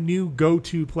 is my new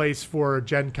go-to place for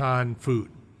Gen Con food.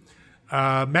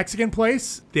 Mexican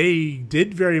place, they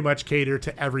did very much cater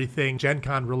to everything Gen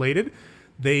Con related.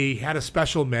 They had a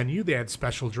special menu. They had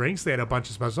special drinks. They had a bunch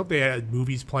of special stuff. They had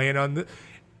movies playing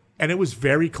and it was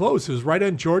very close. It was right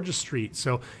on Georgia Street.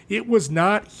 So it was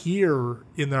not here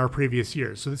in our previous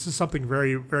years. So this is something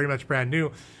very, very much brand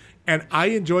new. And I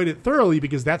enjoyed it thoroughly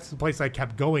because that's the place I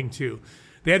kept going to.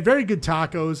 They had very good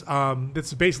tacos.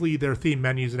 That's basically their theme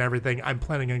menus and everything. I'm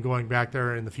planning on going back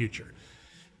there in the future.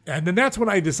 And then that's when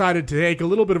I decided to take a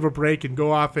little bit of a break and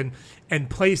go off and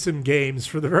play some games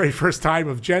for the very first time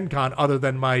of Gen Con, other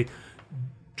than my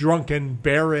drunken,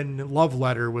 barren love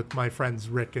letter with my friends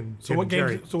Rick and Tim and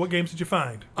Jerry. So what games did you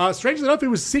find? Strangely enough, it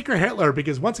was Secret Hitler,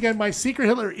 because once again, my Secret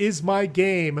Hitler is my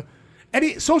game.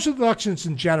 Any social deductions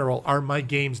in general are my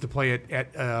games to play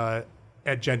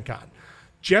at Gen Con.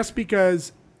 Just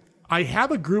because I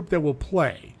have a group that will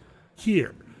play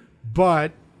here,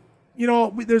 but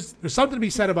there's something to be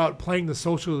said about playing the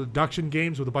social deduction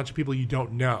games with a bunch of people you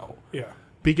don't know. Yeah.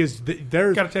 Because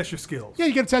there's... You got to test your skills. Yeah,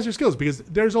 you got to test your skills, because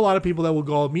there's a lot of people that will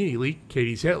go immediately,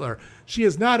 Katie's Hitler. She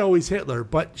is not always Hitler,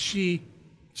 but she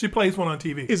plays one on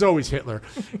TV. Is always Hitler.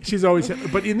 She's always Hitler.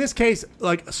 But in this case,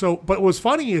 but what's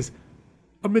funny is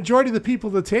a majority of the people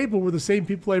at the table were the same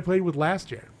people I played with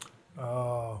last year.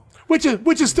 Oh. Which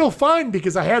is still fine,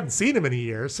 because I hadn't seen him in a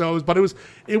year. But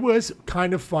it was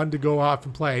kind of fun to go off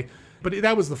and play. But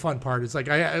that was the fun part. It's like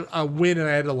I had a win and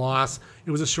I had a loss.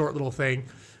 It was a short little thing.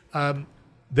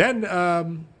 Then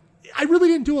I really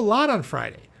didn't do a lot on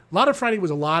Friday. A lot of Friday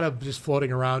was a lot of just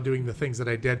floating around doing the things that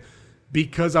I did,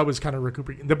 because I was kind of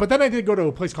recuperating. But then I did go to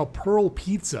a place called Pearl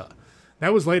Pizza.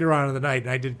 That was later on in the night,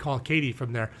 and I did call Katie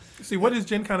from there. See, what his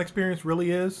Gen Con experience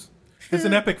really is? It's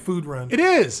an epic food run. It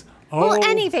is. Well,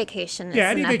 any vacation is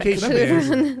any an epic vacation food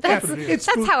run. is.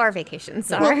 That's how our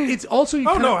vacations are. Well, it's also you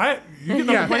get no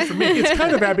complaints from me.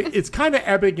 It's kind of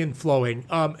ebbing and flowing.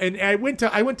 And I went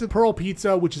to Pearl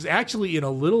Pizza, which is actually in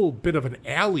a little bit of an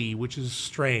alley, which is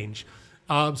strange.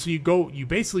 So you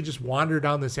basically just wander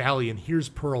down this alley, and here's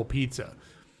Pearl Pizza.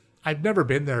 I've never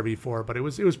been there before, but it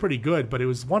was pretty good. But it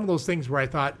was one of those things where I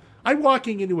thought, I'm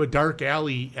walking into a dark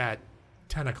alley at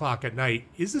 10 o'clock at night.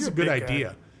 Is this a good idea?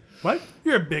 Guy. What?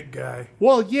 You're a big guy.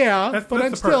 Well, yeah, but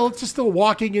that's I'm still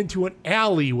walking into an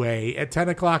alleyway at 10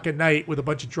 o'clock at night with a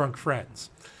bunch of drunk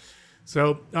friends.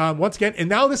 So once again, and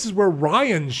now this is where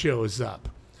Ryan shows up.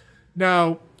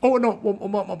 Now, hang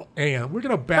on, we're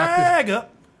gonna back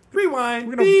up. Rewind.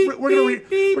 We're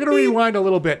gonna rewind a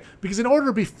little bit, because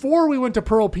before we went to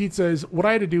Pearl Pizza's, what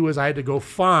I had to do is I had to go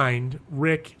find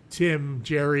Rick, Tim,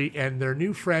 Jerry, and their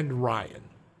new friend Ryan.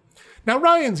 Now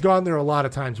Ryan's gone there a lot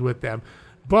of times with them.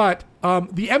 But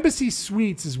the Embassy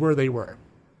Suites is where they were.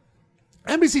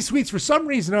 Embassy Suites, for some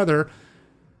reason or other,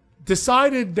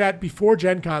 decided that before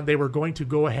Gen Con, they were going to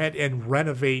go ahead and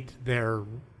renovate their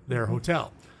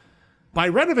hotel. By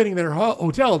renovating their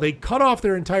hotel, they cut off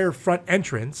their entire front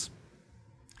entrance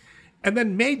and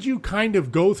then made you kind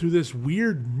of go through this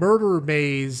weird murder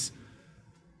maze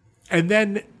and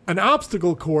then an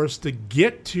obstacle course to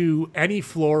get to any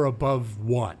floor above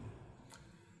 1.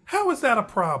 How is that a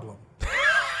problem?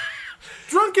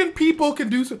 Drunken people can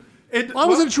do so. I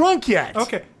wasn't drunk yet.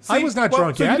 Okay. I was not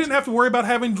drunk yet. So you didn't have to worry about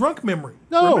having drunk memory.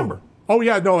 No. Remember? Oh,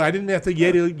 yeah, no, I didn't have to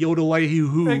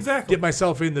yodel-hoo exactly. Get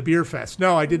myself in the beer fest.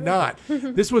 No, I did not.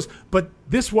 This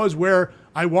was where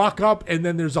I walk up, and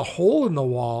then there's a hole in the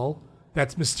wall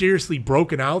that's mysteriously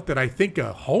broken out that I think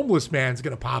a homeless man's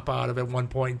going to pop out of at one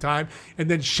point in time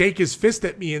and then shake his fist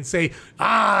at me and say,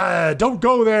 don't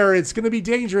go there. It's going to be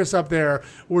dangerous up there,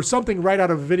 or something right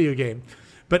out of a video game.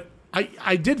 But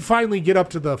I did finally get up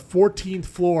to the 14th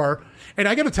floor, and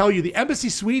I got to tell you, the Embassy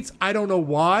Suites, I don't know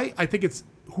why. I think it's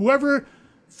whoever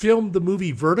filmed the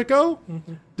movie Vertigo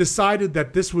decided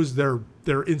that this was their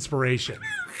inspiration,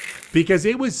 because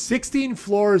it was 16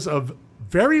 floors of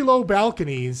very low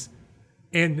balconies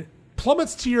and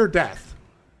plummets to your death.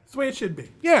 That's the way it should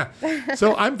be. Yeah.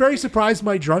 So I'm very surprised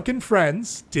my drunken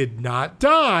friends did not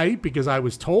die, because I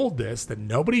was told that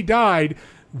nobody died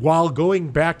while going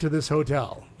back to this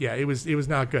hotel. Yeah, it was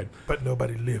not good. But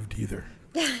nobody lived either.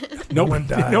 No one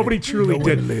died. Nobody truly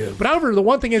did. Lived. But however, the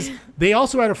one thing is, they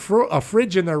also had a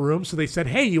fridge in their room, so they said,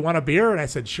 hey, you want a beer? And I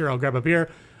said, sure, I'll grab a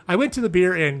beer. I went to the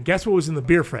beer, and guess what was in the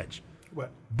beer fridge? What?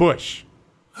 Busch.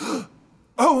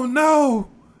 Oh, no.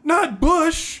 Not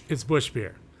Busch. It's Busch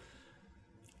beer.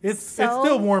 It's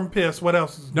still warm piss. What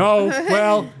else is No,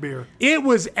 well, beer? It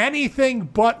was anything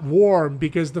but warm,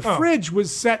 because the fridge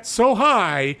was set so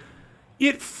high,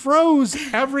 it froze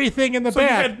everything in the back.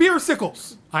 So you had beer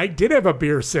sickles. I did have a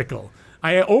beer sickle.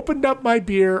 I opened up my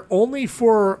beer only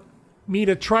for me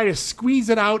to try to squeeze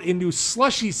it out into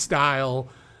slushy style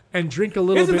and drink a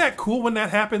little bit. Isn't that cool when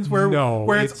that happens? Where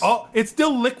it's it's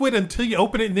still liquid until you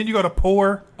open it, and then you got to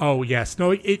pour. Oh yes,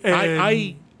 no, it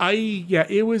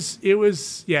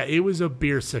was a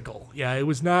beer sickle. Yeah, it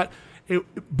was not.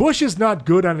 Busch is not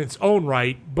good on its own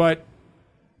right, but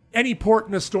any port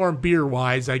in a storm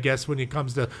beer-wise, I guess, when it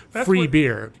comes to That's free what-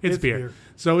 beer. It's beer.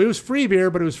 So it was free beer,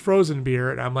 but it was frozen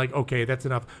beer, and I'm like, okay, that's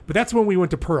enough. But that's when we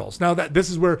went to Pearl's. Now, this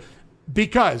is where,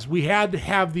 because we had to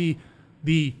have the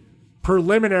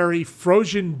preliminary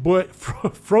frozen but,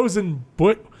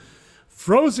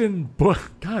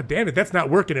 God damn it, that's not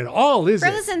working at all, is it?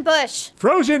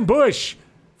 Frozen Bush.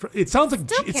 It sounds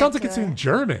like it's in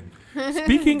German.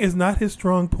 Speaking is not his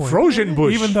strong point. Frozen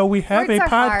Bush. Even though we have Words a are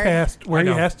hard. podcast where I he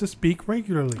know. has to speak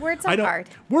regularly. Words are hard.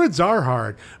 Words are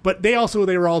hard, but they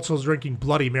were also drinking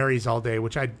Bloody Marys all day,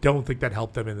 which I don't think that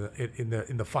helped them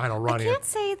in the final run. I can't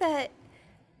say that,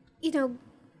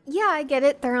 yeah, I get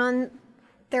it. They're on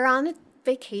a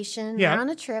vacation. Yeah. They're on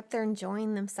a trip. They're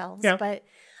enjoying themselves. Yeah. But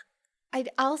I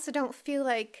also don't feel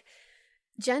like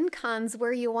Gen Con's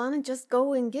where you want to just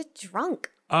go and get drunk.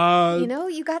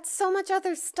 You got so much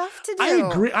other stuff to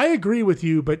do. I agree with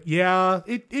you, but yeah,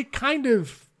 it kind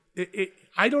of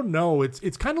I don't know.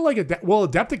 It's kind of like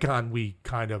Adepticon. We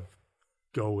kind of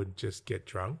go and just get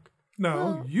drunk.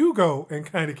 No, you go and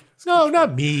kind of. No,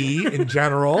 not me in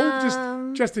general.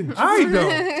 Just in. I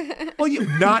don't. Well,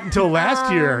 not until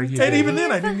last year. You And did. even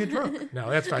then, I didn't get drunk. No,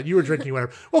 that's fine. You were drinking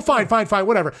whatever. Well, fine,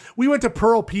 whatever. We went to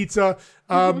Pearl Pizza.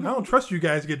 I don't trust you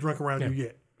guys to get drunk around you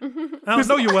yet. I don't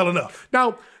know you well enough.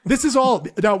 Now, this is all.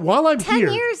 Now, while I'm 10 here,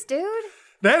 years, dude.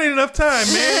 That ain't enough time,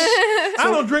 man. I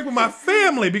don't drink with my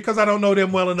family because I don't know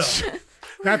them well enough.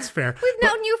 that's fair. We've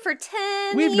known you for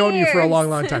 10 We've years. known you for a long,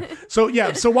 long time. So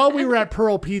yeah. So while we were at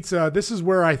Pearl Pizza, this is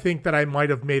where I think that I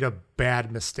might have made a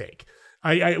bad mistake.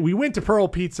 We went to Pearl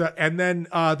Pizza, and then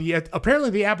apparently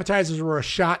the appetizers were a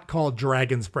shot called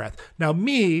Dragon's Breath. Now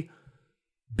me,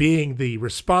 being the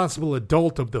responsible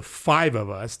adult of the 5 of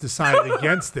us, decided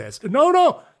against this.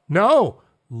 No,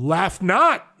 laugh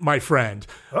not, my friend.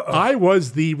 I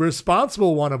was the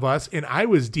responsible one of us, and I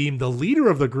was deemed the leader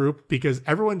of the group because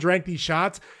everyone drank these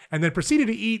shots and then proceeded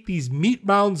to eat these meat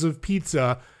mounds of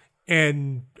pizza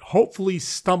and hopefully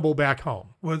stumble back home.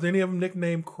 Was any of them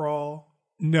nicknamed Crawl?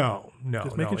 No.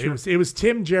 making sure. It was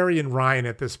Tim, Jerry, and Ryan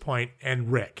at this point,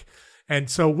 and Rick. And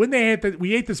so when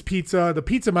we ate this pizza, the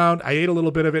pizza mound, I ate a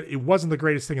little bit of it. It wasn't the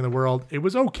greatest thing in the world. It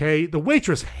was okay. The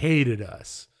waitress hated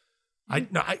us. Let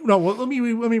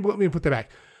me put that back.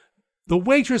 The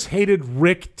waitress hated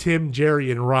Rick, Tim,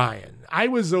 Jerry, and Ryan. I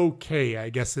was okay, I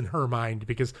guess, in her mind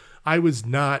because I was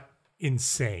not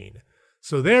insane.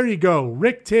 So there you go.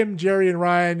 Rick, Tim, Jerry, and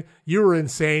Ryan, you were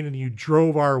insane and you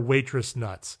drove our waitress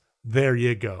nuts. There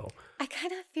you go. I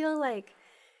kind of feel like,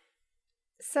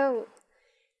 so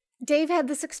Dave had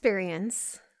this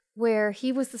experience where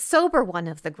he was the sober one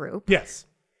of the group. Yes.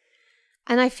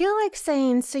 And I feel like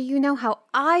saying, so you know how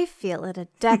I feel at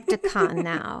Adepticon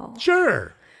now.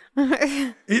 Sure.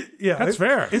 That's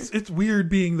fair. It's weird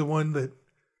being the one that,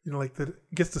 that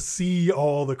gets to see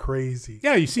all the crazy.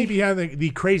 Yeah, you see behind the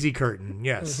crazy curtain.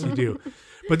 Yes, you do.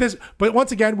 But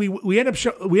once again, we end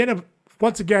up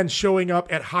once again showing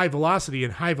up at High Velocity,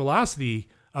 and High Velocity,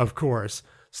 of course,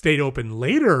 stayed open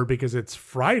later because it's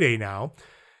Friday now.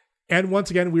 And once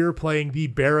again, we were playing the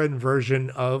Baron version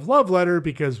of Love Letter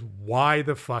because why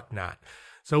the fuck not?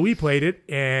 So we played it,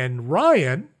 and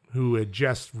Ryan, who had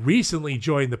just recently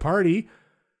joined the party,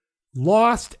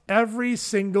 lost every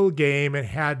single game and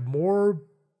had more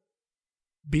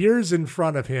beers in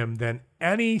front of him than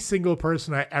any single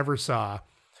person I ever saw.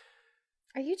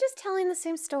 Are you just telling the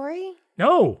same story?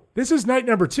 No, this is night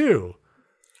number 2.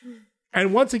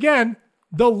 And once again,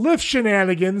 the lift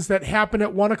shenanigans that happen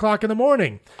at 1 o'clock in the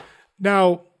morning.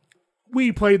 Now,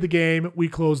 we played the game, we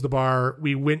closed the bar,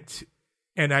 we went,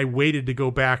 and I waited to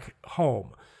go back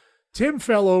home. Tim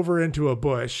fell over into a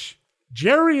bush.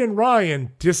 Jerry and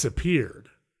Ryan disappeared.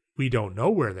 We don't know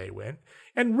where they went.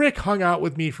 And Rick hung out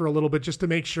with me for a little bit just to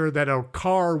make sure that a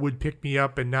car would pick me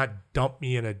up and not dump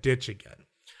me in a ditch again.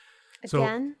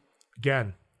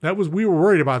 Again. We were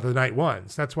worried about the night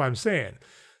ones. That's why I'm saying.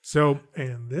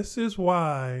 And this is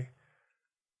why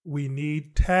we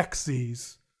need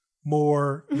taxis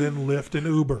more than Lyft and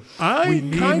Uber. We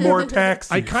need more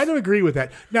taxis. I kind of agree with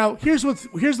that. Now, here's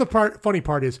the funny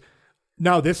part is,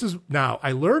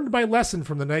 I learned my lesson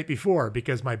from the night before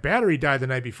because my battery died the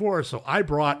night before, so I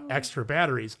brought extra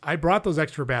batteries. I brought those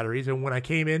extra batteries, and when I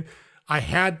came in, I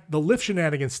had the Lyft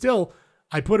shenanigans still.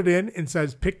 I put it in and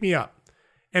says, pick me up.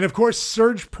 And of course,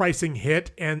 surge pricing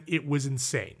hit, and it was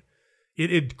insane. It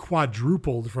had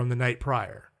quadrupled from the night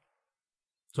prior.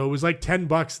 So it was like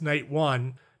 $10 night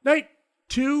 1. Night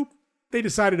 2, they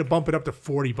decided to bump it up to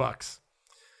 $40.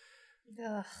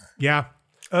 Ugh. Yeah.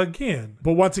 Again.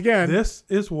 But once again, this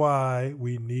is why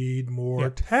we need more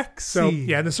taxis. So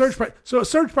yeah, and the surge price. So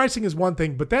surge pricing is one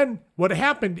thing, but then what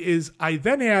happened is I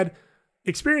then had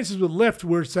experiences with Lyft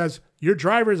where it says, your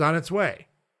driver's on its way.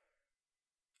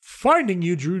 Finding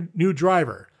you new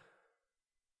driver.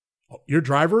 Your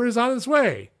driver is on its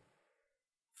way.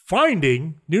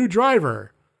 Finding new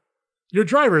driver. Your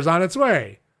driver's on its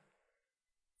way.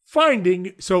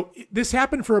 Finding. So this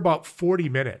happened for about 40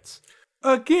 minutes.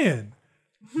 Again,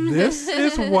 this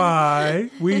is why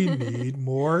we need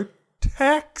more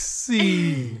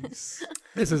taxis.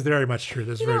 This is very much true.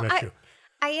 This is very much true.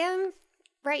 I am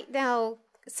right now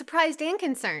surprised and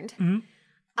concerned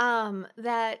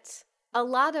that a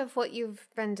lot of what you've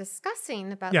been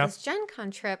discussing about this Gen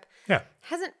Con trip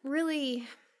hasn't really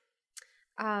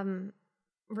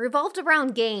revolved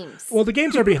around games. Well, the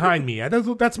games are behind me.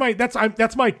 That's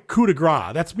my coup de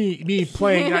grace. That's me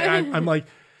playing. I'm like,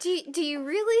 do you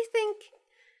really think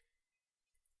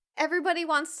everybody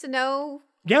wants to know?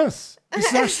 Yes, this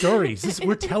is our stories.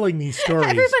 We're telling these stories.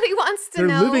 Everybody wants to know.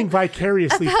 They're living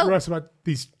vicariously through us about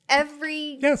these.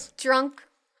 Every drunk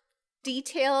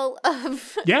detail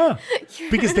of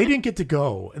because they didn't get to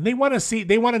go, and they want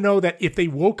to know that if they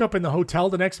woke up in the hotel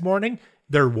the next morning,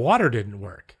 their water didn't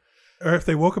work, or if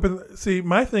they woke up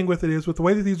my thing with it is with the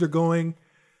way that these are going,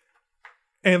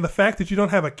 and the fact that you don't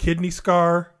have a kidney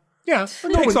scar. Yeah,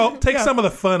 takes some of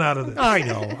the fun out of this. I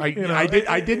know.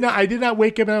 I did not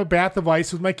wake up in a bath of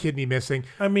ice with my kidney missing.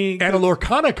 I mean, and a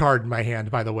Lorcana card in my hand.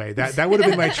 By the way, that would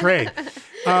have been my trade.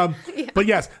 But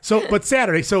yes. But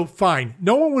Saturday. So fine.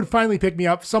 No one would finally pick me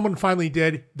up. Someone finally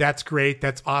did. That's great.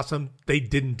 That's awesome. They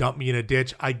didn't dump me in a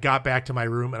ditch. I got back to my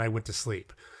room and I went to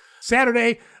sleep.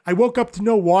 Saturday, I woke up to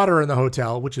no water in the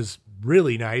hotel, which is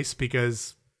really nice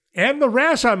and the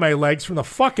rash on my legs from the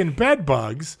fucking bed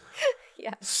bugs.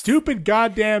 Yeah. Stupid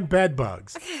goddamn bed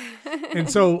bugs. And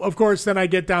so, of course, then I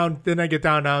get down,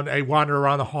 I wander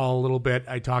around the hall a little bit.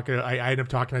 I end up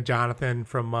talking to Jonathan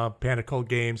from Panic Cult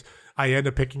Games. I end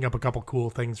up picking up a couple cool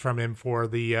things from him for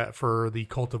the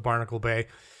Cult of Barnacle Bay.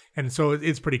 And so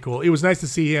it's pretty cool. It was nice to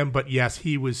see him, but yes,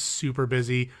 he was super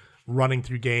busy running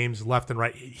through games left and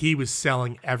right. He was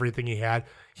selling everything he had.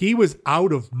 He was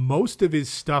out of most of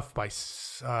his stuff by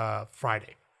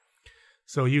Friday.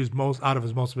 So he was most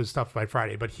of his stuff by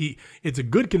Friday. But it's a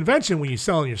good convention when you're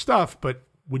selling your stuff, but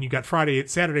when you got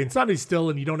Saturday and Sunday still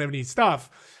and you don't have any stuff,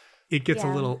 it gets a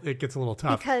little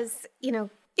tough. Because,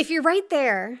 if you're right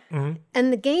there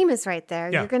and the game is right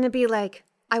there, you're going to be like,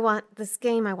 I want this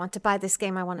game, I want to buy this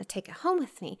game, I want to take it home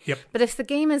with me. Yep. But if the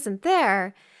game isn't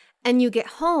there and you get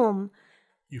home,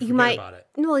 you might about it.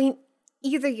 Well,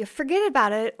 either you forget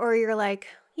about it or you're like,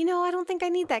 I don't think I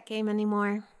need that game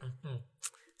anymore. Mm-hmm.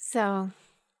 So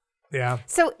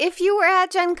So if you were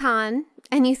at Gen Con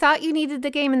and you thought you needed the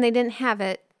game and they didn't have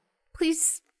it,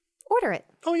 please order it.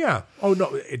 Oh, yeah. Oh,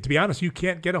 no. To be honest, you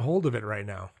can't get a hold of it right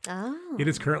now. Oh. It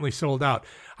is currently sold out.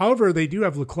 However, they do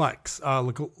have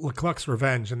Lecluck's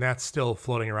Revenge, and that's still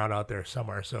floating around out there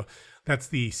somewhere. So that's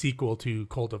the sequel to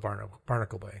Cult of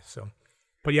Barnacle Bay. So,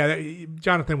 but yeah,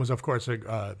 Jonathan was, of course,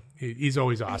 he's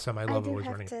always awesome. I love always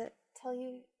running. I have to tell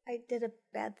you, I did a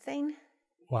bad thing.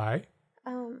 Why?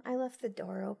 I left the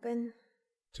door open.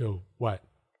 To what?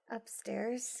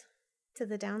 Upstairs to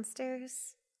the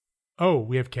downstairs. Oh,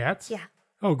 we have cats? Yeah.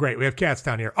 Oh, great. We have cats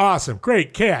down here. Awesome.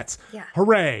 Great. Cats. Yeah.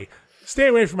 Hooray. Stay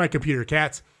away from my computer,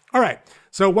 cats. All right.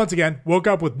 So once again, woke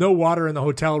up with no water in the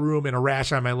hotel room and a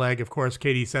rash on my leg. Of course,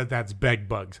 Katie said that's bed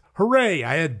bugs. Hooray.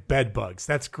 I had bed bugs.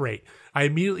 That's great. I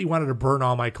immediately wanted to burn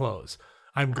all my clothes.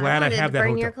 I'm glad I have that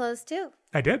hotel. Burn your clothes too.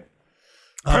 I did.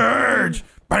 Purge!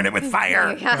 Burn it with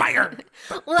fire! Yeah. Fire!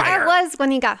 Well, fire. I was,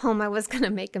 when he got home, I was going to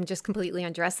make him just completely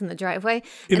undress in the driveway.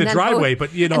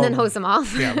 But and then hose him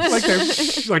off. Yeah,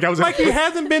 like he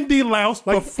hasn't been deloused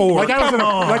before. Like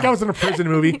I was in a prison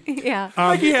movie. Yeah.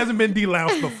 Like he hasn't been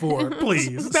deloused before. Please.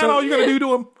 Is that all you're going to do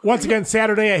to him? Once again,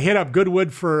 Saturday, I hit up Goodwood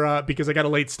because I got a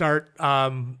late start.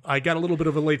 I got a little bit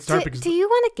of a late start. Do you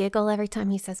want to giggle every time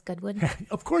he says Goodwood?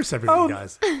 Of course everybody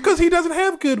does. Because he doesn't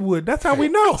have Goodwood. That's how we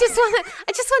know.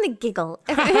 I just want to giggle.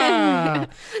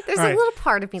 There's a little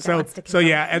part of me that wants to giggle. So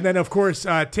yeah, and then of course,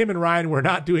 Tim and Ryan were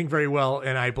not doing very well,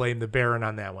 and I blame the Baron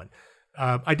on that one.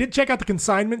 I did check out the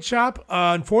consignment shop.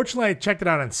 Unfortunately, I checked it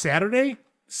out on Saturday.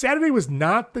 Saturday was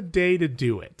not the day to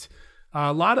do it.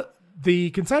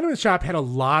 The consignment shop had a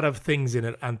lot of things in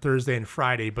it on Thursday and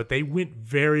Friday, but they went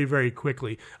very, very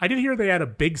quickly. I did hear they had a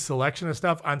big selection of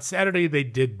stuff. On Saturday, they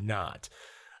did not.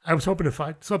 I was hoping to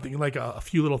find something like a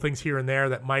few little things here and there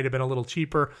that might have been a little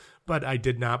cheaper, but I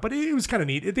did not. But it was kind of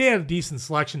neat. They had a decent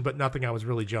selection, but nothing I was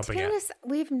really jumping at.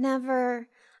 We've never,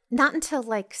 not until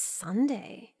like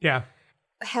Sunday. Yeah.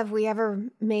 have we ever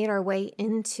made our way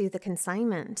into the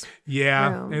consignment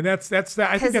room. And that's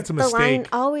I think that's a mistake. The line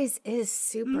always is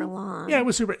super long. Yeah, it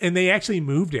was super. And they actually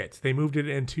moved it. They moved it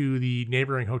into the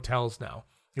neighboring hotels now.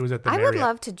 It was at the Marriott. I would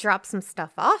love to drop some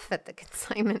stuff off at the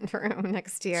consignment room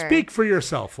next year. Speak for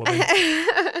yourself, woman.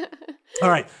 All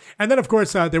right. And then, of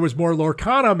course, there was more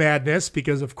Lorcana madness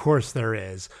because, of course, there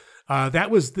is.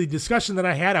 That was the discussion that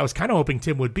I had. I was kind of hoping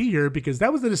Tim would be here because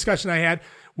that was the discussion I had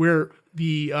where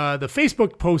the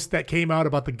Facebook post that came out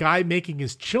about the guy making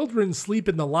his children sleep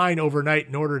in the line overnight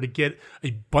in order to get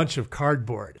a bunch of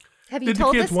cardboard. Have you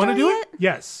told the kids want to do it?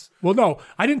 Yes. Well, no,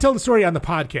 I didn't tell the story on the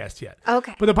podcast yet.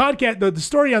 Okay. But the podcast, the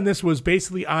story on this was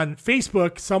basically on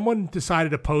Facebook. Someone decided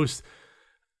to post,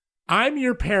 I'm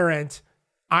your parent.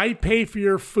 I pay for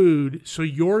your food, so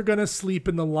you're going to sleep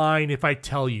in the line if I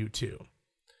tell you to.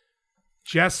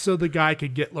 Just so the guy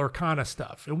could get Lorcana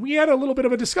stuff. And we had a little bit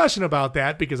of a discussion about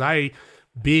that because I,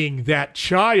 being that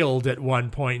child at one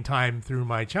point in time through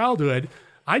my childhood,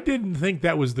 I didn't think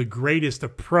that was the greatest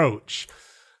approach.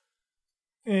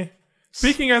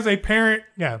 Speaking as a parent,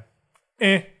 yeah,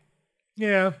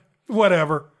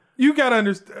 whatever. You got to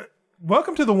understand.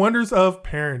 Welcome to the wonders of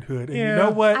parenthood. And you know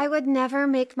what? I would never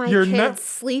make my kids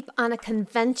sleep on a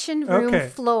convention room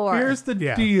floor. Here's the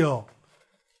deal.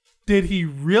 Did he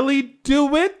really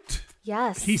do it?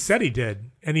 Yes. He said he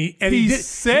did. And he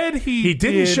said he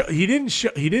didn't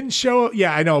show.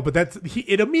 Yeah, I know, but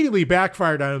it immediately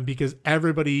backfired on him because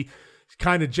everybody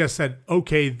kind of just said,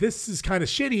 okay, this is kind of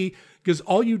shitty because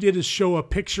all you did is show a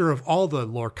picture of all the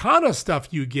Lorcana stuff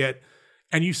you get.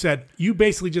 And you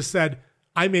basically just said,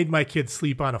 I made my kids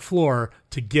sleep on a floor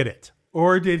to get it.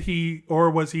 Or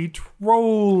was he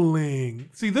trolling?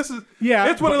 See, it's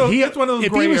one of those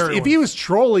gray areas. If he was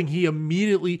trolling, he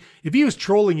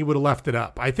would have left it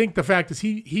up. I think the fact is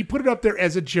he put it up there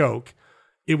as a joke.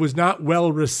 It was not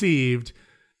well received.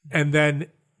 And then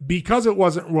because it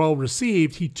wasn't well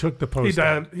received, he took the post.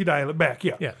 He dialed it back.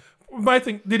 Yeah. My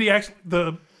thing, did he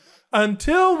actually,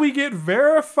 until we get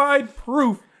verified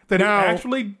proof that he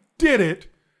actually did it,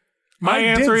 my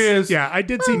answer is I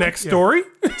did see next story.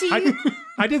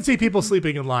 I did see people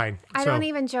sleeping in line. I don't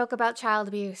even joke about child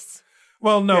abuse.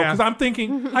 Well, no, because I'm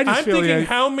thinking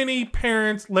how many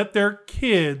parents let their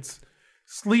kids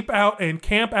sleep out and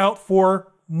camp out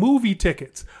for movie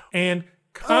tickets and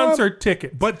concert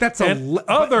tickets. But that's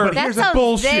that's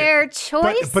bullshit. Their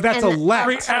choice. But that's a let.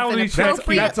 Reality check.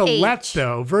 That's a let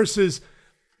though versus.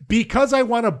 Because I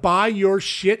want to buy your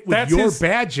shit with your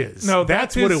badges. No,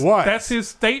 that's what it was. That's his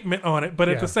statement on it. But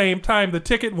at the same time, the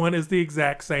ticket one is the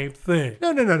exact same thing.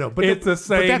 No. But it's the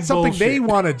same. But that's something bullshit. they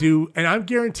want to do, and I'm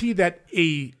guaranteed that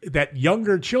that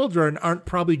younger children aren't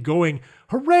probably going,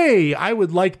 "Hooray! I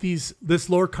would like this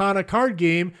Lorcana card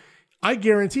game." I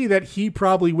guarantee that he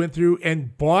probably went through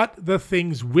and bought the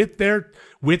things with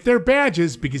their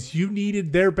badges because you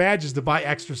needed their badges to buy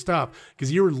extra stuff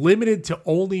because you were limited to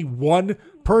only one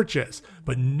purchase.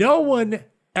 But no one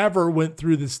ever went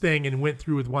through this thing and went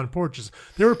through with one purchase.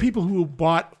 There were people who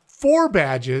bought 4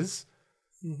 badges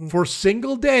for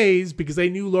single days because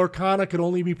they knew Lorcana could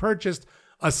only be purchased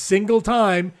a single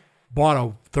time, bought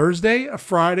a Thursday, a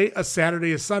Friday, a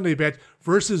Saturday, a Sunday badge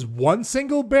versus one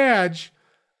single badge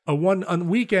on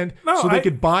weekend they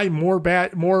could buy more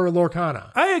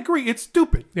Lorcana. I agree. It's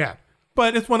stupid. Yeah.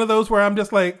 But it's one of those where I'm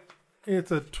just like,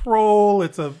 it's a troll.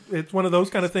 It's one of those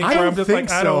kind of things where I'm just like,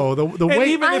 I don't.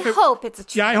 I hope it's a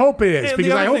troll. Yeah, I hope it is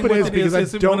because I hope it is because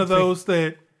I don't. One of those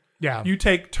that you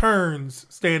take turns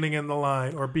standing in the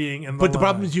line or being in the line. But the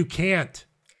problem is you can't.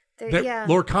 The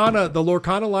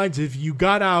Lorcana lines, if you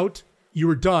got out, you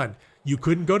were done. You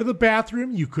couldn't go to the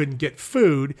bathroom. You couldn't get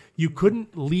food. You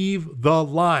couldn't leave the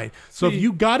line. So if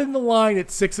you got in the line at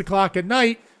 6:00 at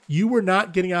night, you were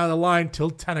not getting out of the line till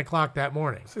 10:00 that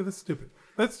morning. See, that's stupid.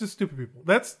 That's just stupid people.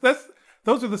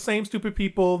 Those are the same stupid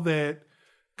people that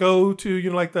go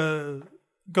to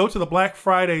go to the Black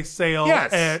Friday sale. Yes.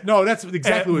 That's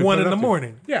exactly at 1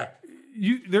 a.m. Yeah.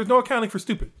 There's no accounting for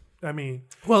stupid. I mean,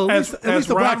 at least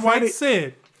the Black Friday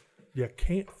said, you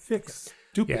can't fix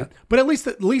stupid. Yeah, but at least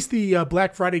the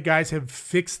Black Friday guys have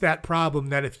fixed that problem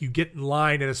that if you get in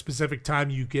line at a specific time,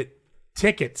 you get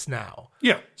tickets now.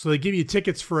 Yeah. So they give you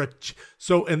tickets for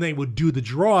and they would do the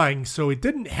drawing. So it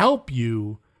didn't help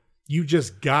you. You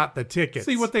just got the tickets.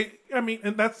 See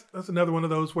and that's another one of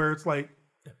those where it's like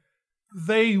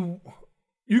you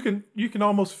can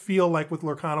almost feel like with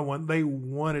Lorcana 1, they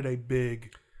wanted a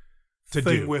big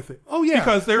thing with it. Oh yeah,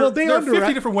 because there are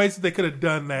 50 different ways that they could have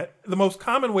done that. The most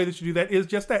common way that you do that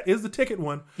is the ticket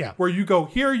one. Yeah, where you go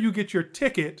here, you get your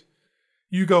ticket,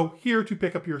 you go here to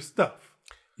pick up your stuff.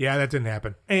 Yeah, that didn't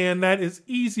happen, and that is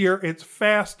easier. It's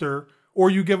faster. or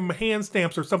you give them hand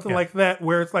stamps or something like that,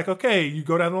 where it's like, okay, you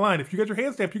go down the line. If you get your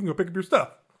hand stamp, you can go pick up your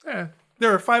stuff. Yeah.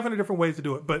 There are 500 different ways to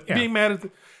do it, but being mad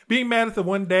at the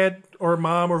one dad or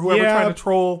mom or whoever trying to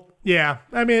troll. Yeah,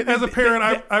 I mean, as a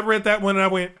parent, I read that one and I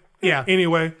went,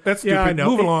 anyway, that's stupid. I know.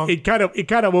 Move along. It kind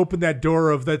of opened that door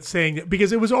of that saying,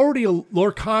 because it was already a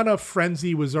Lorcana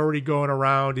frenzy was already going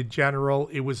around in general.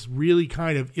 It was really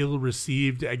kind of ill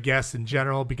received, I guess, in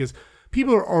general, because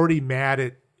people are already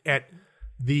mad at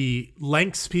the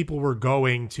lengths people were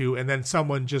going to, and then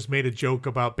someone just made a joke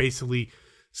about basically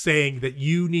saying that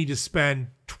you need to spend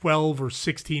 12 or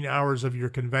 16 hours of your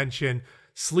convention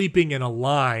sleeping in a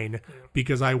line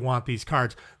because I want these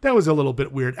cards. That was a little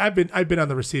bit weird. I've been on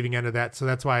the receiving end of that, so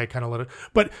that's why I kind of let it.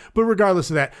 But regardless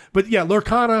of that,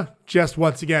 Lorcana just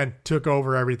once again took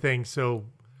over everything. So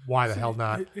why the hell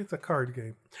not? It's a card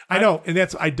game. I know, and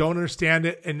I don't understand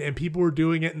it. And people were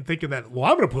doing it and thinking that,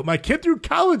 well, I'm going to put my kid through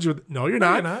college with. No, you're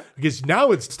not. Because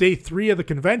now it's day 3 of the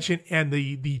convention, and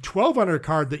the 1200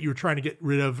 card that you were trying to get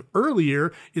rid of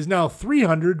earlier is now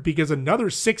 300 because another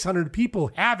 600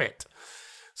 people have it.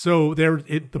 So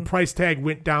the price tag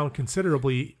went down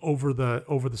considerably over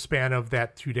the span of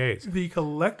that 2 days. The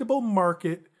collectible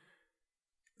market,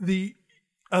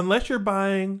 unless you're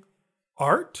buying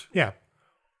art, not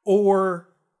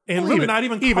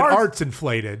even cars. Art's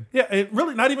inflated. Yeah,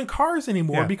 really not even cars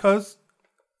anymore because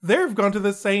they've gone to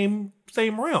the same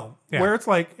realm where it's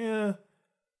like,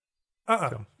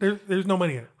 there's no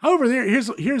money in it. However,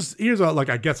 here's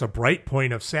I guess a bright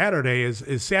point of Saturday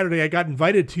is Saturday I got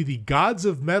invited to the Gods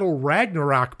of Metal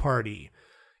Ragnarok party.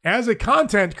 As a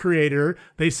content creator,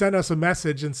 they sent us a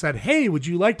message and said, "Hey, would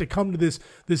you like to come to this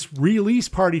release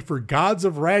party for Gods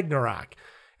of Ragnarok?"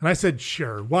 And I said,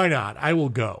 "Sure, why not? I will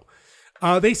go."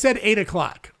 They said 8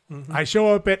 o'clock. Mm-hmm. I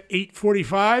show up at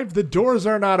 8:45. The doors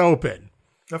are not open.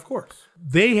 Of course.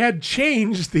 They had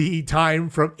changed the time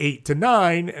from 8 to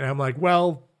 9, and I'm like,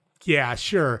 well, yeah,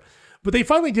 sure. But they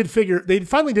finally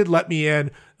did let me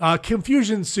in.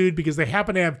 Confusion ensued because they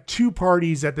happen to have 2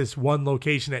 parties at this one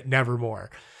location at Nevermore.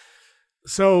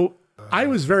 So I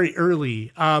was very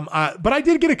early, but I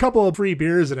did get a couple of free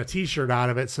beers and a T-shirt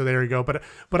out of it. So there you go. But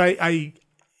I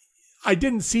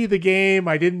didn't see the game.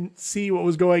 I didn't see what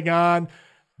was going on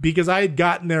because I had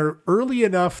gotten there early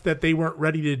enough that they weren't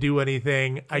ready to do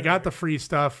anything. I got the free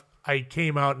stuff. I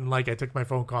came out and I took my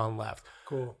phone call and left.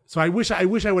 Cool. So I wish I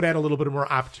would add a little bit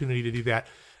more opportunity to do that.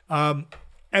 And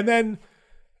then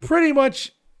pretty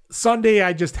much Sunday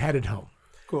I just headed home.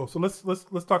 Cool. So let's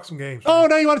talk some games. Oh,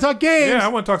 now you want to talk games? Yeah, I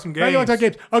want to talk some games. Now you want to talk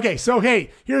games? Okay, so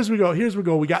hey, here's we go.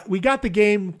 We got the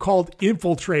game called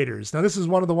Infiltrators. Now this is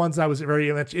one of the ones I was very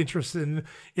much interested in.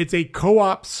 It's a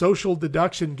co-op social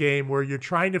deduction game where you're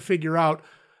trying to figure out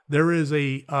there is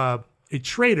a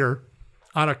traitor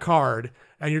on a card,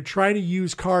 and you're trying to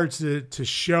use cards to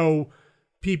show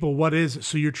people what is.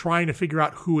 So you're trying to figure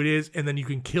out who it is, and then you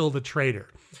can kill the traitor.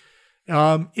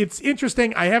 It's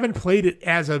interesting. I haven't played it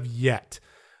as of yet.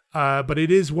 But it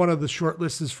is one of the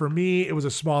shortlists for me. It was a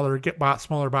smaller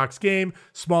box game,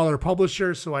 smaller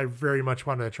publisher, so I very much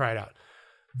wanted to try it out.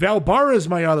 Valbara is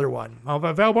my other one.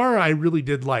 Valbara I really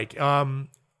did like.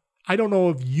 I don't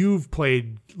know if you've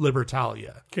played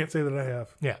Libertalia. Can't say that I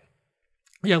have.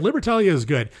 Yeah, Libertalia is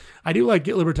good. I do like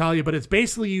Libertalia, but it's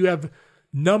basically you have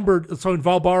numbered. So in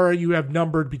Valbara, you have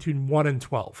numbered between 1 and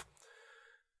 12.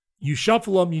 You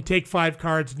shuffle them, you take 5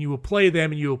 cards, and you will play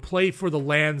them, and you will play for the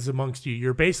lands amongst you.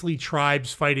 You're basically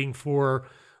tribes fighting for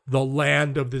the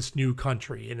land of this new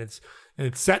country. And it's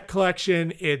set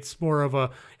collection. It's more of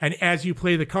and as you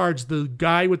play the cards, the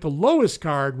guy with the lowest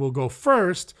card will go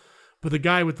first, but the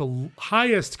guy with the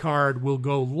highest card will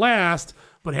go last,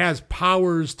 but has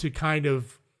powers to kind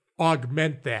of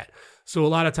augment that. So a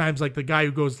lot of times, the guy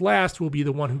who goes last will be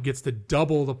the one who gets to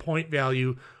double the point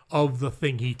value of the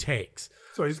thing he takes.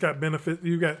 So he's got benefit.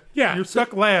 You're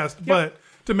stuck last, but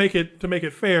to make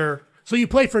it fair. So you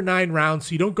play for 9 rounds.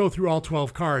 So you don't go through all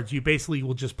 12 cards. You basically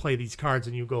will just play these cards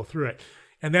and you go through it.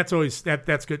 And that's always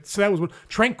that's good. So that was one.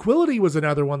 Tranquility was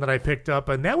another one that I picked up,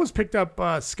 and that was picked up.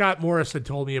 Scott Morris had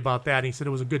told me about that. And he said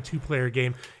it was a good 2-player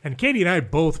game. And Katie and I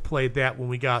both played that when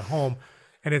we got home.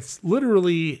 And it's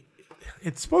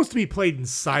supposed to be played in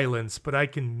silence, but I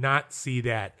cannot see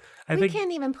that. We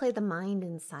can't even play the mind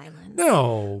in silence.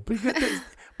 No,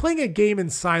 playing a game in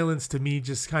silence to me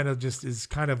is kind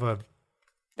of a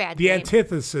bad the game.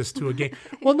 Antithesis to a game.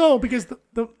 Well, no, because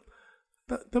the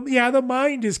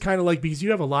mind is kind of because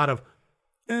you have a lot of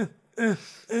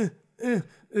It's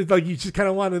you just kind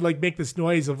of want to make this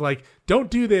noise of don't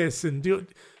do this and do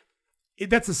it.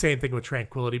 That's the same thing with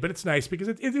Tranquility, but it's nice because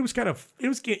it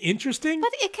was interesting.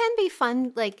 But it can be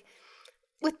fun,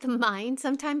 with the mind,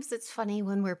 sometimes it's funny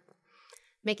when we're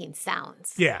making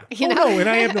sounds. Yeah. No, and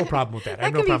I have no problem with that. I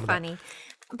have no problem be funny.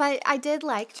 But I did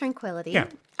like Tranquility. Yeah.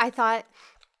 I thought,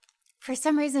 for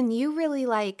some reason, you really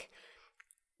like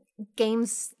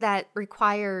games that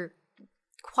require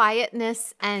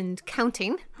quietness and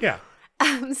counting. Yeah.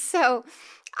 So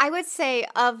I would say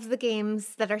of the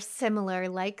games that are similar,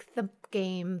 like the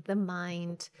game, the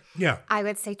mind, Yeah. I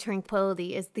would say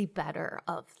Tranquility is the better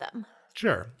of them.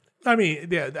 Sure. I mean,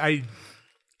 yeah,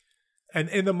 and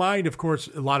in the mind, of course,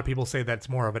 a lot of people say that's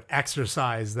more of an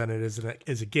exercise than it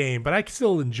is a game, but I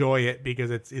still enjoy it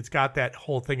because it's got that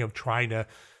whole thing of trying to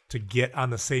get on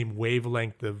the same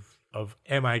wavelength of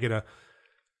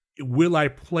will I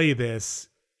play this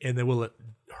and then will it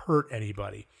hurt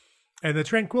anybody? And the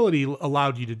Tranquility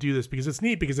allowed you to do this because it's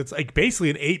neat because it's like basically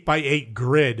an 8x8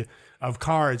 grid of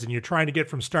cards and you're trying to get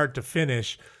from start to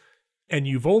finish and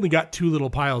you've only got 2 little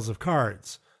piles of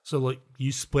cards. So like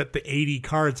you split the 80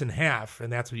 cards in half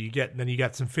and that's what you get. And then you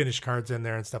got some finished cards in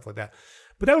there and stuff like that.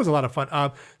 But that was a lot of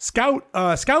fun.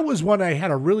 Scout was one I had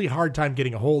a really hard time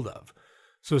getting a hold of.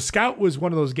 So Scout was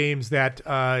one of those games that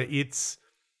it's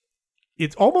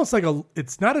almost like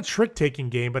it's not a trick taking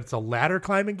game, but it's a ladder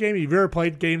climbing game. Have you ever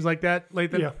played games like that,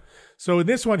 Lathan? Yeah. So in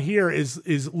this one here is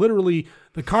literally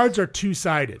the cards are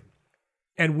 2-sided.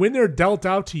 And when they're dealt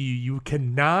out to you, you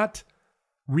cannot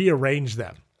rearrange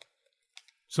them.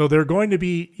 So they're going to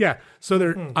be, so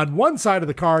they're on one side of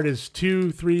the card is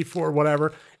 2, 3, 4,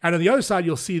 whatever. And on the other side,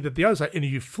 you'll see that the other side, and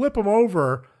if you flip them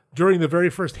over during the very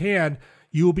first hand,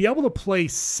 you will be able to play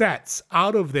sets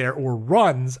out of there or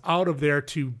runs out of there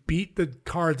to beat the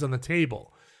cards on the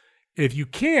table. If you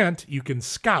can't, you can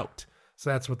scout. So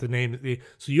that's what the name is.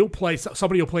 So you'll play,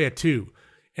 somebody will play a 2.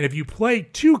 And if you play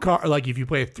 2 cards, like if you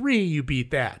play a 3, you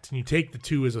beat that. And you take the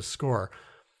 2 as a score.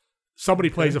 Somebody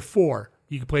plays a 4.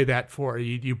 You can play that 4.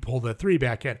 You pull the 3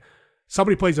 back in.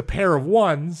 Somebody plays a pair of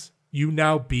 1s. You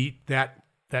now beat that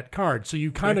card. So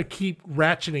you kind of keep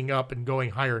ratcheting up and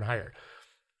going higher and higher.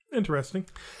 Interesting.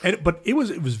 But it was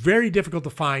very difficult to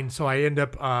find. So I end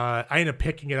up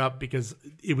picking it up because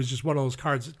it was just one of those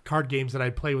card games that I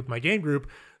play with my game group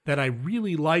that I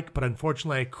really like, but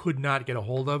unfortunately I could not get a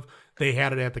hold of. They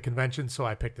had it at the convention, so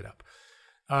I picked it up.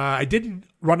 I didn't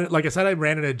run it. Like I said, I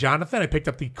ran it at Jonathan. I picked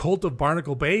up the Cult of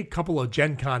Barnacle Bay, a couple of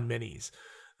Gen Con minis.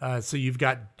 So you've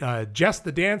got Jess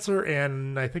the Dancer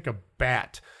and I think a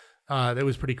bat. That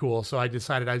was pretty cool. So I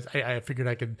decided I figured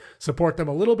I could support them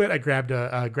a little bit. I grabbed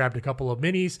a couple of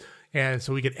minis, and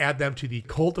so we could add them to the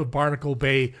Cult of Barnacle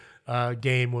Bay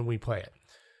game when we play it.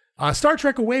 Star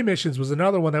Trek Away Missions was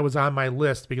another one that was on my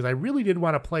list because I really did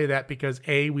want to play that because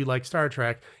A, we like Star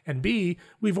Trek, and B,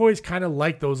 we've always kind of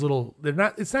liked those little.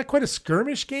 It's not quite a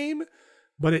skirmish game,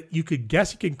 but you could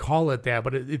call it that.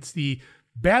 But it's the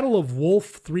Battle of Wolf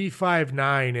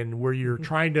 359, and where you're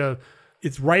trying to.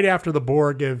 It's right after the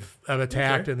Borg have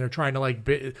attacked, and they're trying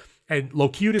to and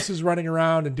Locutus is running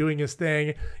around and doing his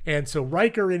thing, and so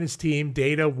Riker and his team,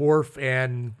 Data, Worf,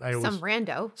 and some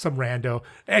rando.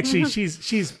 Actually,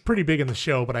 she's pretty big in the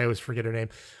show, but I always forget her name.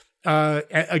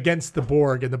 Against the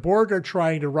Borg, and the Borg are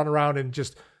trying to run around and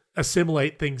just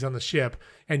assimilate things on the ship,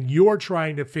 and you're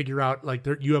trying to figure out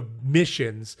you have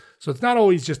missions, so it's not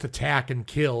always just attack and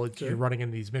kill. You're running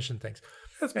into these mission things.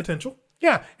 That's potential.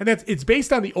 Yeah, and it's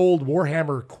based on the old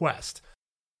Warhammer Quest.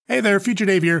 Hey there, Future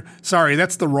Dave here. Sorry,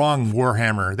 that's the wrong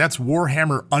Warhammer. That's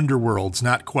Warhammer Underworlds,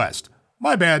 not Quest.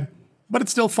 My bad, but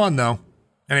it's still fun though.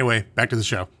 Anyway, back to the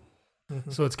show.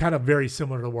 So it's kind of very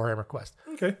similar to Warhammer Quest.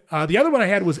 Okay. The other one I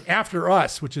had was After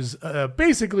Us, which is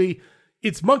basically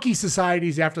it's monkey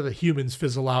societies after the humans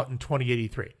fizzle out in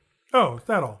 2083. Oh, is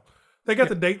that all? They got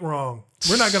the date wrong.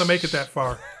 We're not going to make it that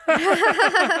far.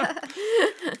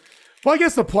 Well, I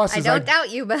guess the plus is... I don't doubt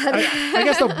you, buddy. I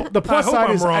guess the plus side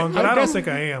is... I hope I'm wrong, but I don't think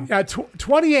I am.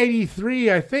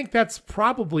 2083, I think that's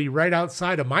probably right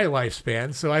outside of my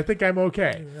lifespan, so I think I'm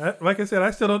okay. Like I said, I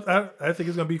still don't... I think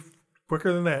it's going to be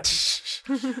quicker than that.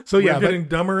 So yeah, we're getting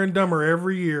dumber and dumber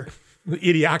every year.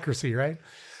 Idiocracy, right?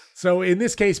 So in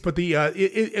this case, but the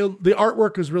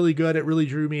artwork was really good. It really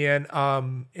drew me in,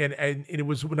 and it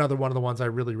was another one of the ones I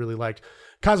really, really liked.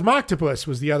 Cosmoctopus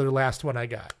was the other last one I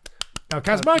got. Now,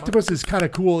 Cosmoctopus is kind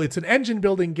of cool. It's an engine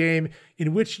building game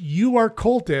in which you are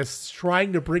cultists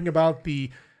trying to bring about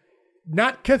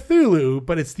not Cthulhu,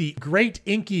 but it's the Great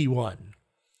Inky One.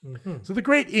 Mm-hmm. So the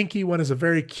Great Inky One is a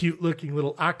very cute looking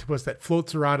little octopus that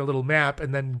floats around a little map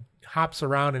and then hops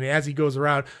around. And as he goes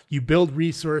around, you build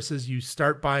resources, you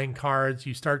start buying cards,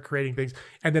 you start creating things.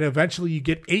 And then eventually you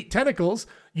get 8 tentacles,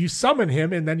 you summon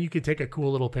him, and then you can take a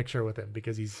cool little picture with him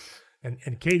because he's,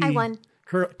 and Katie. I won.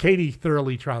 Katie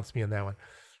thoroughly trounced me in that one.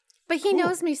 But he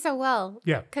knows me so well.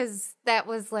 Yeah. Because that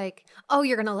was like, oh,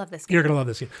 you're going to love this game. You're going to love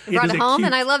this game. I brought it home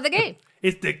and I love the game.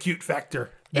 It's the cute factor.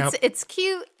 It's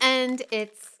cute and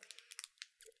it's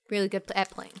really good at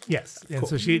playing. Yes. And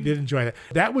so she did enjoy that.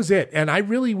 That was it. And I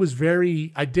really was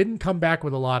I didn't come back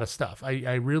with a lot of stuff.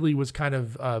 I really was kind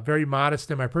of very modest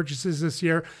in my purchases this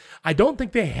year. I don't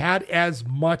think they had as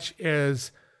much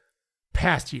as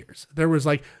past years. There was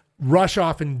like rush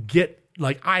off and get,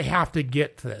 like, I have to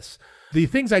get this. The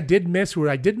things I did miss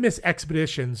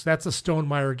Expeditions. That's a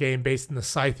Stonemaier game based in the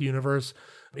Scythe universe.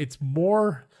 It's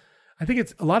more, I think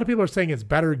it's, a lot of people are saying it's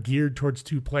better geared towards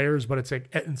 2 players, but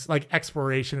it's like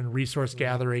exploration and resource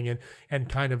gathering and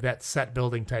kind of that set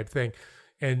building type thing.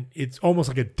 And it's almost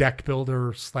like a deck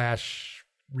builder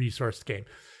 / resource game.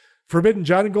 Forbidden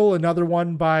Jungle, another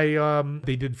one by,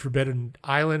 they did Forbidden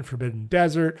Island, Forbidden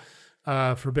Desert,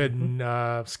 Forbidden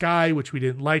Sky, which we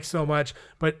didn't like so much,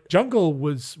 but Jungle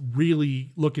was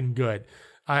really looking good.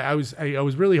 I was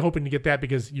really hoping to get that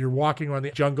because you're walking around the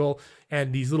jungle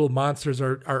and these little monsters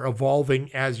are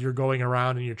evolving as you're going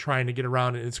around and you're trying to get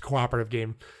around, and it's a cooperative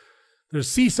game. There's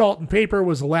Sea Salt and Paper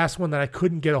was the last one that I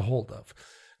couldn't get a hold of.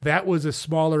 That was a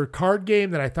smaller card game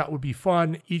that I thought would be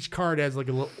fun. Each card has like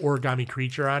a little origami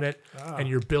creature on it, and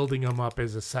you're building them up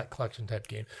as a set collection type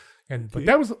game. But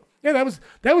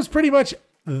that was pretty much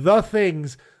the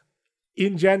things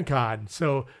in Gen Con.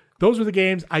 So those were the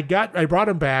games I brought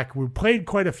them back. We played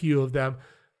quite a few of them,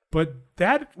 but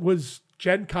that was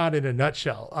Gen Con in a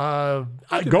nutshell.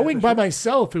 Going by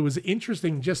myself, it was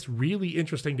interesting, just really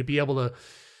interesting to be able to.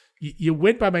 You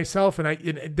went by myself,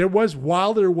 and there was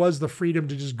the freedom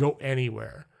to just go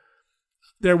anywhere.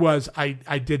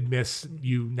 I did miss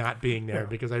you not being there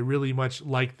because I really much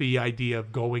like the idea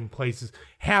of going places,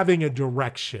 having a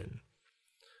direction.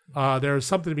 There's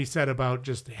something to be said about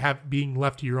just being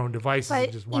left to your own devices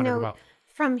and just wandering about.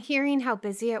 From hearing how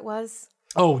busy it was.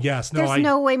 Oh, yes. No, there's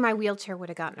no way my wheelchair would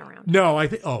have gotten around. No,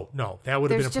 that would have been a problem.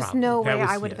 There's just no way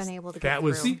I would have been able to get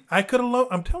through. See, I could have,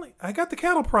 I'm telling you, I got the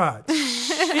cattle prod.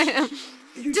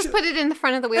 Just put it in the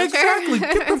front of the wheelchair. Exactly.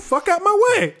 Get the fuck out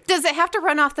my way. Does it have to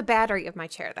run off the battery of my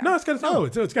chair, though? No, it's got its own. No,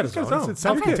 it's got its own. It's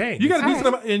self-contained. You got a decent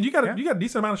amount, and you got a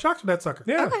decent amount of shocks with that sucker.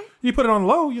 Yeah. Okay. You put it on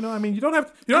low. You don't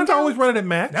have to always run it at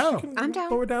max. No, I'm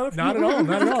down. Lower it down. Not at all.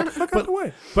 Get the fuck out the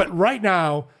way. But right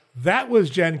now, that was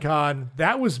Gen Con.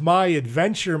 That was my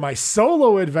adventure, my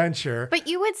solo adventure. But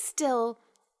you would still,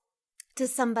 to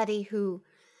somebody who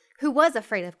was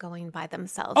afraid of going by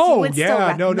themselves. Oh,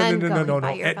 no.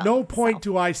 At no point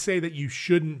do I say that you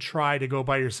shouldn't try to go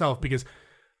by yourself, because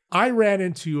I ran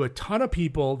into a ton of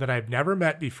people that I've never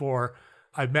met before.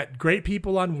 I've met great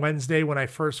people on Wednesday when I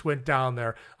first went down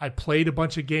there. I played a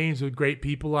bunch of games with great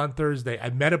people on Thursday. I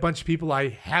met a bunch of people I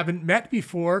haven't met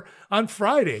before on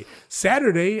Friday.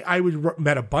 Saturday, I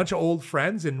met a bunch of old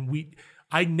friends, and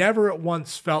I never at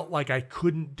once felt like I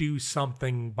couldn't do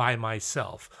something by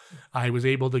myself. I was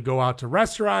able to go out to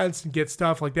restaurants and get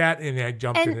stuff like that, and I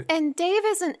jumped in it. And Dave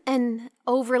isn't an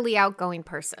overly outgoing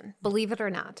person, believe it or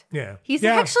not. Yeah. He's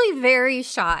actually very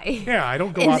shy. Yeah, I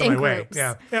don't go out of my way.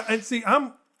 Yeah. And see,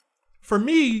 for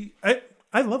me, I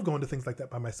love going to things like that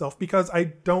by myself because I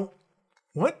don't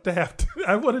want to have to.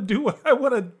 I want to do what I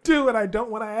want to do, and I don't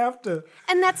want to have to.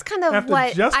 And that's kind of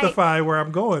what justify where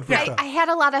I'm going. For stuff. I had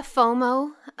a lot of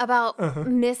FOMO about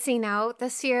missing out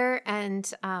this year,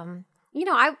 and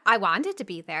I wanted to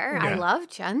be there. Yeah. I love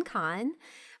Gen Con,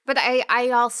 but I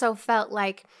also felt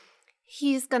like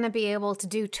he's going to be able to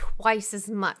do twice as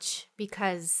much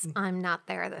because I'm not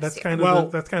there this year. That's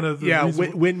kind of the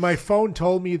reason. When my phone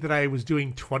told me that I was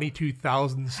doing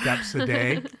 22,000 steps a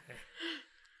day.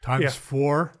 Times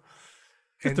 4.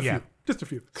 Just a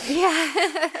few.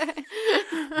 Yeah.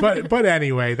 but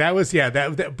anyway, that was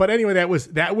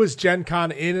Gen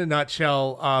Con in a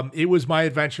nutshell. It was my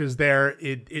adventures there.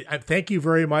 Thank you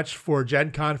very much for Gen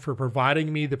Con for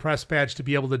providing me the press badge to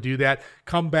be able to do that.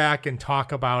 Come back and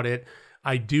talk about it.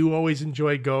 I do always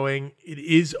enjoy going. It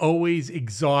is always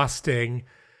exhausting.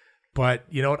 But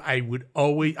you know what?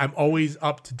 I'm always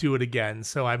up to do it again.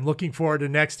 So I'm looking forward to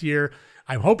next year.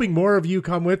 I'm hoping more of you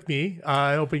come with me.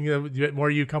 Hoping more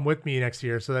of you come with me next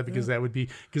year. So because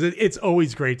it's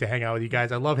always great to hang out with you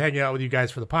guys. I love hanging out with you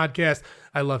guys for the podcast.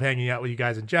 I love hanging out with you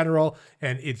guys in general.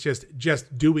 And it's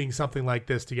just doing something like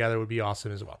this together would be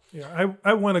awesome as well. Yeah,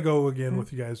 I want to go again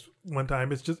with you guys one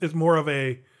time. It's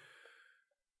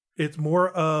more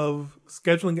of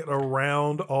scheduling it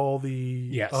around all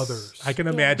the others. I can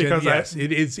imagine. Because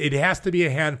it has to be a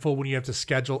handful when you have to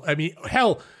schedule. I mean,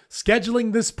 hell,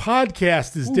 scheduling this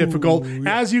podcast is difficult.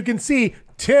 Yeah. As you can see,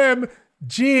 Tim,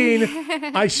 Gene,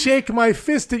 I shake my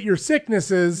fist at your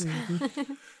sicknesses.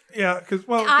 Yeah, because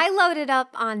I loaded up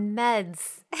on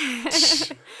meds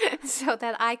so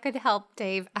that I could help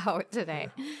Dave out today.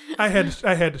 I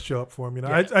had to show up for him.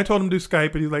 I told him to do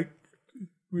Skype, and he's like,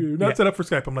 "We're not set up for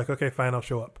Skype." I'm like, "Okay, fine, I'll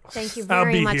show up." Thank you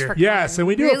very much here. for coming. Yes, and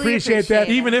we do really appreciate that.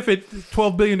 Even if it's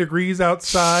 12 billion degrees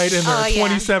outside and there are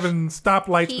 27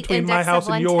 stoplights Heat between my index house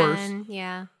of and yours. 110,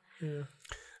 Yeah.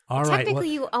 All right. Technically,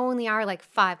 you only are like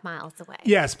 5 miles away.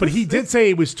 Yes, but he did say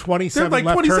it was 27 There's like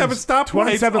left 27 turns. stoplights,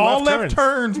 27 all left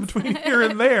turns. turns between here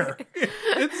and there.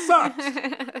 It sucks.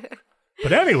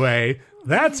 But anyway,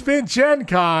 that's been Gen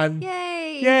Con.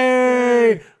 Yay!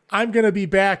 Yay! I'm going to be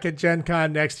back at Gen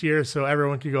Con next year, so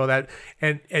everyone can go that.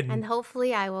 And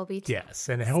hopefully I will be too. Yes,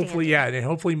 and hopefully, and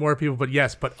hopefully more people, but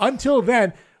yes. But until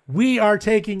then, we are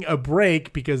taking a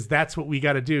break because that's what we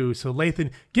got to do. So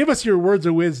Lathan, give us your words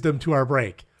of wisdom to our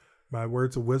break. My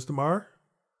words of wisdom are,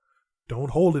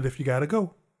 don't hold it if you got to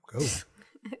go. Go.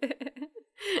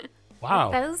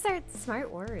 Wow. Those are smart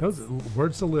words. Those are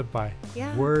words to live by.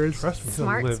 Yeah. Words Trust me. to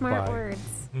live Smart by. words.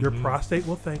 Your prostate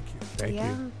will thank you. Thank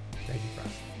Yeah. you. Thank you,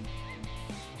 prostate.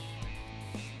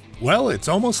 Well, it's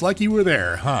almost like you were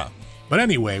there, huh? But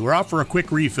anyway, we're off for a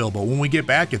quick refill, but when we get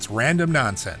back, it's random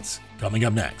nonsense. Coming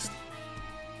up next.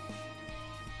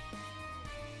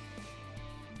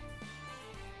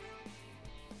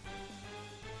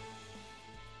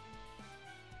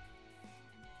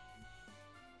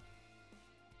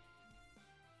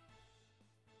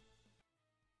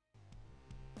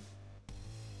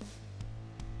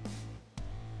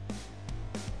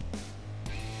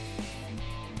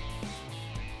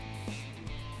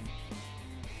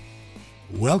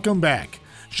 Welcome back.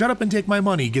 Shut Up and Take My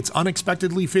Money gets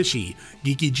unexpectedly fishy,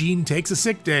 Geeky Gene takes a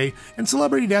sick day, and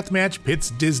Celebrity Deathmatch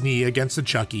pits Disney against a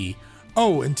Chucky.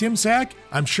 Oh, and Tim Sack?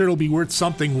 I'm sure it'll be worth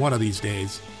something one of these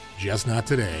days. Just not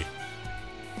today.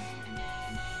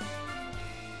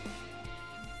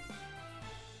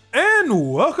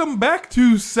 And welcome back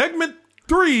to segment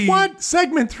 3. What?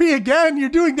 Segment 3 again? You're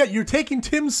doing that. You're taking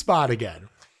Tim's spot again.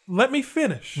 Let me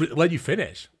finish. Let you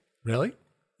finish. Really?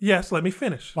 Yes, let me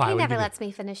finish. Why He would never you do- lets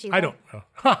me finish either. I don't know.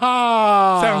 Ha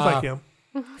ha! Sounds like him.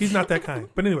 He's not that kind.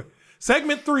 But anyway,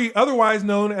 segment 3, otherwise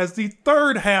known as the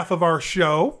third half of our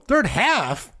show. Third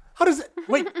half? How does it...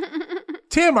 Wait.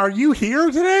 Tim, are you here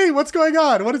today? What's going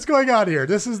on? What is going on here?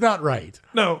 This is not right.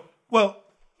 No, well,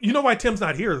 you know why Tim's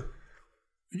not here?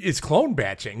 It's clone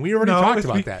batching. We already talked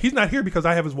about that. He's not here because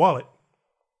I have his wallet.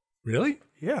 Really?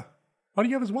 Yeah. Why do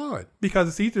you have his wallet? Because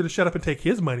it's easier to shut up and take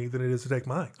his money than it is to take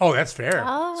mine. Oh, that's fair.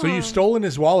 Oh. So you've stolen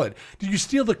his wallet. Did you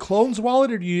steal the clone's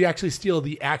wallet or did you actually steal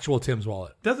the actual Tim's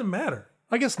wallet? Doesn't matter.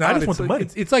 I guess not. I just It's want the like-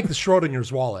 money. It's like the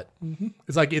Schrodinger's wallet.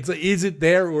 It's like, is it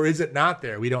there or is it not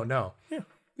there? We don't know. Yeah,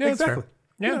 that's exactly. fair.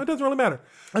 Yeah, Yeah. it doesn't really matter.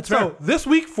 That's so fair. this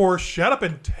week for Shut Up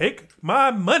and Take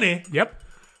My Money, Yep.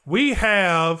 we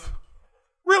have...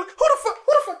 Really? Who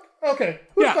the fuck? Okay.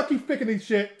 Who Yeah. the fuck keeps picking these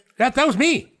shit? That was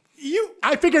me.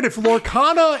 I figured if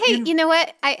Lorcana... Hey, you know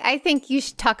what? I think you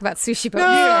should talk about Sushi Boat.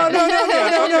 No,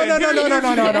 instead.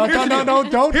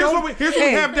 don't. Here's what we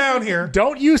have down here.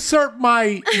 Don't usurp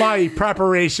my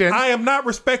preparation. I am not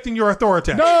respecting your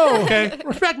authority. No. Okay.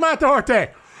 Respect my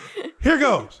authority. Here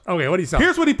goes. Okay, what do you say?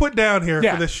 Here's what he put down here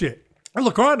Yeah. for this shit.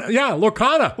 Lorcana. Yeah,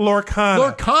 Lorcana.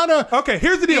 Lorcana. Okay,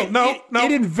 here's the deal.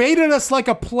 It invaded us like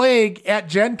a plague at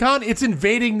Gen Con. It's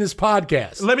invading this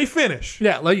podcast. Let me finish.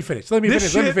 Yeah, let you finish. Let me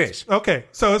finish. Okay,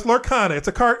 so it's Lorcana.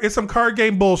 It's some card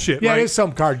game bullshit. Yeah, right? it is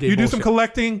some card game You do bullshit. some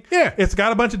collecting. Yeah. It's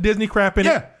got a bunch of Disney crap in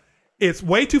Yeah. it. It's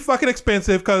way too fucking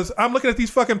expensive because I'm looking at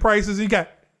these fucking prices and you got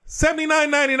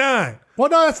 $79.99. Well,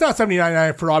 no, that's not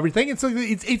 $79.99 for everything. It's like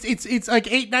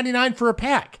 $8.99 for a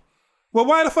pack. Well,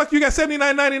 why the fuck you got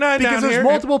 $79.99 down here? Because there's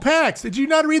multiple packs. Did you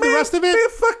not read the rest of it? Man,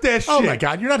 fuck that shit. Oh my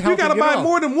God, you're not helping You gotta at buy all.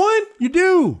 more than one? You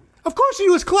do. Of course you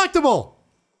do. It's collectible.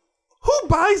 Who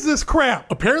buys this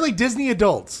crap? Apparently Disney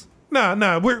adults.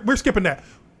 Nah, we're skipping that.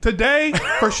 Today,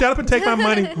 for Shut Up and Take My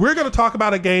Money, we're going to talk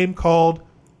about a game called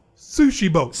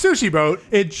Sushi Boat. Sushi Boat.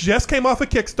 It just came off of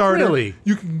Kickstarter. Really?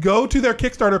 You can go to their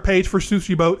Kickstarter page for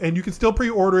Sushi Boat, and you can still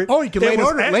pre-order it. Oh, you can late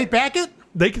order it? Late back it?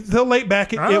 They can still late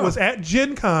back it. Oh. It was at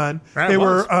Gen Con. Right, They it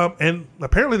were, was. and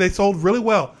apparently they sold really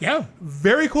well. Yeah.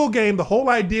 Very cool game. The whole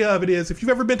idea of it is, if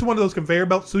you've ever been to one of those conveyor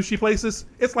belt sushi places,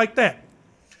 it's like that.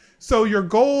 So your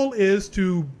goal is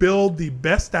to build the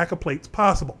best stack of plates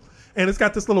possible. And it's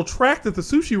got this little track that the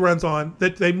sushi runs on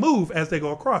that they move as they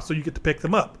go across, so you get to pick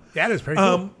them up. That is pretty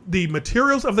cool. The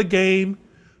materials of the game,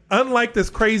 unlike this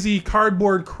crazy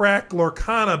cardboard crack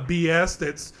Lorcana BS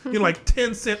that's like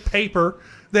 10-cent paper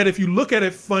that if you look at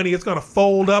it funny, it's going to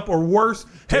fold up, or worse,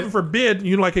 heaven forbid,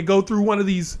 it go through one of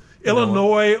these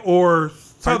Illinois or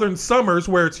southern summers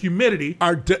where it's humidity.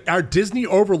 Our Disney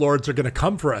overlords are going to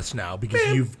come for us now because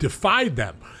you've defied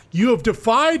them. You have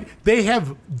defied. They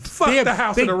have fucked the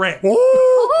house in a rat.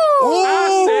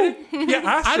 I said it.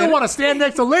 Yeah, I don't want to stand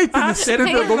next to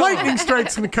Lathan. The lightning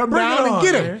strike's going to come down and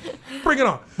get him. Man. Bring it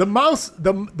on. The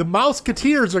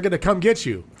Mouseketeers are going to come get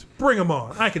you. Bring them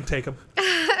on. I can take them.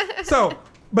 So,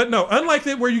 but no, unlike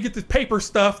that where you get the paper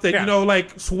stuff that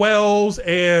like swells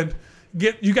and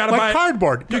you got to buy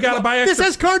cardboard. You got to buy extra. This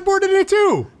has cardboard in it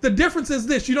too. The difference is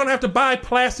this: you don't have to buy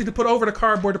plastic to put over the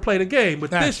cardboard to play the game.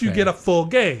 With this, you get a full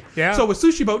game. Yeah. So with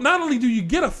Sushi Boat, not only do you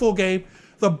get a full game,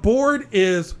 the board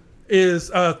is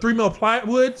 3mm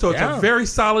plywood, so it's a very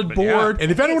solid board. And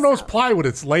if anyone knows plywood,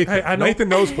 it's Lathan. Hey, Lathan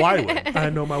knows plywood. I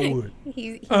know my wood.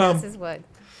 He knows his wood.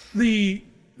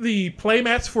 The play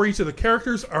mats for each of the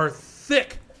characters are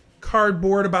thick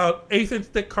cardboard, about 1/8 inch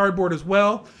thick cardboard as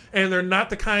well. And they're not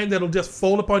the kind that'll just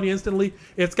fold up on you instantly.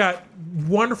 It's got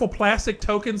wonderful plastic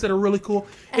tokens that are really cool.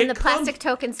 And the plastic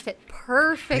tokens fit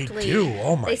perfectly. They do.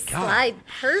 Oh my God. They slide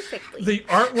perfectly. The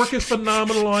artwork is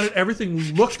phenomenal on it. Everything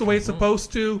looks the way it's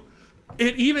supposed to.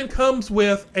 It even comes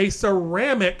with a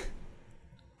ceramic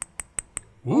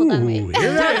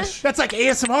dish. That's like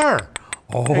ASMR.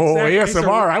 Oh, Exactly.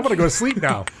 ASMR. I want to go to sleep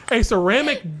now. A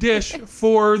ceramic dish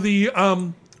for the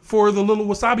little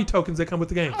wasabi tokens that come with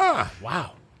the game.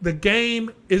 Wow. The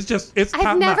game is just, it's I've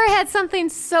top never notch. had something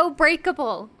so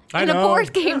breakable I in a know.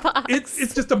 board game box.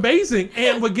 It's just amazing.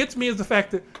 And what gets me is the fact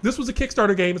that this was a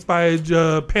Kickstarter game. It's by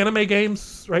Japanime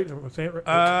Games, right? Am I saying it right?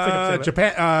 I think I'm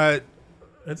saying that.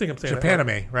 I think I'm saying that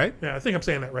Japanime, right? Yeah, I think I'm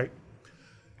saying that right.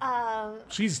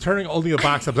 She's turning only the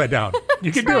box upside down.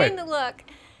 You can do Trying it. to look.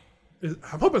 I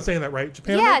hope I'm saying that right.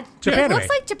 Japanime? Yeah, Japanime. it looks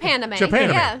like Japanime.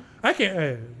 Japanime. Yeah. I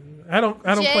can't. I don't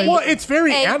play. Well, it's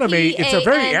very anime. It's a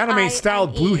very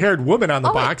anime-styled blue-haired woman on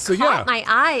the box. So it caught my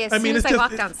eye as soon as I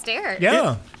walked it's- downstairs.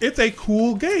 Yeah. It's a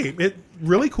cool game. It's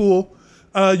really cool.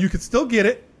 You can still get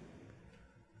it.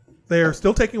 They are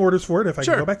still taking orders for it. If I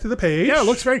can go back to the page. Yeah, it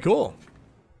looks very cool.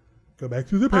 Go back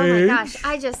to the Oh page.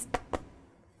 my gosh,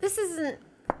 this isn't.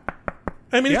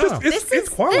 I mean, Yeah. it's just it's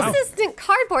quality. This isn't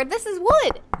cardboard. This is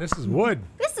wood. This is wood.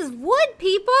 This is wood,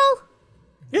 people.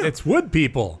 Yeah. It's wood,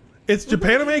 people. It's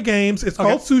Japanime Games. It's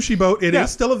called Sushi Boat. It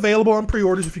is still available on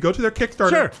pre-orders. If you go to their Kickstarter,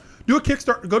 Sure. do a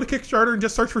Kickstarter. Go to Kickstarter and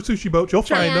just search for Sushi Boat. You'll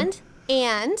find them.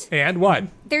 And what?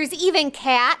 There's even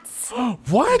cats.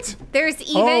 What? There's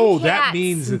even cats. That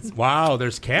means it's wow.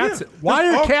 There's cats. Yeah. Why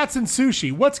There's are all- cats in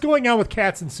sushi? What's going on with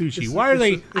cats in sushi? Why are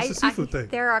they? It's a seafood thing.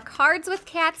 There are cards with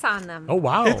cats on them. Oh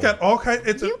wow! It's got all kinds.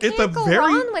 It's You a can't go very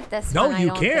wrong with this No, one, I you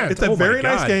don't can't. think. it's a Oh my very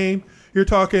nice God. game. You're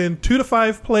talking 2 to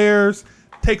 5 players.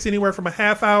 Takes anywhere from a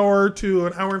half hour to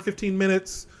an hour and 15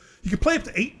 minutes. You can play up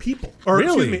to 8 people, or Really?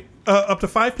 excuse me, up to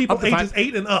 5 people, Up to ages 5?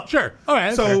 8 and up. Sure. All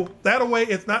right. So that way,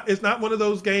 it's not one of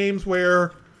those games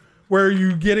where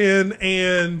you get in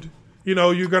and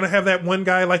you're gonna have that one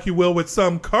guy like you will with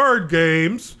some card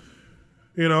games.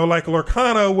 Like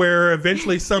Lorcana, where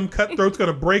eventually some cutthroat's going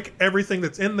to break everything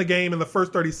that's in the game in the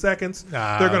first 30 seconds.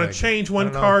 They're going to change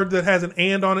one card that has an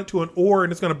and on it to an or,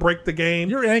 and it's going to break the game.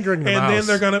 You're angering the and mouse.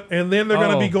 then they're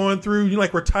gonna be going through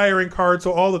like retiring cards.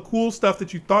 So all the cool stuff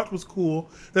that you thought was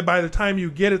cool, that by the time you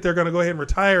get it, they're going to go ahead and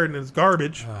retire, and it's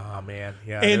garbage. Oh man,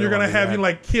 yeah. And you're going to have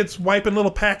like kids wiping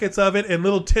little packets of it, and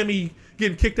little Timmy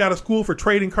getting kicked out of school for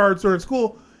trading cards during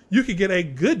school. You could get a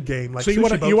good game like So you Sushi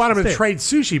want Boats them to instead. trade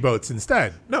sushi boats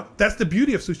instead? No, that's the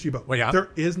beauty of Sushi Boat. Well, yeah. There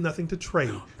is nothing to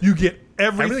trade. You get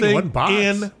everything in one box.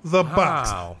 in the Wow.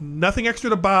 box. Nothing extra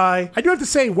to buy. I do have to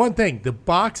say one thing: the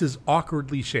box is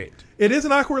awkwardly shaped. It is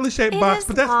an awkwardly shaped It box, is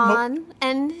but that's long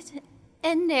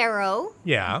and narrow.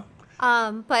 Yeah.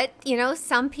 But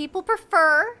some people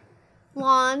prefer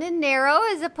long and narrow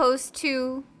as opposed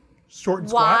to short and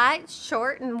squat.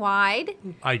 short and wide.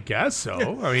 I guess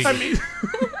so. I I mean, mean,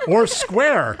 or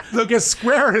square. Because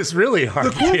square is really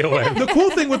hard to deal with. the cool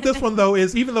thing with this one though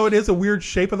is even though it is a weird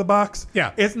shape of the box,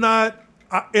 Yeah. it's not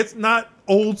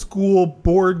old school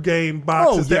board game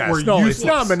boxes that were useless. it's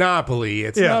not Monopoly.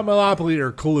 It's not Monopoly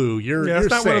or Clue. You're it's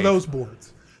not one of safe. those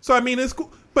boards. So I mean, it's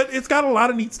cool, but it's got a lot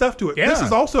of neat stuff to it. Yeah. This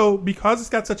is also because it's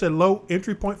got such a low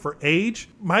entry point for age.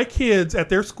 My kids at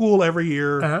their school every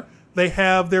year, they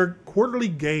have their quarterly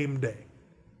game day.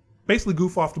 Basically,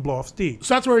 goof off to blow off steam.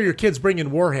 So that's where your kids bring in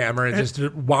Warhammer and just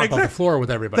whomp on the floor with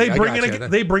everybody.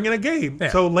 They bring in a game. Yeah.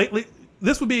 So lately,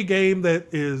 this would be a game that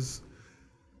is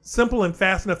simple and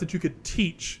fast enough that you could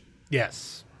teach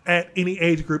Yes. at any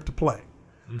age group to play.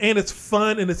 And it's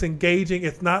fun and it's engaging.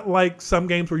 It's not like some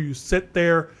games where you sit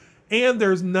there and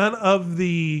there's none of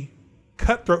the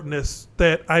cutthroatness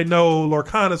that I know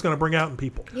Lorcana is going to bring out in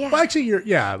people. Yeah. Well, actually,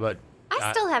 but I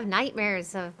I still have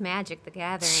nightmares of Magic the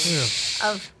Gathering,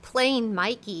 of playing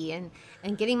Mikey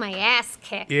and getting my ass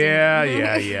kicked.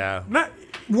 Yeah. Not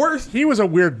worse. He was a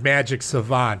weird magic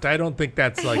savant. I don't think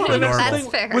that's like the normal. That's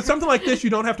fair. With something like this, you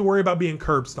don't have to worry about being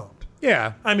curb stomped.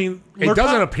 Yeah. I mean, it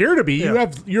doesn't appear to be.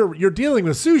 Yeah. You're dealing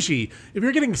with sushi. If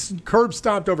you're getting curb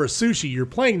stomped over sushi, you're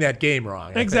playing that game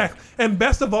wrong. Exactly. And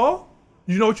best of all,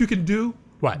 you know what you can do?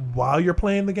 What? While you're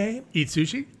playing the game? Eat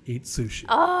sushi? Eat sushi.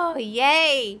 Oh,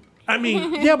 yay. I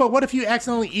mean, Yeah, but what if you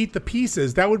accidentally eat the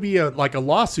pieces? That would be like a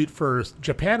lawsuit for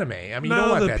Japanime. I mean, you don't no,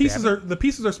 want the that pieces to happen. the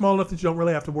pieces are small enough that you don't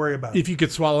really have to worry about it. If you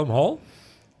could swallow them whole?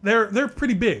 They're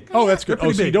pretty big. Oh, that's good. They're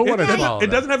pretty So you big. don't want to It swallow It them.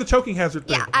 doesn't have the choking hazard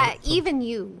thing. Yeah, even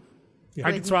you.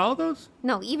 I can swallow those?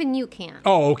 No, even you can't.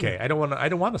 Oh, okay. I don't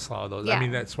want to swallow those. Yeah. I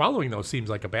mean, swallowing those seems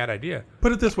like a bad idea.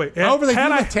 Put it this way. However, they do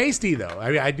had I look tasty, though.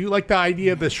 I mean, I do like the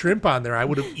idea of the shrimp on there. I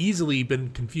would have easily been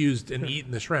confused and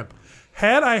eaten the shrimp.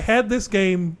 Had I had this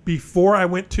game before I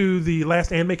went to the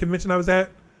last anime convention I was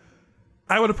at,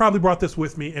 I would have probably brought this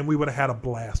with me and we would have had a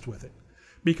blast with it.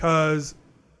 Because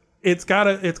it's got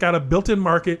a built-in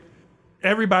market.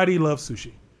 Everybody loves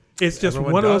sushi. It's just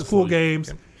Everyone one of those does cool love-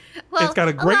 games. Well, It's got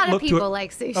a great lot of look to people it.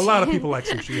 like sushi. A lot of people like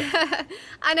sushi. Yeah.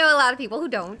 I know a lot of people who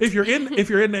don't. If you're in the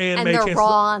anime, And they're chances-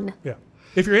 wrong. Yeah.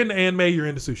 If you're in the anime, you're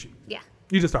into sushi. Yeah.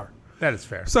 You just are. That is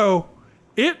fair. So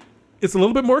it's a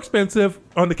little bit more expensive.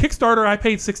 On the Kickstarter, I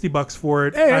paid $60 for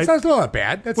it. Hey, that's not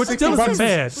bad. That's Which 60 still bucks. isn't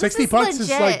bad. 60 This is bucks is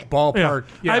legit. like ballpark.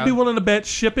 Yeah. I'd be willing to bet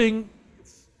shipping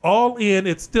all in,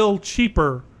 it's still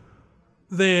cheaper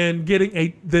than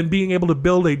being able to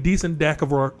build a decent deck of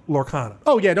Lorcana.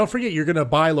 Oh, yeah. Don't forget, you're going to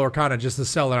buy Lorcana just to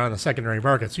sell it on the secondary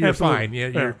market. So you're Absolutely.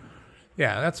 fine.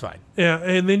 Yeah, that's fine. Yeah,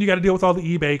 and then you got to deal with all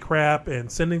the eBay crap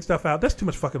and sending stuff out. That's too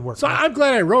much fucking work. So man. I'm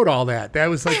glad I wrote all that. That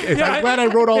was like, I'm glad I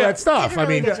wrote all that stuff. Did a I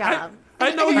really mean, good job.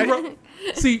 I know you wrote.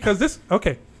 See, because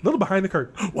a little behind the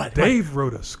curtain. What? Dave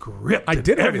wrote a script. I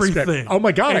did have a everything. script. Oh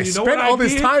my God, And I you know spent what all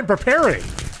this did? time preparing.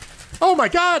 Oh my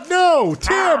God, no,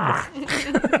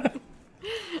 Tim.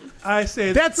 I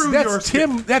said That's through your Tim.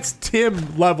 script. That's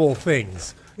Tim level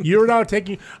things. You're now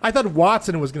taking. I thought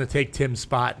Watson was going to take Tim's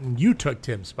spot, and you took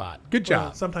Tim's spot. Good job.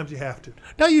 Well, sometimes you have to.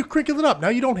 Now you crinkle it up. Now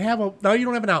you don't have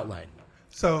an outline.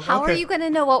 So How are you going to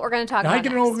know what we're going to talk Now about you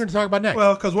can know what we're next? going to talk about next.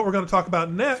 Well, because what we're going to talk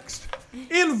about next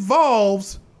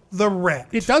involves the rat.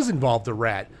 It does involve the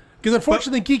rat. Because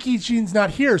unfortunately, Geeky Gene's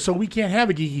not here, so we can't have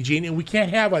a Geeky Gene, and we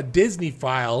can't have a Disney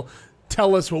file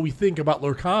tell us what we think about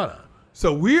Lorcana.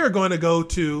 So we are going to go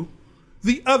to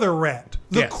the other rat,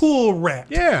 the Yes. cool rat,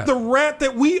 Yeah. the rat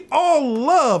that we all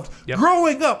loved Yep.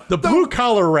 growing up, The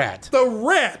blue-collar rat. the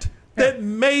rat that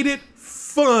made it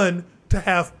fun to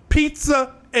have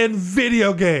pizza and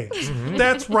video games. Mm-hmm.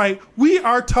 That's right. We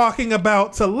are talking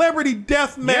about Celebrity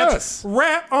Deathmatch Yes.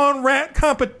 rat on rat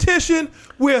competition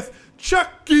with Chuck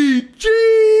E.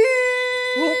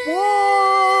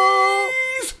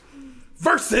 Cheese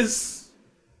versus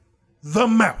the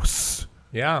mouse,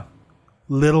 Yeah.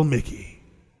 Little Mickey.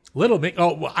 Little Mick.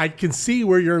 Oh, well, I can see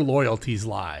where your loyalties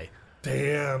lie.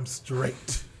 Damn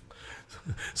straight.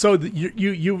 So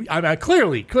I'm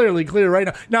clearly right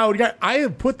now. Now I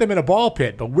have put them in a ball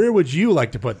pit, but where would you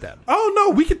like to put them? Oh no,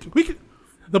 we could.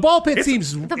 The ball pit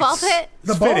seems The ball pit?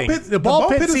 The ball fitting. pit. The ball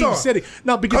pit is seems on. sitting.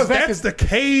 No, because the fact that's is, the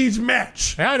cage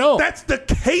match. I know. That's the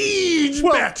cage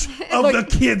Well, match of like- the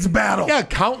kids' battle. yeah,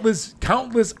 countless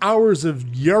hours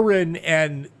of urine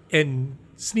and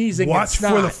sneezing. Watch and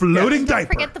for the snot. floating Don't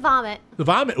diaper. forget the vomit. The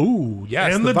vomit. Ooh,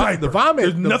 yes. And the diaper. The vomit.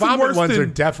 There's The nothing vomit worse ones are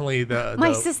than- definitely the.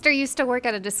 My sister used to work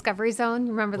at a Discovery Zone.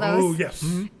 Remember those? Oh yes.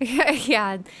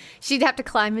 Yeah. She'd have to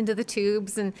climb into the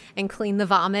tubes and clean the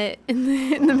vomit in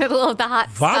the middle of the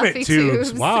hot, Vomit stuffy tubes.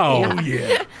 tubes. Wow. Yeah. Oh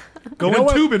yeah. Going You know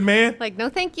what? tubing, man. Like, no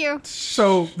thank you.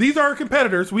 So these are our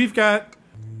competitors. We've got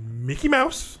Mickey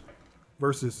Mouse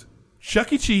versus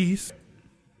Chuck E. Cheese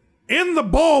in the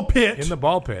ball pit. in the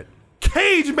ball pit.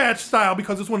 Cage match style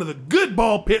because it's one of the good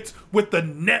ball pits with the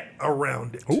net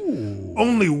around it. Ooh.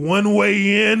 Only one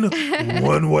way in,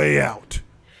 one way out.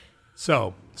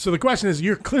 So the question is,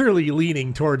 you're clearly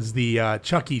leaning towards the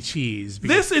Chuck E. Cheese.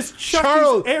 because This is Chuck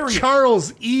E.'s area.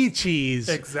 Charles E. Cheese.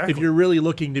 Exactly. If you're really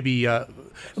looking to be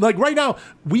like right now,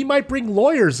 we might bring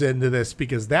lawyers into this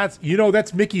because that's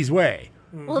Mickey's way.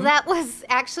 Well, that was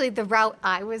actually the route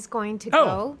I was going to Oh,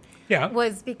 go. yeah.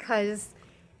 Was because,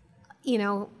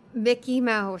 Mickey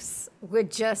Mouse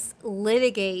would just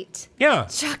litigate Yeah.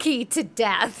 Chucky to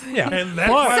death. Yeah. And that's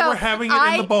But- why So we're having it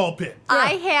in the ball pit.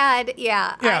 I had,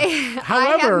 Yeah. I had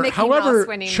However, Mickey Mouse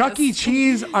winning Chuck E. this.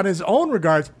 Cheese, on his own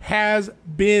regards, has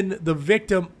been the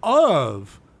victim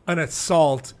of an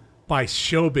assault by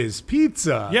Showbiz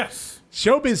Pizza. Yes.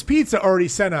 Showbiz Pizza already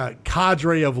sent a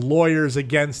cadre of lawyers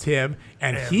against him,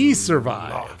 and he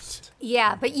survived.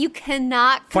 Yeah, but you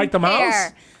cannot Fight the mouse?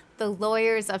 compare the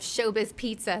lawyers of Showbiz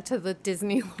Pizza to the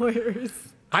Disney lawyers.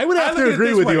 I would have to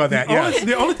agree with you on that.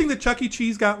 The only thing that Chuck E.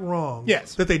 Cheese got wrong,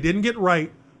 yes, that they didn't get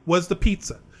right, was the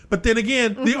pizza. But then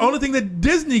again, the only thing that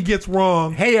Disney gets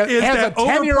wrong is that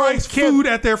overpriced food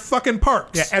at their fucking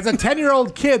parks. Yeah, as a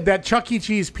 10-year-old kid, that Chuck E.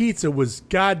 Cheese pizza was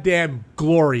goddamn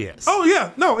glorious. Oh,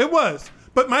 yeah. No, it was.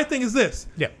 But my thing is this.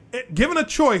 Yeah. Given a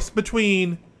choice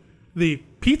between the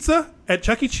pizza at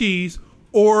Chuck E. Cheese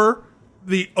or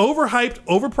the overhyped,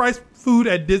 overpriced food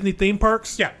at Disney theme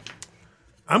parks,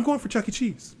 I'm going for Chuck E.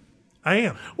 Cheese. I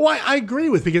am. Well, I agree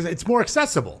with because it's more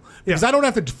accessible. Because I don't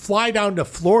have to fly down to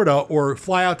Florida or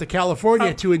fly out to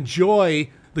California to enjoy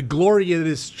the glory that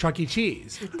is Chuck E.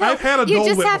 Cheese. No, I've had a You Dole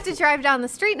just Whip have to drive down the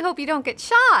street and hope you don't get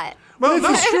shot. Well,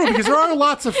 this is true because there are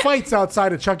lots of fights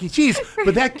outside of Chuck E. Cheese,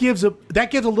 but that gives a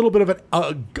little bit of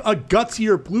a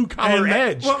gutsier blue collar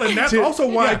edge. Well, and that's also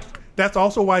why. Yeah. That's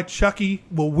also why Chucky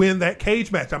will win that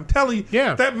cage match. I'm telling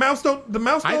you, that mouse don't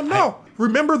know.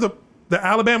 Remember the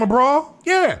Alabama brawl?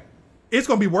 Yeah. It's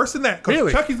going to be worse than that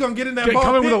because Chucky's going to get in that ball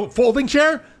come in with a folding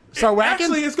chair, start whacking?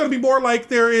 Actually, it's going to be more like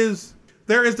there is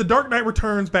the Dark Knight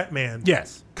Returns Batman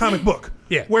comic book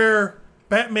where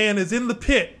Batman is in the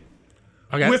pit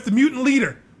with the mutant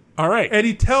leader. All right. And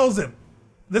he tells him,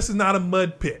 this is not a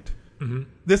mud pit. Mm-hmm.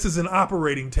 This is an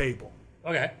operating table.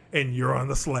 Okay. And you're on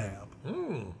the slab.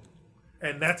 Mm.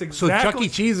 And that's exactly... So Chuck E.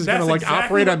 Cheese is going to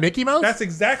operate on Mickey Mouse? That's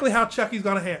exactly how Chucky's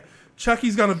going to have.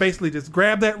 Chucky's going to basically just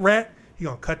grab that rat. He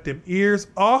going to cut them ears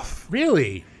off.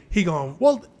 Really? He going...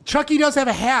 Well, Chucky does have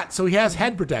a hat, so he has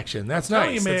head protection. That's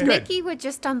nice. You, man. Mickey would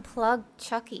just unplug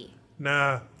Chucky.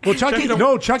 Nah. Well, Chuck E.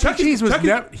 Cheese was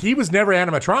never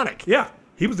animatronic. Yeah.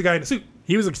 He was the guy in the suit.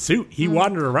 He was a suit. He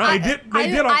wandered around.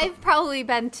 I've probably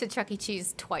been to Chuck E.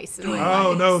 Cheese twice in my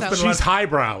life. No. So. She's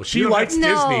highbrow. She likes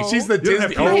Disney. She's the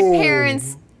Disney. My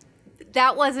parents,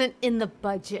 that wasn't in the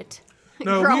budget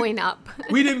growing up.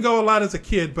 We didn't go a lot as a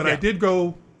kid, but I did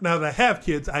go. Now that I have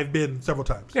kids, I've been several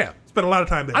times. Yeah. Spent a lot of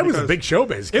time there. I was a big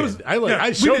Showbiz kid. It was,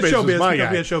 Showbiz was my guy.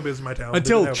 We had Showbiz in my town.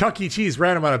 Until Chuck E. Cheese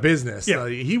ran him out of business. Yeah.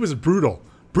 He was brutal.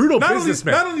 Brutal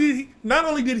businessman. Not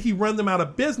only did he run them out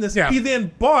of business, he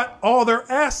then bought all their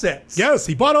assets. Yes,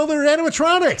 he bought all their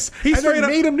animatronics. He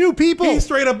made them new people. He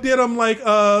straight up did them like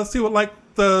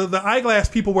the eyeglass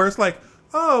people, where it's like,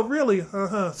 oh really?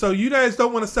 So you guys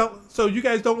don't want to sell? So you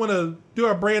guys don't want to do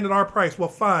our brand at our price? Well,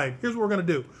 fine. Here's what we're gonna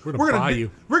do. We're gonna buy you.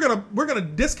 We're gonna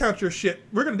discount your shit.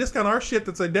 We're gonna discount our shit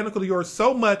that's identical to yours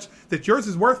so much that yours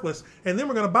is worthless, and then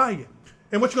we're gonna buy you.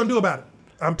 And what you gonna do about it?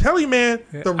 I'm telling you, man.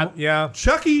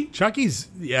 Chucky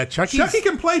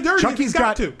can play dirty. Chucky's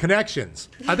got connections.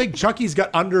 I think Chucky's got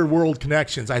underworld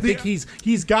connections. I think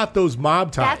he's got those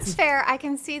mob ties. That's fair. I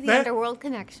can see the underworld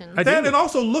connection. And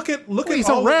also look at he's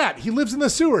a rat. He lives in the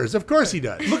sewers. Of course he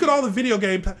does. Look at all the video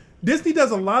game. Disney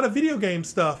does a lot of video game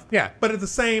stuff. Yeah. But at the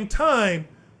same time,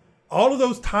 all of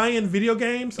those tie-in video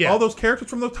games, all those characters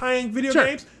from those tie-in video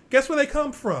games, guess where they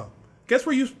come from? Guess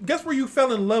where you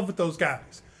fell in love with those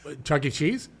guys? Chuck E.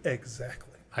 Cheese?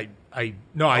 Exactly. I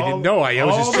didn't know. I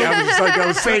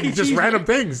was saying just random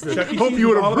things. Hope you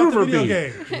would approve of me.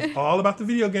 It's all about the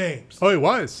video games. Oh, it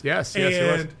was. Yes, it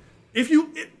was.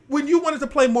 And when you wanted to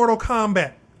play Mortal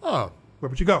Kombat, where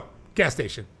would you go? Gas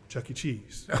station. Chuck E.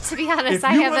 Cheese. To be honest,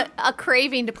 I have a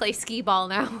craving to play skee-ball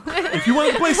now. If you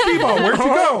wanted to play skee-ball, where'd you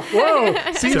go?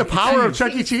 Whoa. See the power of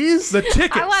Chuck E. Cheese? The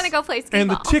tickets. I want to go play skee-ball. And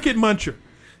the ticket muncher.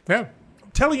 Yeah.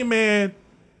 I'm telling you, man,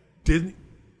 Disney.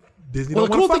 Well,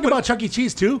 the cool thing about Chuck E.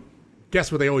 Cheese, too,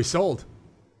 guess what they always sold?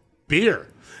 Beer.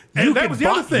 And that was the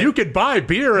other thing. You could buy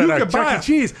beer at a Chuck E.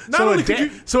 Cheese.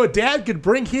 So a dad could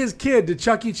bring his kid to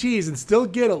Chuck E. Cheese and still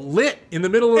get it lit in the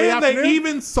middle of the afternoon. And they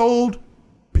even sold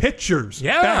pitchers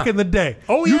back in the day.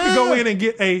 Oh, you could go in and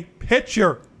get a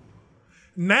pitcher.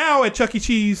 Now at Chuck E.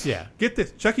 Cheese, get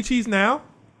this, Chuck E. Cheese now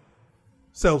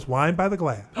sells wine by the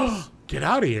glass. Get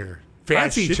out of here.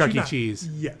 Fancy Chuck E. Cheese.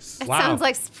 Yes. It sounds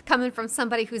like coming from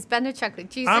somebody who's been to Chuck E.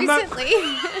 Cheese recently.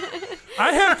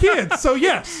 I have kids, so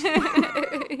yes.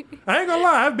 I ain't gonna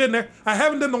lie, I've been there. I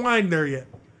haven't done the wine there yet.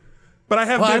 But I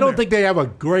have been there. I don't think they have a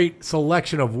great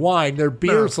selection of wine. Their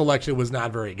beer selection was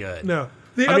not very good. No.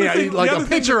 A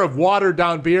pitcher of watered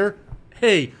down beer.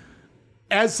 Hey,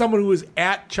 as someone who was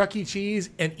at Chuck E. Cheese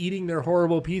and eating their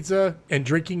horrible pizza and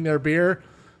drinking their beer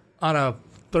on a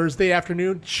Thursday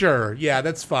afternoon, sure,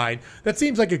 that's fine. That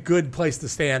seems like a good place to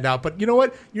stand out. But you know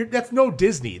what? That's no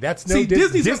Disney.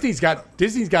 Disney's got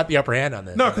the upper hand on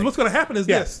this. No, because what's going to happen is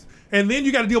this, and then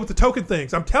you got to deal with the token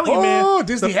things. I'm telling you, man.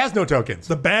 Disney has no tokens.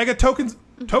 The bag of tokens.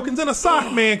 Tokens in a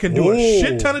sock, man, can do a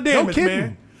shit ton of damage,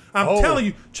 man. I'm telling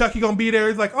you, Chucky gonna be there.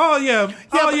 He's like,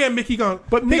 Mickey gonna.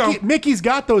 But Mickey's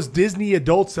got those Disney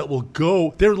adults that will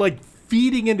go. They're like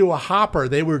feeding into a hopper.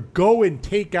 They would go and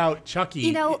take out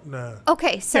Chucky.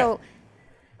 Okay, so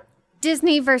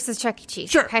Disney versus Chuck E. Cheese.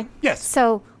 Sure. Okay. Yes.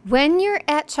 So when you're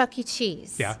at Chuck E.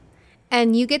 Cheese,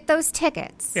 and you get those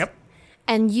tickets,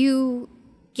 and you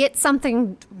get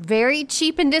something very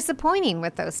cheap and disappointing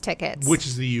with those tickets, which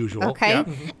is the usual. Okay.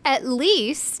 Yeah. At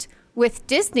least with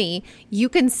Disney, you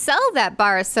can sell that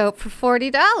bar of soap for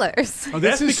 $40. Oh,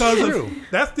 that's true.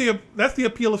 That's the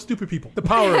appeal of stupid people. The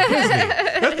power of Disney.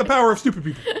 That's the power of stupid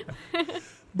people.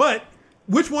 But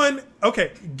which one?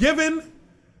 Okay, given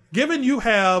you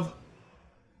have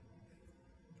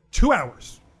 2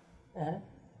 hours,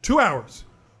 2 hours.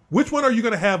 Which one are you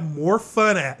going to have more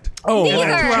fun at in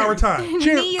that 2 hour time?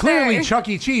 Clearly Chuck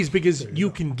E. Cheese, because you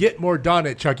can get more done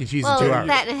at Chuck E. Cheese in 2 hours.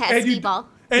 That has skee-ball.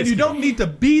 And you don't need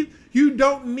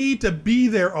to be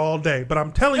there all day. But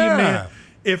I'm telling you, man,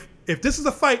 if this is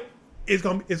a fight, it's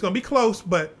gonna be close.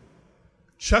 But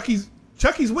Chucky's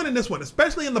winning this one,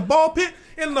 especially in the ball pit.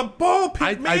 In the ball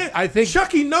pit, man, I think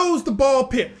Chucky knows the ball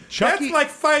pit. Chucky, that's like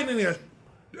fighting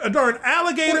a darn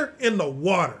alligator in the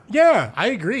water. Yeah, I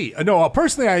agree. No,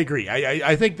 personally, I agree.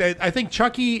 I think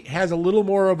Chucky has a little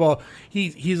more of a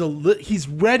he's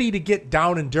ready to get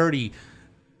down and dirty.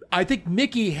 I think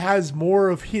Mickey has more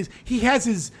of his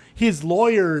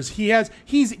lawyers.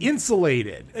 He's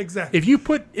insulated. Exactly.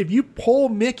 If you pull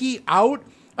Mickey out,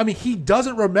 I mean, he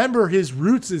doesn't remember his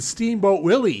roots as Steamboat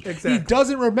Willie. Exactly. He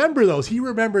doesn't remember those. He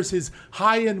remembers his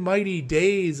high and mighty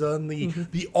days on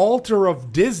the altar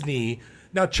of Disney.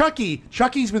 Now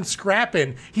Chucky's been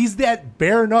scrapping. He's that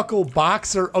bare knuckle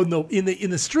boxer in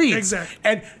the streets. Exactly.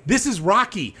 And this is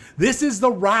Rocky. This is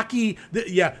the Rocky.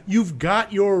 You've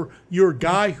got your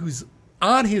guy who's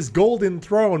on his golden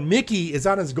throne. Mickey is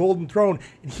on his golden throne,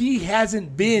 and he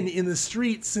hasn't been in the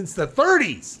streets since the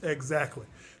 30s. Exactly.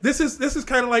 This is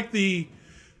kind of like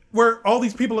where all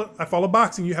these people, I follow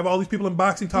boxing, you have all these people in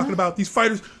boxing talking about these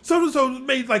fighters, so-and-so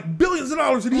made like billions of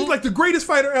dollars and he's like the greatest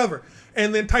fighter ever.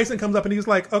 And then Tyson comes up and he's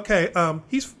like, okay,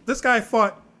 this guy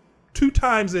fought 2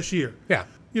 times this year. Yeah.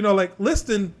 Like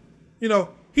Liston,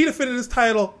 he defended his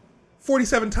title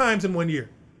 47 times in 1 year.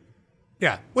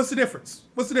 Yeah. What's the difference?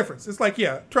 It's like,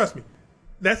 trust me.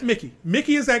 That's Mickey.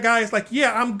 Mickey is that guy. It's like,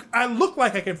 I look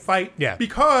like I can fight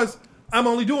because I'm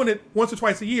only doing it once or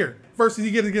twice a year. Versus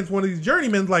he gets against one of these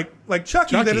journeymen like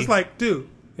Chucky. That is like, dude,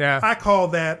 I call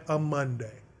that a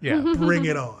Monday. Yeah. Bring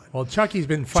it on. Well, Chucky's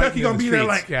been fighting. Chucky gonna be there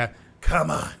like, come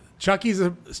on. Chucky's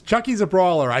a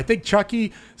brawler. I think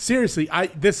Chucky, seriously,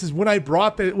 this is when I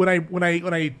brought when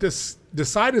I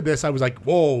decided this, I was like,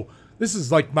 whoa, this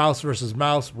is like mouse versus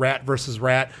mouse, rat versus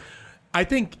rat. I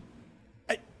think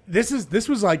this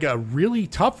was like a really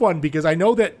tough one because I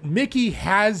know that Mickey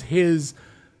has his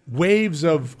waves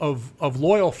of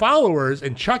loyal followers,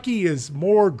 and Chucky is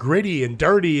more gritty and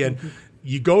dirty, and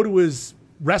you go to his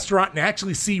restaurant and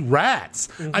actually see rats.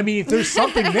 I mean, if there's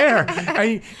something there,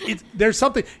 there's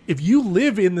something. If you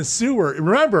live in the sewer,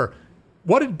 remember,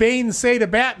 what did Bane say to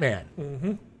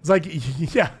Batman? It's like,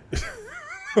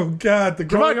 oh God, the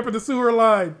growing up in the sewer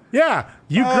line. Yeah,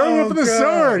 you grew up in the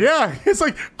sewer. Yeah, it's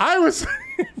like I was.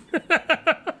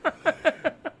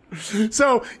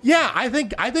 So yeah, I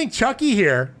think Chucky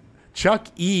here, Chuck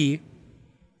E.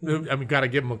 I mean, gotta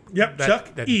give him Chuck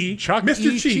E.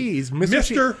 Mr. Cheese.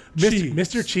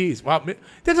 Mr. Cheese. Wow, that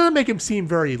doesn't make him seem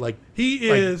very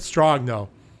strong though.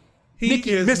 He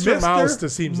is Mr. Mouse.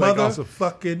 Just seems like also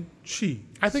fucking cheese.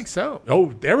 I think so.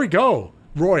 Oh, there we go.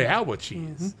 Royale with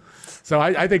cheese. So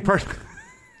I think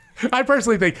I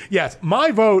personally think yes. My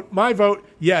vote.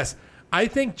 Yes. I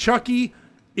think Chucky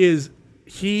is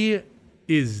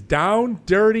down,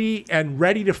 dirty, and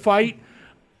ready to fight.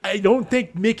 I don't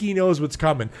think Mickey knows what's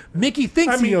coming. Mickey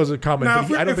thinks he knows what's coming. Now,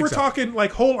 but if we're talking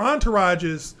like whole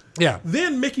entourages,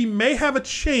 then Mickey may have a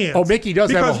chance. Oh, Mickey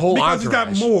does have a whole entourage.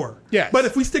 Because he's got more. Yes. But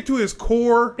if we stick to his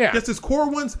core, just his core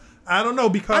ones, I don't know,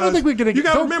 because I don't think we're gonna. You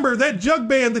got to remember that jug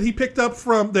band that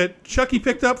Chucky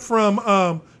picked up from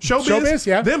Showbiz.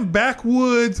 Yeah. Them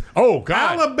backwoods. Oh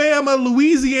God. Alabama,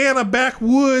 Louisiana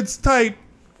backwoods type.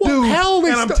 Well, dude, hell,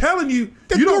 and I'm telling you,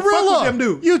 you don't fuck with them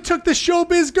dudes. You took the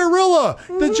Showbiz Gorilla.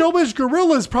 The Showbiz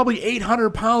Gorilla is probably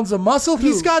 800 pounds of muscle. Dude,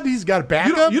 he's got a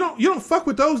backup. You don't fuck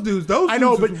with those dudes. I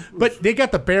know, but they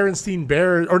got the Berenstein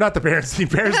Bears, or not the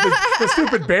Berenstein Bears, but the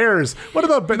stupid bears. What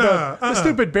are the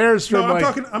stupid bears from? No,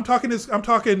 I'm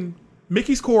talking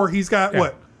Mickey's core. He's got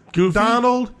what? Goofy.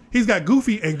 Donald. He's got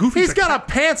Goofy, and Goofy's got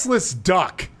a pantsless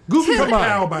duck. Goofy's a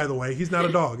cow, by the way. He's not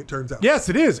a dog, it turns out. Yes,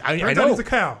 it is. I know. He's a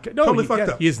cow. No, totally fucked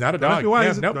up. He is not a dog.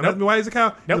 Don't ask me why he's a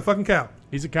cow. He's a fucking cow.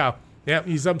 He's a cow. Yeah,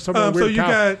 he's some sort of weird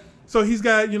cow. So he's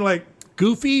got, like...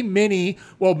 Goofy, Minnie,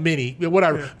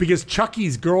 whatever. Yeah. Because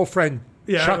Chucky's girlfriend,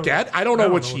 Chuckette, I don't know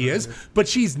what she is, but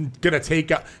she's going to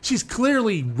take out... She's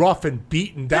clearly rough and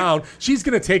beaten down. She's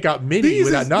going to take out Minnie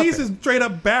without nothing. These is straight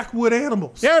up backwood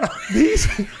animals. Yeah. No. These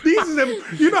is them...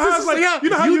 You know how it's like... You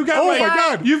know how you've got... Oh, my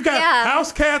God. You've got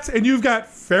house cats and you've got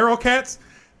feral cats.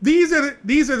 These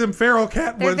are them feral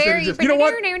cat ones. That just, you know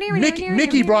what?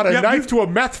 Mickey brought a knife to a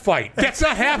meth fight. That's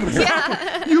not happening.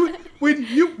 Yeah.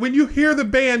 When you hear the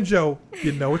banjo,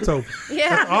 you know it's over.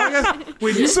 Yeah.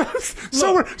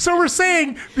 So we're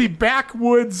saying the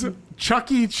backwoods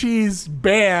Chuck E. Cheese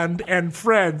band and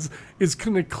friends is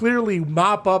going to clearly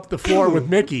mop up the floor with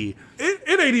Mickey.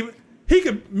 It ain't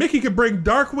even. Mickey could bring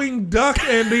Darkwing Duck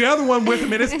and the other one with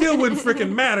him, and it still wouldn't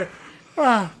freaking matter.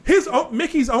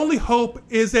 Mickey's only hope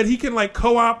is that he can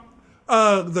co-op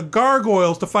the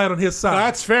gargoyles to fight on his side.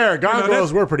 That's fair.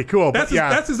 Gargoyles were pretty cool.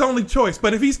 That's his only choice.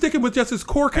 But if he's sticking with just his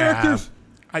core characters,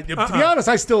 to be honest,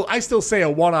 I still say a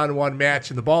one-on-one match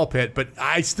in the ball pit. But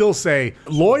I still say,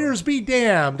 lawyers be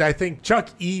damned. I think Chuck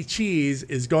E. Cheese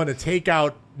is going to take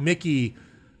out Mickey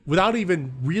without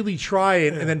even really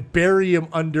trying, and then bury him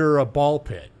under a ball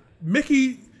pit.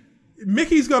 Mickey's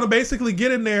going to basically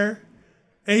get in there.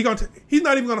 And he's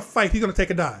not even going to fight. He's going to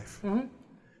take a dive. Mm-hmm.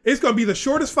 It's going to be the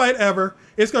shortest fight ever.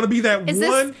 It's going to be that Is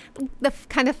this the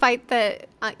kind of fight that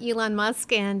Elon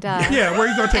Musk and... where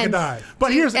he's going to take a dive.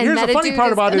 But here's the funny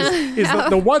part about it is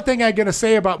the one thing I'm going to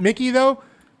say about Mickey, though,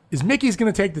 is Mickey's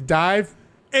going to take the dive.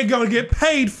 And going to get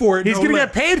paid for it. He's going to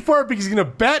get paid for it because he's going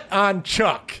to bet on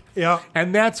Chuck. Yeah.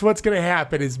 And that's what's going to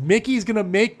happen is Mickey's going to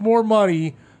make more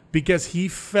money because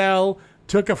he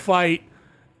took a fight,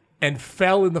 and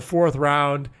fell in the 4th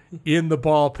round in the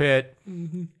ball pit,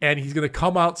 and he's going to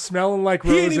come out smelling like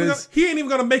roses. He ain't even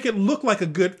going to make it look like a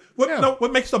good...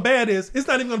 What makes it so bad is it's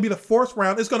not even going to be the 4th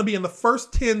round. It's going to be in the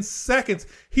first 10 seconds.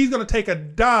 He's going to take a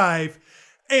dive,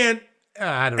 and...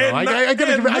 I don't know. I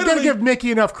got to give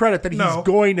Mickey enough credit that he's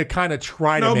going to kind of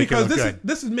try to make it look good.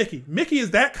 This is Mickey. Mickey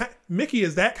is that kind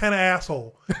of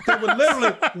asshole that would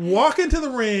literally walk into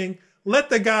the ring, let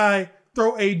the guy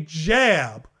throw a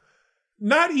jab,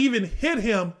 not even hit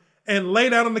him, and lay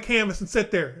down on the canvas and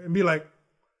sit there and be like,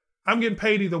 I'm getting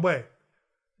paid either way.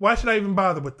 Why should I even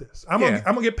bother with this? I'm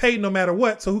gonna get paid no matter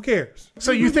what, so who cares?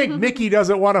 So you think Mickey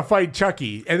doesn't want to fight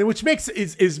Chucky, and which makes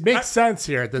sense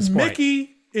here at this point.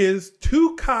 Mickey is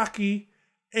too cocky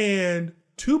and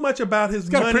too much about his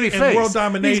money and world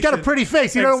domination. He's got a pretty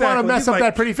face. You don't want to mess up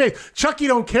that pretty face. Chucky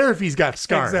don't care if he's got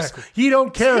scars. Exactly. He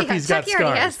don't care if he's got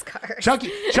scars.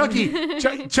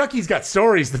 Chucky's got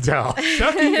stories to tell.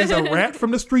 Chucky is a rat from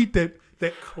the street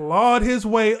that clawed his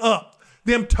way up.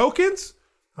 Them tokens,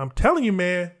 I'm telling you,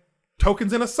 man,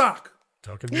 tokens in a sock.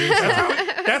 Tokens in a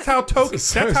sock. That's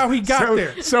how he got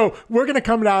there. So we're going to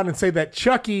come down and say that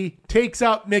Chucky takes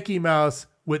out Mickey Mouse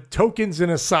with tokens in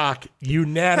a sock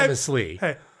unanimously.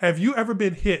 Have you ever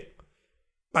been hit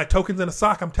by tokens in a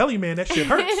sock? I'm telling you, man, that shit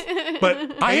hurts.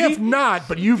 But I have not,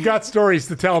 but you've got stories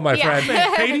to tell, my friend.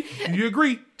 Katie, do you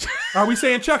agree? Are we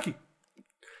saying Chucky?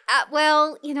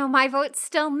 Well, my vote's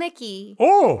still Mickey.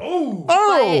 Oh.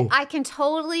 But I can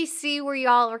totally see where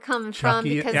y'all are coming from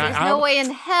because there's no way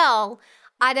in hell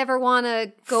I'd ever want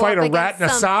to go fight up a rat in a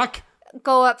sock.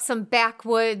 Go up some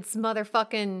backwoods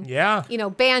motherfucking,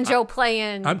 banjo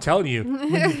playing. I'm telling you.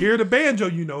 When you hear the banjo,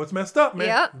 it's messed up, man.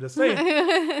 Yep. I'm just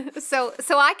saying. So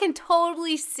I can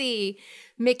totally see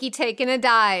Mickey taking a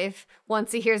dive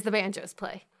once he hears the banjos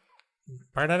play.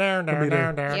 Squeal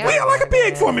like a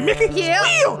pig for me, Mickey.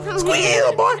 Squeal.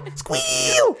 Squeal, boy.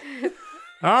 Squeal.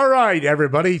 All right,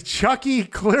 everybody. Chucky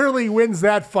clearly wins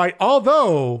that fight,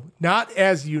 although not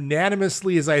as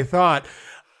unanimously as I thought.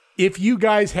 If you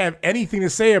guys have anything to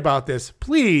say about this,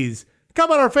 please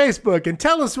come on our Facebook and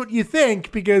tell us what you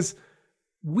think, because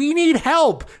we need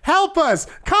help. Help us.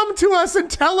 Come to us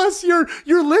and tell us you're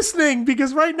listening,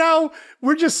 because right now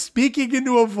we're just speaking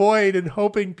into a void and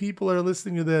hoping people are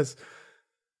listening to this.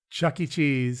 Chuck E.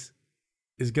 Cheese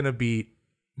is going to beat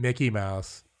Mickey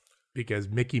Mouse because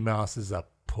Mickey Mouse is a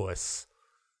puss.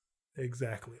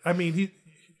 Exactly. I mean,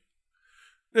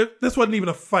 this wasn't even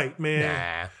a fight,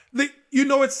 man. Nah.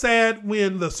 It's sad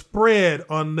when the spread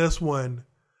on this one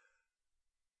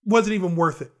wasn't even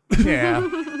worth it. Yeah.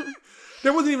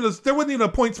 There wasn't even a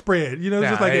point spread. It's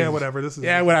just like, whatever. This is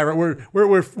whatever.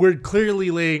 We're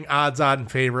clearly laying odds on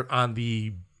favorite on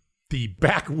the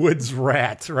backwoods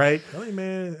rat, right? Hey,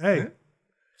 man. Hey.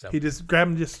 So. He just grab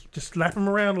him, just slap him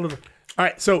around a little. All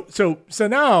right. So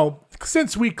now,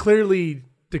 since we clearly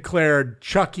declared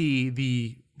Chucky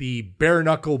the bare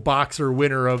knuckle boxer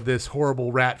winner of this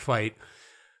horrible rat fight,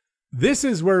 this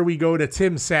is where we go to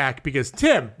Tim Sack, because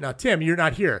Tim, you're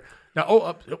not here.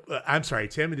 Now, I'm sorry,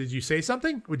 Tim, did you say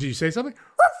something? Did you say something?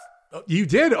 You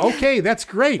did? Okay, that's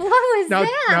great. What was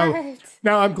that?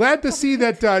 Now, I'm glad to see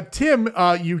that, Tim,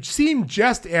 you seem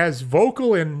just as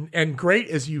vocal and great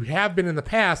as you have been in the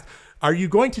past. Are you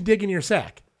going to dig in your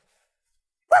sack?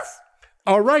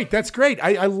 All right, that's great.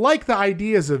 I like the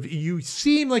ideas of, you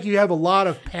seem like you have a lot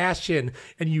of passion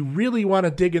and you really want to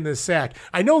dig in this sack.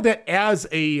 I know that as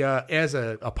a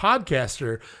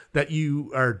podcaster that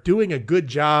you are doing a good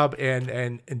job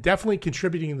and definitely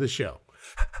contributing to the show.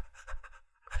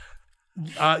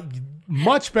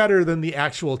 Much better than the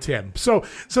actual Tim. So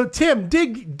Tim,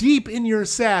 dig deep in your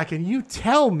sack and you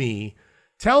tell me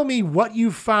what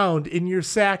you found in your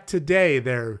sack today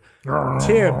there,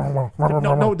 Tim.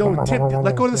 No, Tim,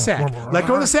 let go of the sack. Let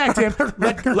go of the sack, Tim.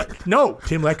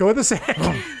 Tim, let go of the sack.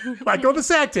 Let go of the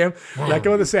sack, Tim. Let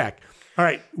go of the sack. All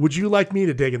right, would you like me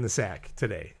to dig in the sack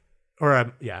today?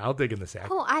 Or, I'll dig in the sack.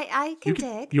 Oh, I can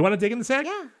dig. You want to dig in the sack?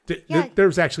 Yeah.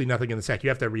 There's actually nothing in the sack. You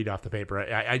have to read off the paper.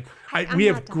 We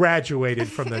have graduated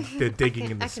from the digging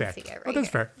in the sack. See it right that's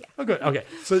here. fair. Yeah. Oh, good. Okay.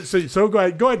 So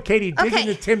go ahead, Katie. Dig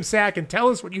into Tim's sack and tell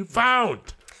us what you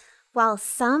found. Well,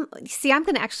 I'm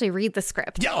going to actually read the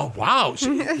script. Yeah. Oh, wow.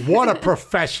 What a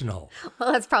professional.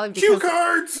 Well, that's probably Cue because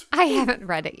cards! I haven't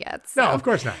read it yet. So. No, of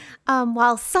course not.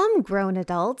 While some grown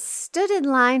adults stood in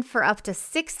line for up to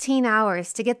 16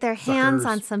 hours to get their hands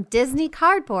on some Disney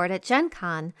cardboard at Gen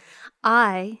Con,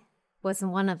 I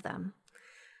wasn't one of them.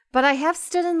 But I have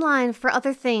stood in line for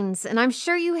other things, and I'm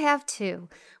sure you have too.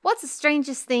 What's the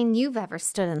strangest thing you've ever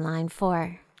stood in line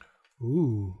for?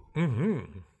 Ooh.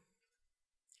 Mm-hmm.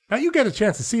 Now, you got a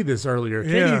chance to see this earlier.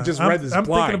 Katie just read this I'm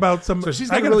blind. thinking about some. So she's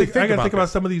got to really think about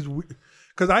some of these,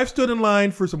 because I've stood in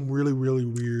line for some really, really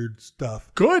weird stuff.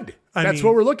 Good. That's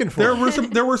what we're looking for. There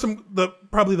were some.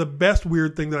 Probably the best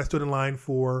weird thing that I stood in line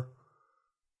for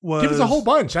was. Give us a whole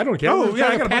bunch. I don't care. Oh, yeah,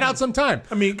 I got to pat out some time.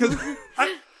 I mean, because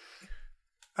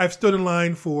I've stood in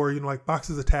line for like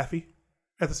boxes of taffy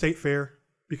at the state fair.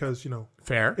 Because,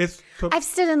 fair. I've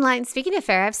stood in line. Speaking of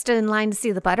fair, I've stood in line to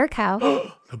see the butter cow.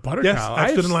 The butter yes, cow.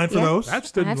 I've stood in line for those. I've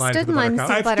stood in line for the to butter see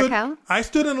cow. the butter cow. I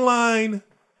stood in line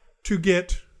to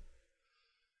get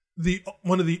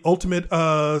one of the ultimate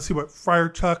Friar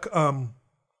Chuck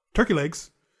turkey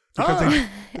legs.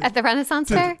 At the Renaissance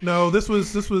Fair? No, this was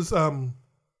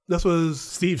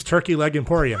Steve's Turkey Leg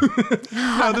Emporium.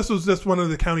 No, this was just one of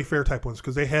the county fair type ones,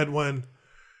 because they had one,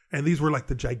 and these were like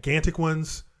the gigantic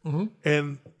ones. Mm-hmm.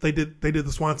 And they did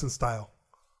the Swanson style,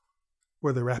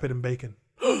 where they wrap it in bacon.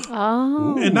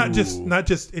 Oh, and not just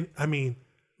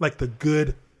like the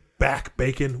good back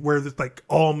bacon, where it's like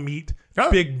all meat,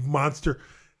 big monster.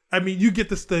 I mean, you get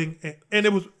this thing, and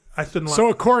it was. I stood in line. So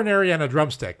a coronary and a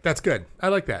drumstick. That's good. I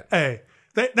like that. Hey,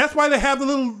 that's why they have the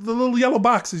little yellow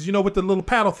boxes, with the little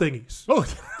paddle thingies. Oh, a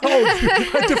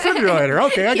defibrillator.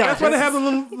 Okay, I got it. That's why they have the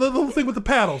little thing with the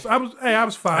paddles. I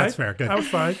was fine. That's fair. Good. I was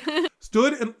fine.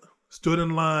 Stood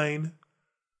in line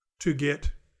to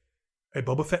get a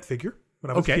Boba Fett figure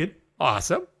when I was a kid.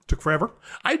 Awesome. Took forever.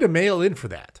 I had to mail in for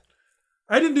that.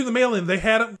 I didn't do the mail in. They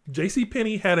had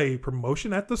JCPenney had a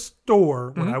promotion at the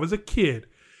store when I was a kid,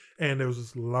 and there was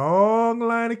this long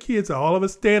line of kids, all of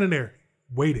us standing there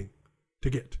waiting to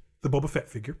get the Boba Fett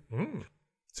figure.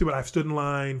 See what I've stood in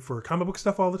line for comic book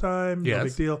stuff all the time. Yes. No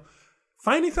big deal.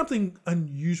 Finding something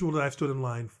unusual that I've stood in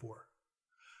line for.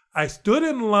 I stood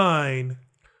in line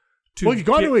to. Well, you've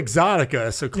gone to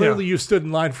Exotica, so clearly you stood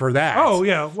in line for that. Oh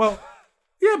yeah, well,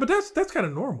 yeah, but that's kind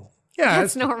of normal. Yeah,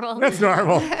 that's normal. That's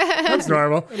normal. That's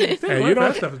normal. Hey,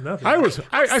 that stuff is nothing.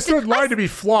 I stood in line to be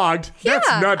flogged. That's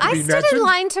not to be mentioned. I stood in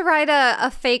line to ride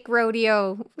a fake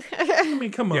rodeo. I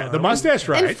mean, come on. Yeah, the mustache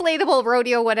ride. Inflatable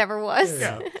rodeo, whatever it was.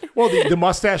 Yeah. Well, the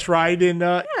mustache ride in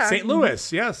St.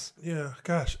 Louis, yes. Yeah,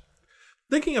 gosh.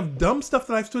 Thinking of dumb stuff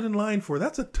that I've stood in line for,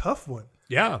 that's a tough one.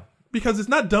 Yeah. Because it's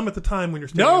not dumb at the time when you're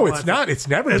standing in line. No, it's not. It's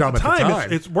never dumb at the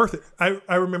time. It's worth it.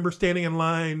 I remember standing in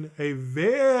line, a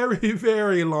very,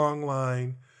 very long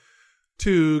line,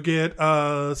 to get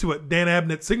Dan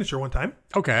Abnett's signature one time.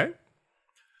 Okay.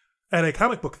 At a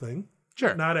comic book thing.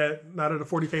 Sure. Not at a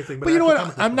 40K thing. But you know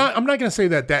what? I'm not going to say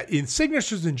that in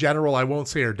signatures in general, I won't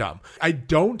say are dumb. I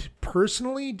don't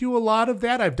personally do a lot of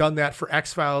that. I've done that for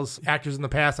X-Files actors in the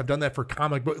past. I've done that for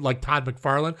comic book, like Todd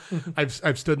McFarlane.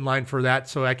 I've stood in line for that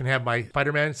so I can have my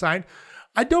Spider-Man signed.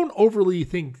 I don't overly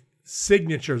think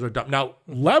signatures are dumb. Now,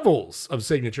 levels of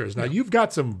signatures. Now, you've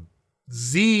got some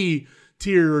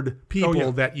Z-tiered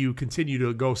people that you continue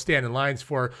to go stand in lines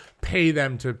for, pay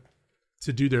them to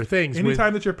to do their things.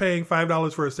 Anytime that you're paying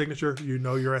 $5 for a signature, you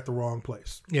know you're at the wrong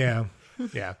place. Yeah.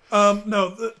 Yeah.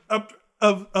 No,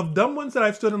 of dumb ones that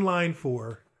I've stood in line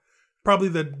for, probably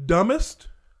the dumbest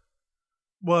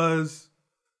was,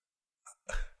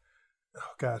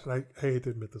 oh gosh, I hate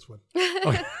to admit this one.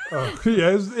 Yeah,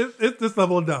 it's this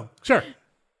level of dumb. Sure.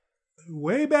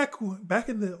 Way back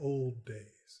in the old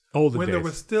days. There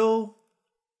was still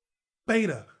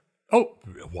beta. Oh,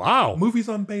 wow. Movies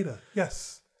on beta.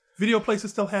 Yes. Video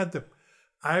places still had them.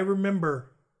 I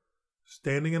remember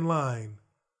standing in line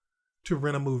to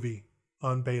rent a movie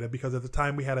on beta because at the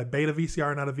time we had a beta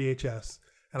VCR, not a VHS.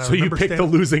 And so you picked the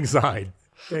losing side.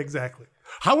 Exactly.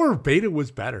 However, beta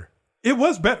was better. It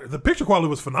was better. The picture quality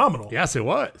was phenomenal. Yes, it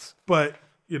was. But,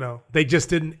 they just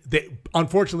didn't,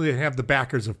 unfortunately, they didn't have the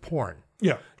backers of porn.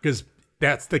 Yeah. Because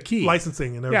that's the key.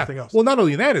 Licensing and everything else. Well, not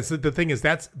only that, it's the thing is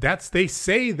that's they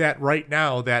say that right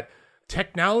now that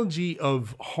technology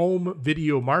of home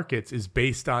video markets is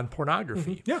based on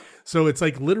pornography. Mm-hmm. Yeah. So it's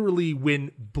like literally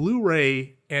when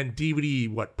Blu-ray and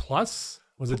DVD, plus?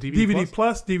 Was it DVD? DVD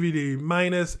plus, DVD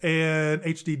minus, and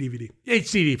HD DVD.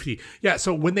 HD DVD. Yeah.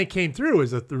 So when they came through,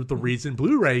 is that the reason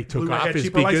Blu-ray took off is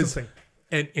because licensing.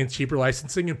 And cheaper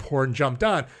licensing and porn jumped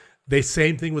on. The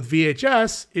same thing with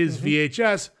VHS is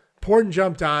VHS. Porn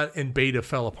jumped on and beta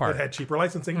fell apart. It had cheaper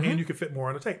licensing and you could fit more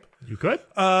on a tape. You could?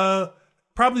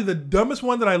 Probably the dumbest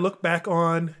one that I look back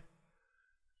on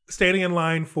standing in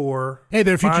line for. Hey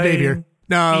there, Future Dave here.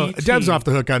 No, Dev's off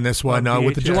the hook on this one.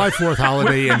 With the July 4th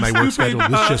holiday and my work schedule,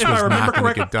 this just was not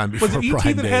going to get done before Prime Day. Was it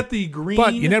E.T. that had the green?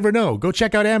 But you never know. Go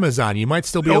check out Amazon. You might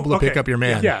still be able to pick up your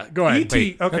man. Yeah, go ahead.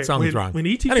 E.T. Okay, that sounds wrong. When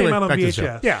E.T. came out on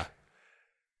VHS,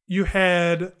 you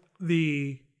had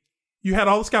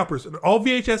all the scalpers. And all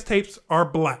VHS tapes are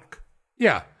black.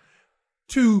 Yeah.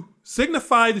 To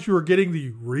signify that you were getting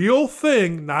the real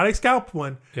thing, not a scalped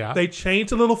one, they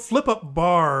changed a little flip-up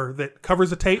bar that covers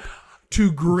the tape to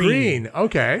green.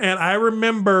 Okay. And I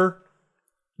remember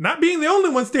not being the only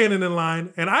one standing in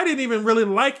line, and I didn't even really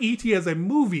like E.T. as a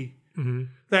movie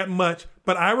that much,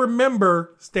 but I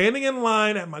remember standing in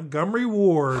line at Montgomery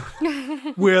Ward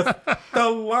with the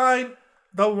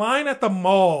line at the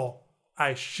mall.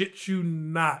 I shit you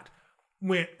not.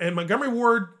 And Montgomery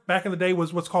Ward back in the day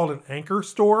was what's called an anchor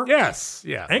store. Yes.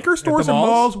 Yeah. Anchor stores and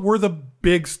malls were the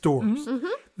big stores.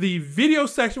 The video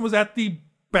section was at the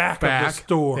back of the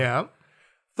store. Yeah.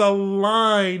 The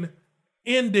line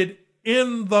ended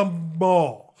in the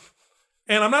mall.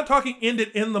 And I'm not talking ended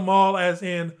in the mall as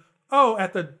in,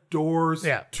 at the doors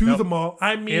to the mall.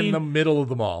 I mean, in the middle of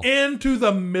the mall. Into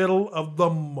the middle of the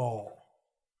mall.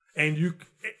 And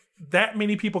that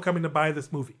many people coming to buy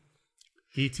this movie.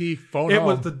 E.T. phone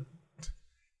home.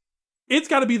 It's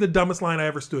got to be the dumbest line I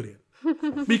ever stood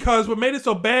in. Because what made it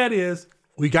so bad is...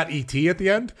 We got E.T. at the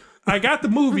end? I got the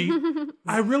movie.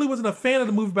 I really wasn't a fan of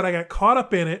the movie, but I got caught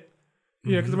up in it.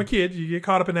 Because I'm a kid. You get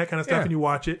caught up in that kind of stuff and you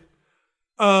watch it.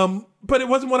 But it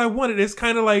wasn't what I wanted. It's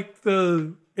kind of like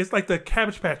the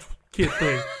Cabbage Patch Kid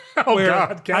thing.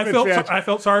 God, I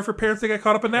felt sorry for parents that got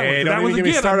caught up in that one. Don't that was get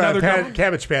me started on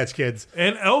Cabbage Patch Kids.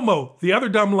 And Elmo, the other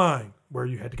dumb line, where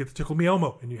you had to get the Tickle Me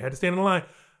Elmo and you had to stand in the line.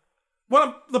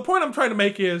 The point I'm trying to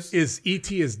make is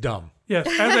E.T. is dumb. Yes,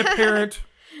 as a parent,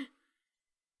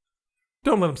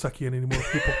 don't let them suck you in anymore,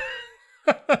 people.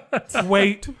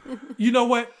 Wait. You know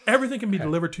what? Everything can be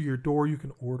delivered to your door. You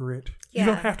can order it. You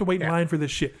don't have to wait in line for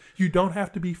this shit. You don't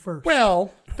have to be first.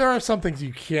 Well, there are some things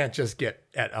you can't just get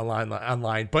at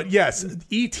online. But yes,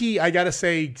 E.T., I got to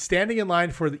say, standing in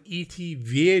line for the E.T.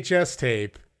 VHS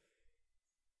tape.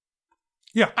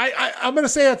 Yeah. I'm going to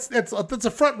say that's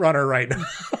a front runner right now.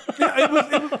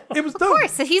 It was dumb. Of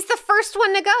course. He's the first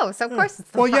one to go. So, of course, it's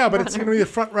the front runner. But it's going to be the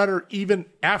front runner even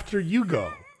after you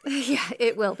go. Yeah,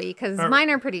 it will be, because mine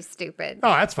are pretty stupid.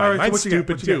 Oh, that's fine. Right, Mine's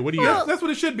stupid, too. What do you got? That's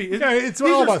what it should be. It's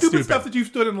all about stupid stuff that you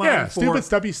stood in line for. Yeah, stupid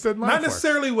stuff you stood in line for. Not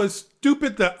necessarily was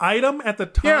stupid the item at the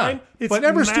time. Yeah, it's but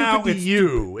never now stupid to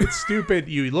you. It's stupid.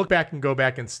 You look back and go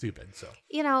back and stupid. So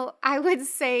I would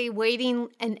say waiting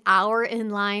an hour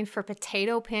in line for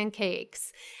potato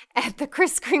pancakes at the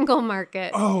Kris Kringle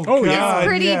market. Oh God, it's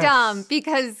pretty dumb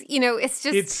because it's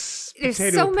just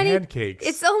there's so many pancakes.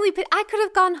 It's only I could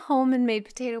have gone home and made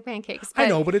potato pancakes. I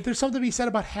know, but there's something to be said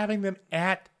about having them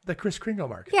at the Kris Kringle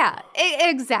market. Yeah,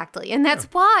 exactly, and that's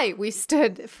why we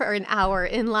stood for an hour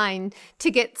in line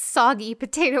to get soggy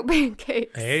potato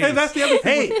pancakes. Hey, that's the other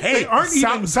thing. They aren't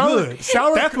even good.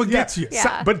 That's what gets you.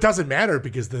 Yeah. But it doesn't matter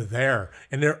because they're there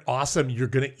and they're awesome. You're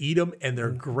going to eat them and they're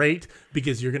great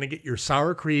because you're going to get your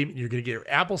sour cream and you're going to get your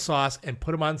applesauce and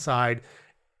put them on side,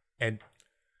 and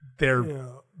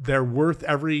they're worth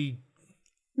every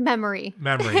memory.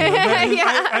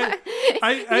 Yeah.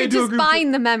 I do just agree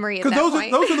find the memory at that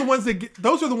point. those are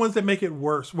the ones that make it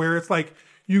worse. Where it's like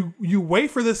you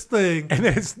wait for this thing, and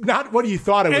it's not what you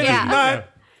thought it would be. Yeah. It's not.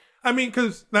 I mean,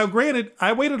 because now, granted,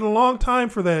 I waited a long time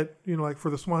for that. Like for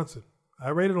the Swanson,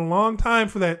 I waited a long time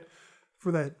for that.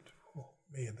 Oh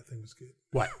man, that thing was good.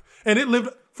 What? And it lived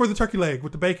for the turkey leg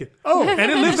with the bacon. Oh, and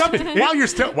it lives up. While you're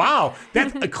still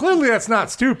that clearly that's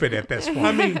not stupid at this point.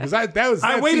 I mean, because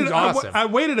I waited. Awesome. I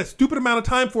waited a stupid amount of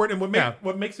time for it, and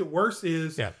what makes it worse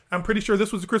is I'm pretty sure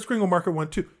this was the Kris Kringle market one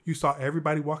too. You saw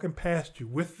everybody walking past you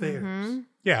with theirs,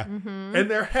 and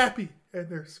they're happy and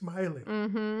they're smiling,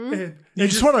 and you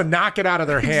just want to knock it out of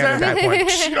their hand at that point.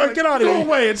 Get out of here! Go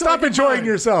away and stop enjoying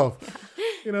yourself.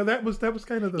 That was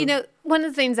kind of the. One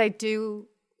of the things I do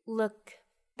look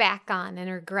back on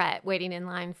and regret waiting in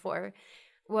line for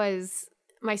was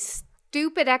my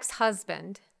stupid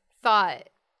ex-husband thought,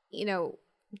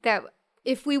 that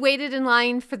if we waited in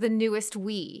line for the newest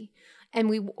Wii and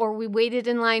we waited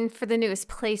in line for the newest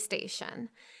PlayStation.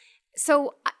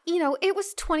 So, it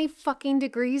was 20 fucking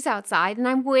degrees outside and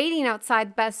I'm waiting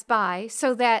outside Best Buy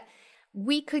so that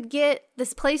we could get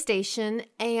this PlayStation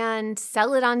and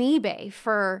sell it on eBay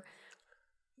for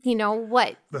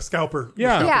what? The scalper.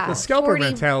 Yeah. The scalper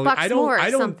mentality. I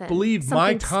don't believe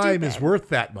my time stupid. is worth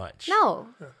that much. No,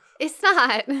 it's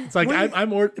not. It's like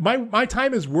my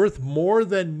time is worth more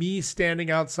than me standing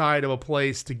outside of a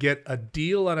place to get a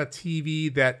deal on a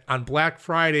TV that on Black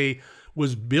Friday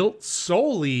was built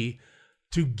solely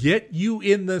to get you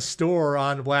in the store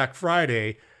on Black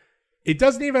Friday. It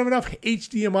doesn't even have enough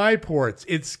HDMI ports.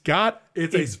 It's got a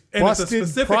busted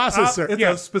processor. It's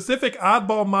a specific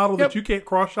oddball model that you can't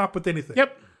cross shop with anything.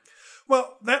 Yep.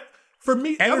 Well, that for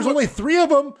me, and there's only 3 of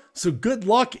them. So good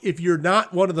luck if you're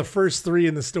not one of the first 3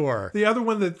 in the store. The other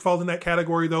one that falls in that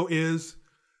category though is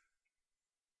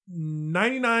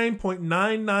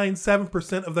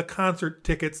 99.997% of the concert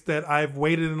tickets that I've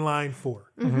waited in line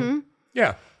for. Mm-hmm.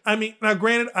 Yeah. I mean, now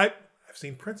granted, I've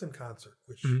seen Prince in concert,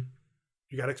 which. Mm-hmm.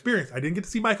 You got experience. I didn't get to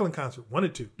see Michael in concert.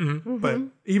 Wanted to. Mm-hmm. But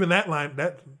even that line,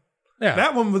 that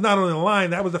one was not only the line.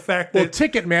 That was the fact that... Well,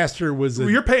 Ticketmaster was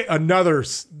you're paying another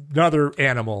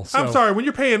animal. So. I'm sorry. When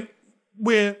you're paying...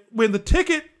 When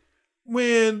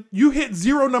you hit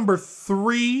 0 number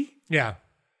 3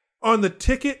 on the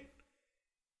ticket,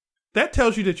 that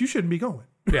tells you that you shouldn't be going.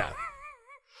 Yeah.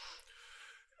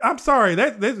 I'm sorry.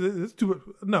 That's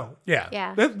too... No.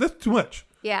 Yeah. That's too much.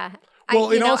 Yeah.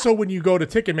 Well, also when you go to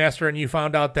Ticketmaster and you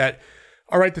found out that,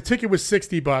 all right, the ticket was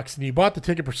 $60 and you bought the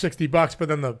ticket for $60, but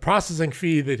then the processing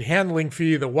fee, the handling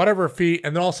fee, the whatever fee,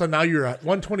 and then all of a sudden now you're at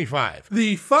 $125.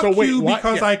 The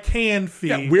because I can fee.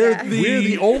 Yeah, we're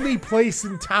the only place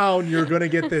in town you're going to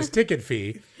get this ticket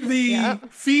fee. The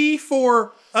fee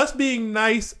for us being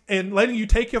nice and letting you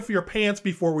take off your pants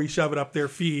before we shove it up their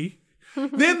fee.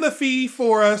 Then the fee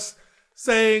for us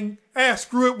saying,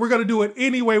 screw it, we're going to do it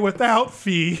anyway without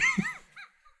fee.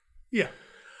 Yeah.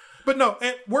 But no,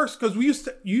 at worst, because you used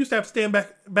to have to stand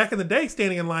back in the day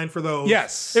standing in line for those.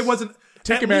 Yes. It wasn't.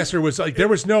 Ticketmaster was like, there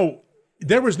was no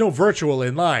virtual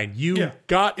in line. You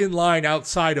got in line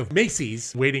outside of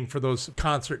Macy's waiting for those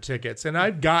concert tickets. And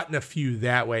I've gotten a few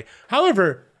that way.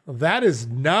 However, that is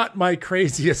not my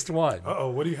craziest one.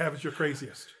 What do you have as your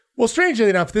craziest? Well, strangely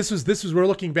enough, this was we're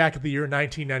looking back at the year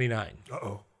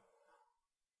 1999.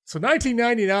 So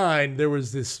 1999, there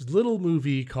was this little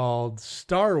movie called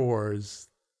Star Wars,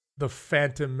 The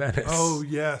Phantom Menace. Oh,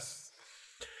 yes.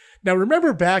 Now,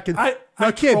 remember back in... I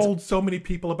told so many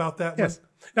people about that one.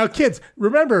 Now, kids,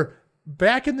 remember,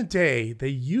 back in the day, they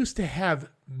used to have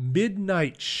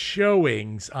midnight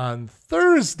showings on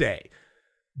Thursday.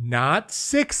 Not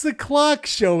 6 o'clock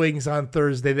showings on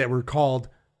Thursday that were called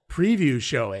preview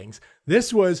showings.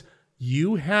 This was...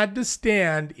 You had to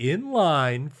stand in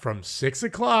line from 6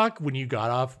 o'clock when you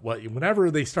got off, whenever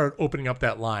they started opening up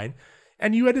that line,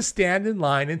 and you had to stand in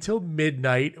line until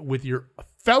midnight with your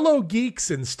fellow geeks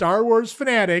and Star Wars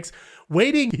fanatics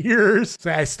waiting years.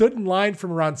 So I stood in line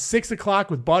from around 6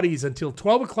 o'clock with buddies until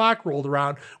 12 o'clock rolled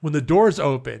around when the doors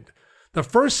opened. The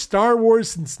first Star Wars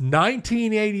since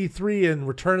 1983 in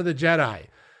Return of the Jedi.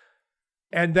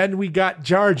 And then we got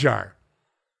Jar Jar.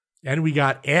 And we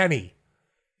got Annie.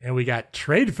 And we got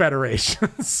trade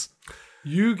federations.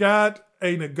 You got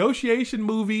a negotiation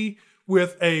movie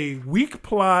with a weak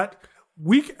plot,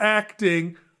 weak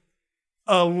acting,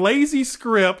 a lazy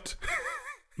script.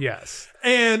 Yes.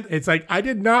 And it's like, I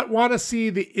did not want to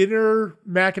see the inner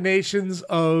machinations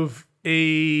of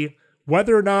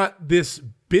whether or not this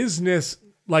business,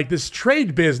 like this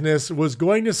trade business, was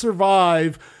going to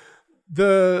survive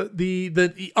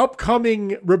the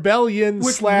upcoming rebellion /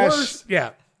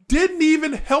 didn't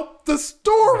even help the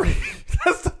story.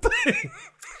 That's the thing.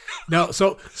 No,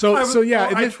 so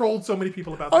yeah. I trolled so many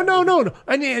people about that. Oh, no.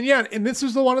 And this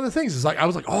was one of the things. It's like, I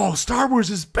was like, oh, Star Wars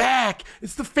is back.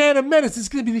 It's the Phantom Menace. It's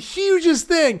going to be the hugest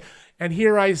thing. And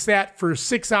here I sat for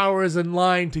 6 hours in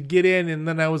line to get in. And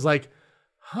then I was like,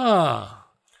 huh.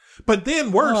 But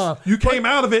then worse, you came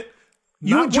out of it.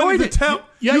 You enjoyed it.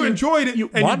 You enjoyed it. You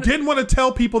didn't want to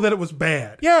tell people that it was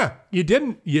bad. Yeah, you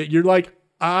didn't. You're like,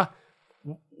 wow.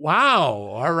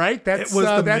 All right. It was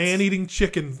the man-eating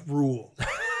chicken rule.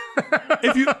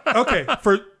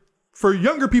 For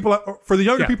younger people,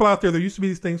 people out there, there used to be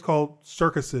these things called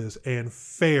circuses and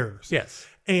fairs. Yes.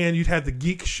 And you'd have the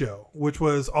geek show, which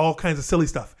was all kinds of silly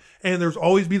stuff. And there's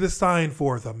always be the sign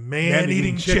for the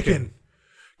man-eating chicken.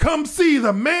 Come see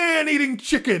the man-eating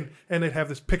chicken. And they'd have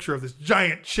this picture of this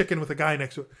giant chicken with a guy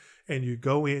next to it. And you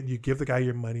go in, you give the guy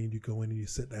your money, and you go in and you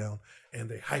sit down. And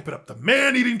they hype it up. The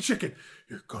man-eating chicken.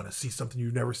 You're going to see something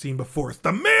you've never seen before. It's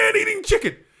the man-eating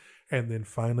chicken. And then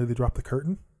finally they drop the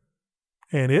curtain.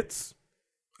 And it's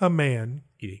a man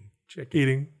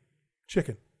eating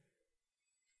chicken.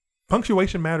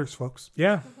 Punctuation matters, folks.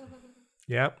 Yeah.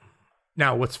 Yep.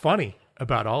 Now, what's funny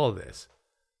about all of this,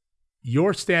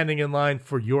 you're standing in line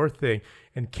for your thing,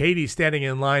 and Katie's standing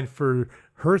in line for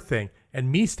her thing, and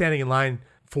me standing in line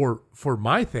for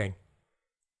my thing.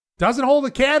 Doesn't hold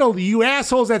a candle to you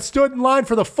assholes that stood in line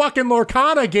for the fucking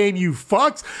Lorcana game, you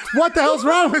fucks. What the hell's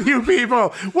wrong with you people?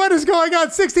 What is going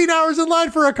on? 16 hours in line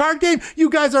for a card game?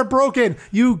 You guys are broken.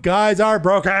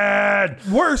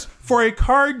 Worse, for a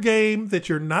card game that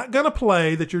you're not going to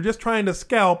play, that you're just trying to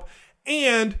scalp,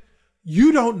 and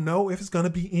you don't know if it's going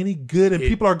to be any good, and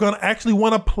people are going to actually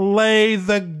want to play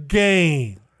the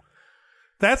game.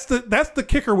 That's the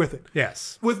kicker with it.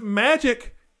 Yes. With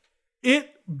Magic, it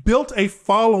built a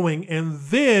following, and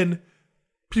then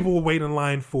people will wait in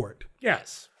line for it.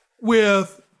 Yes.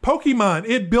 With Pokemon,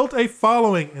 it built a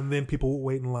following, and then people will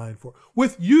wait in line for it.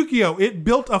 With Yu-Gi-Oh, it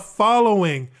built a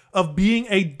following of being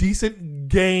a decent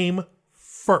game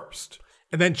first.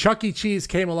 And then Chuck E. Cheese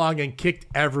came along and kicked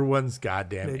everyone's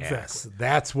goddamn ass.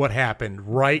 That's what happened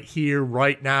right here,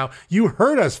 right now. You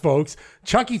heard us, folks.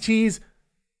 Chuck E. Cheese,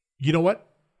 you know what?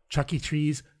 Chuck E.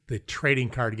 Cheese, the trading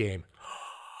card game.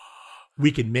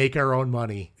 We can make our own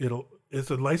money. It's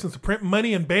a license to print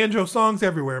money and banjo songs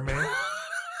everywhere, man.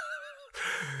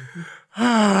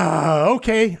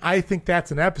 Okay, I think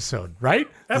that's an episode, right?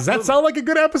 Absolutely. Does that sound like a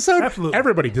good episode? Absolutely.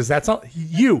 Everybody, does that sound like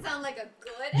a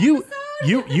good episode?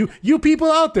 You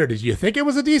people out there, did you think it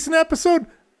was a decent episode?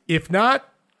 If not,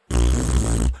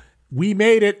 we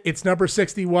made it. It's number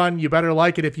 61. You better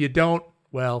like it. If you don't,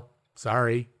 well,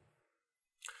 sorry.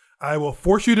 I will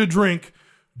force you to drink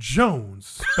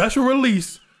Jones special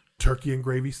release turkey and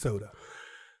gravy soda.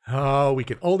 Oh, we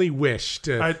can only wish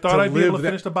to. I thought I'd be able to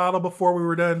finish the bottle before we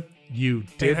were done. You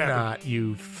did not.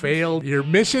 You failed. Your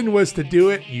mission was to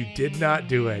do it. You did not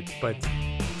do it. But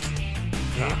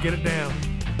can't get it down.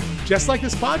 Just like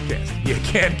this podcast, you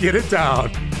can't get it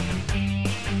down.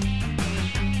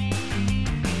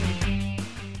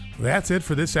 That's it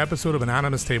for this episode of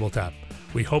Anonymous Tabletop.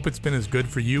 We hope it's been as good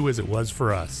for you as it was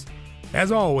for us. As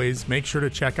always, make sure to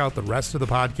check out the rest of the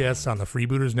podcasts on the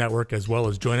Freebooters Network, as well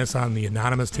as join us on the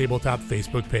Anonymous Tabletop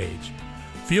Facebook page.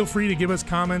 Feel free to give us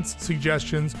comments,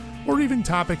 suggestions, or even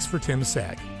topics for Tim's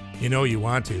sack. You know you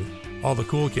want to. All the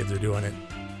cool kids are doing it.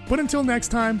 But until next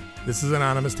time, this is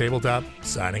Anonymous Tabletop,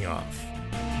 signing off.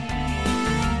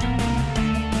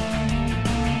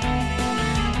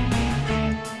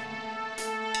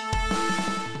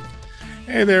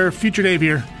 Hey there, Future Dave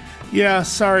here. Yeah,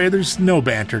 sorry, there's no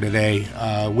banter today.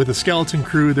 With a skeleton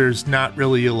crew, there's not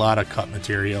really a lot of cut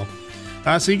material.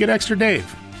 So you get extra Dave.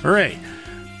 Hooray.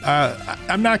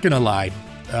 I'm not going to lie.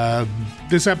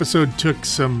 This episode took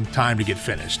some time to get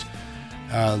finished.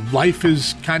 Life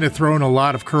has kind of thrown a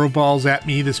lot of curveballs at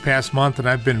me this past month, and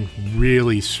I've been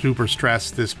really super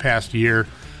stressed this past year.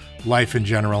 Life in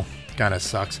general kind of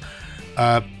sucks.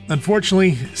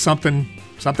 Unfortunately, something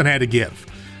had to give.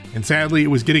 And sadly, it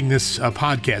was getting this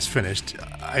podcast finished.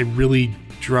 I really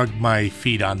drug my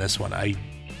feet on this one.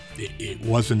 It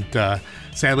wasn't,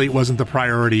 sadly, it wasn't the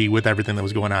priority with everything that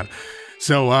was going on.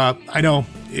 So I know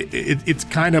it's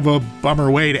kind of a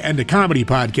bummer way to end a comedy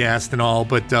podcast and all,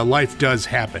 but life does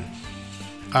happen.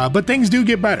 But things do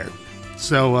get better.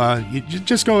 So you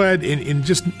just go ahead and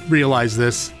just realize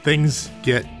this. Things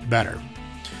get better.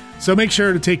 So make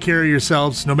sure to take care of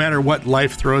yourselves no matter what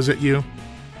life throws at you.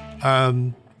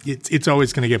 It's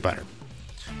always going to get better.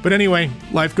 But anyway,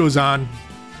 life goes on,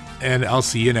 and I'll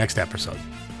see you next episode.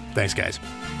 Thanks, guys.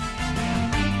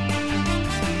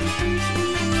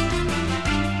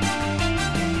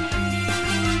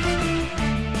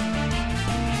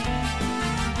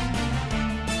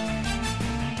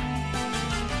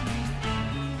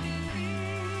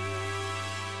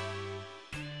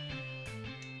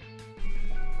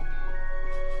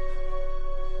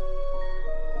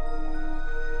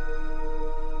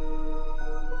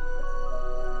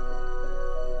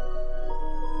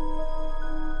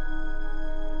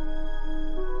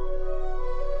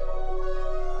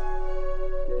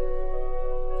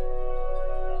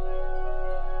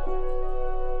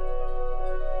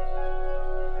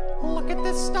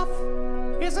 this stuff?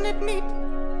 Isn't it neat?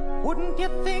 Wouldn't you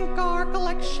think our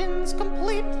collection's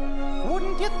complete?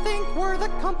 Wouldn't you think we're the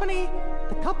company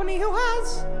who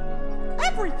has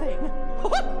everything?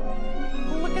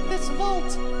 Look at this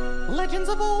vault, legends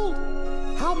of old.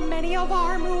 How many of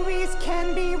our movies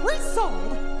can be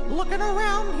resold? Looking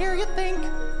around here you think,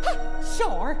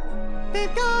 sure,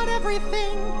 they've got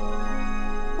everything.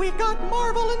 We've got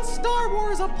Marvel and Star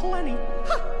Wars aplenty.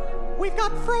 We've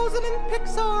got Frozen and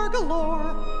Pixar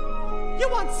galore. You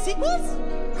want sequels?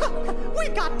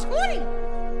 We've got 20.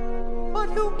 But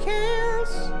who cares?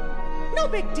 No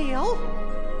big deal.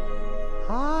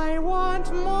 I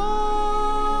want more.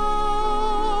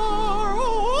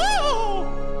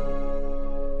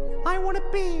 I want to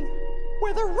be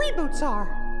where the reboots are.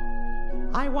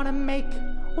 I want to make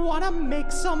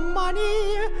some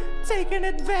money, taking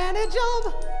advantage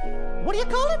of, what do you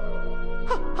call it?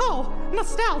 Oh,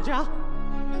 nostalgia.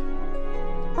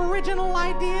 Original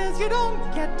ideas, you don't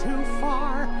get too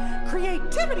far.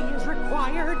 Creativity is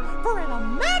required for an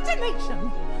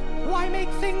imagination. Why make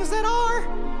things that are,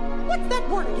 what's that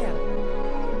word again?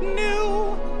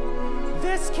 New.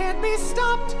 This can't be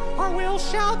stopped, our will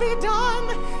shall be done.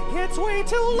 It's way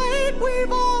too late,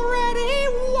 we've already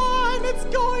won. It's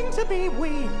going to be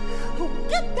we who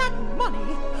get that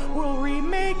money will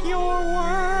remake your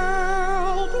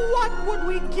world. What would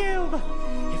we give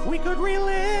if we could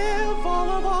relive all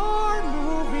of our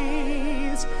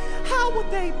movies? How would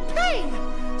they pay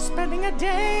spending a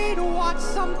day to watch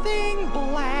something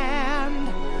bland?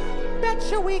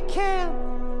 Betcha we can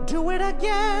do it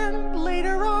again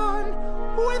later on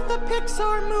with the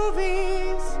Pixar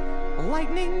movies.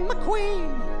 Lightning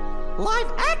McQueen,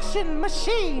 live action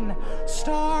machine,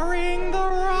 starring The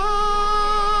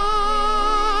Rock.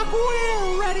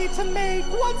 We're ready to make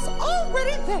what's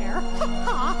already there.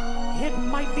 It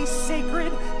might be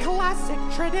sacred, classic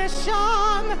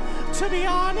tradition. To be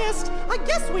honest, I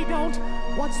guess we don't,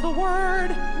 what's the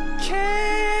word,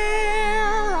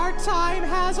 care. Our time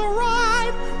has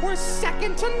arrived, we're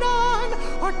second to none.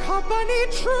 Our company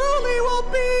truly will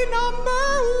be number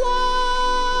one.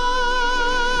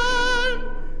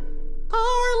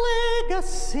 Our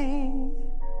legacy.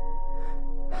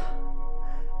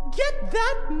 Get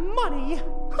that money.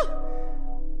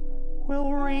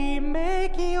 We'll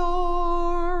remake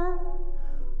your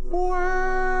world.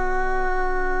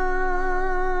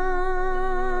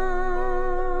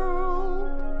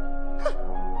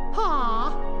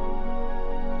 Ha!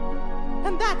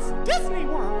 And that's Disney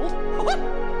World.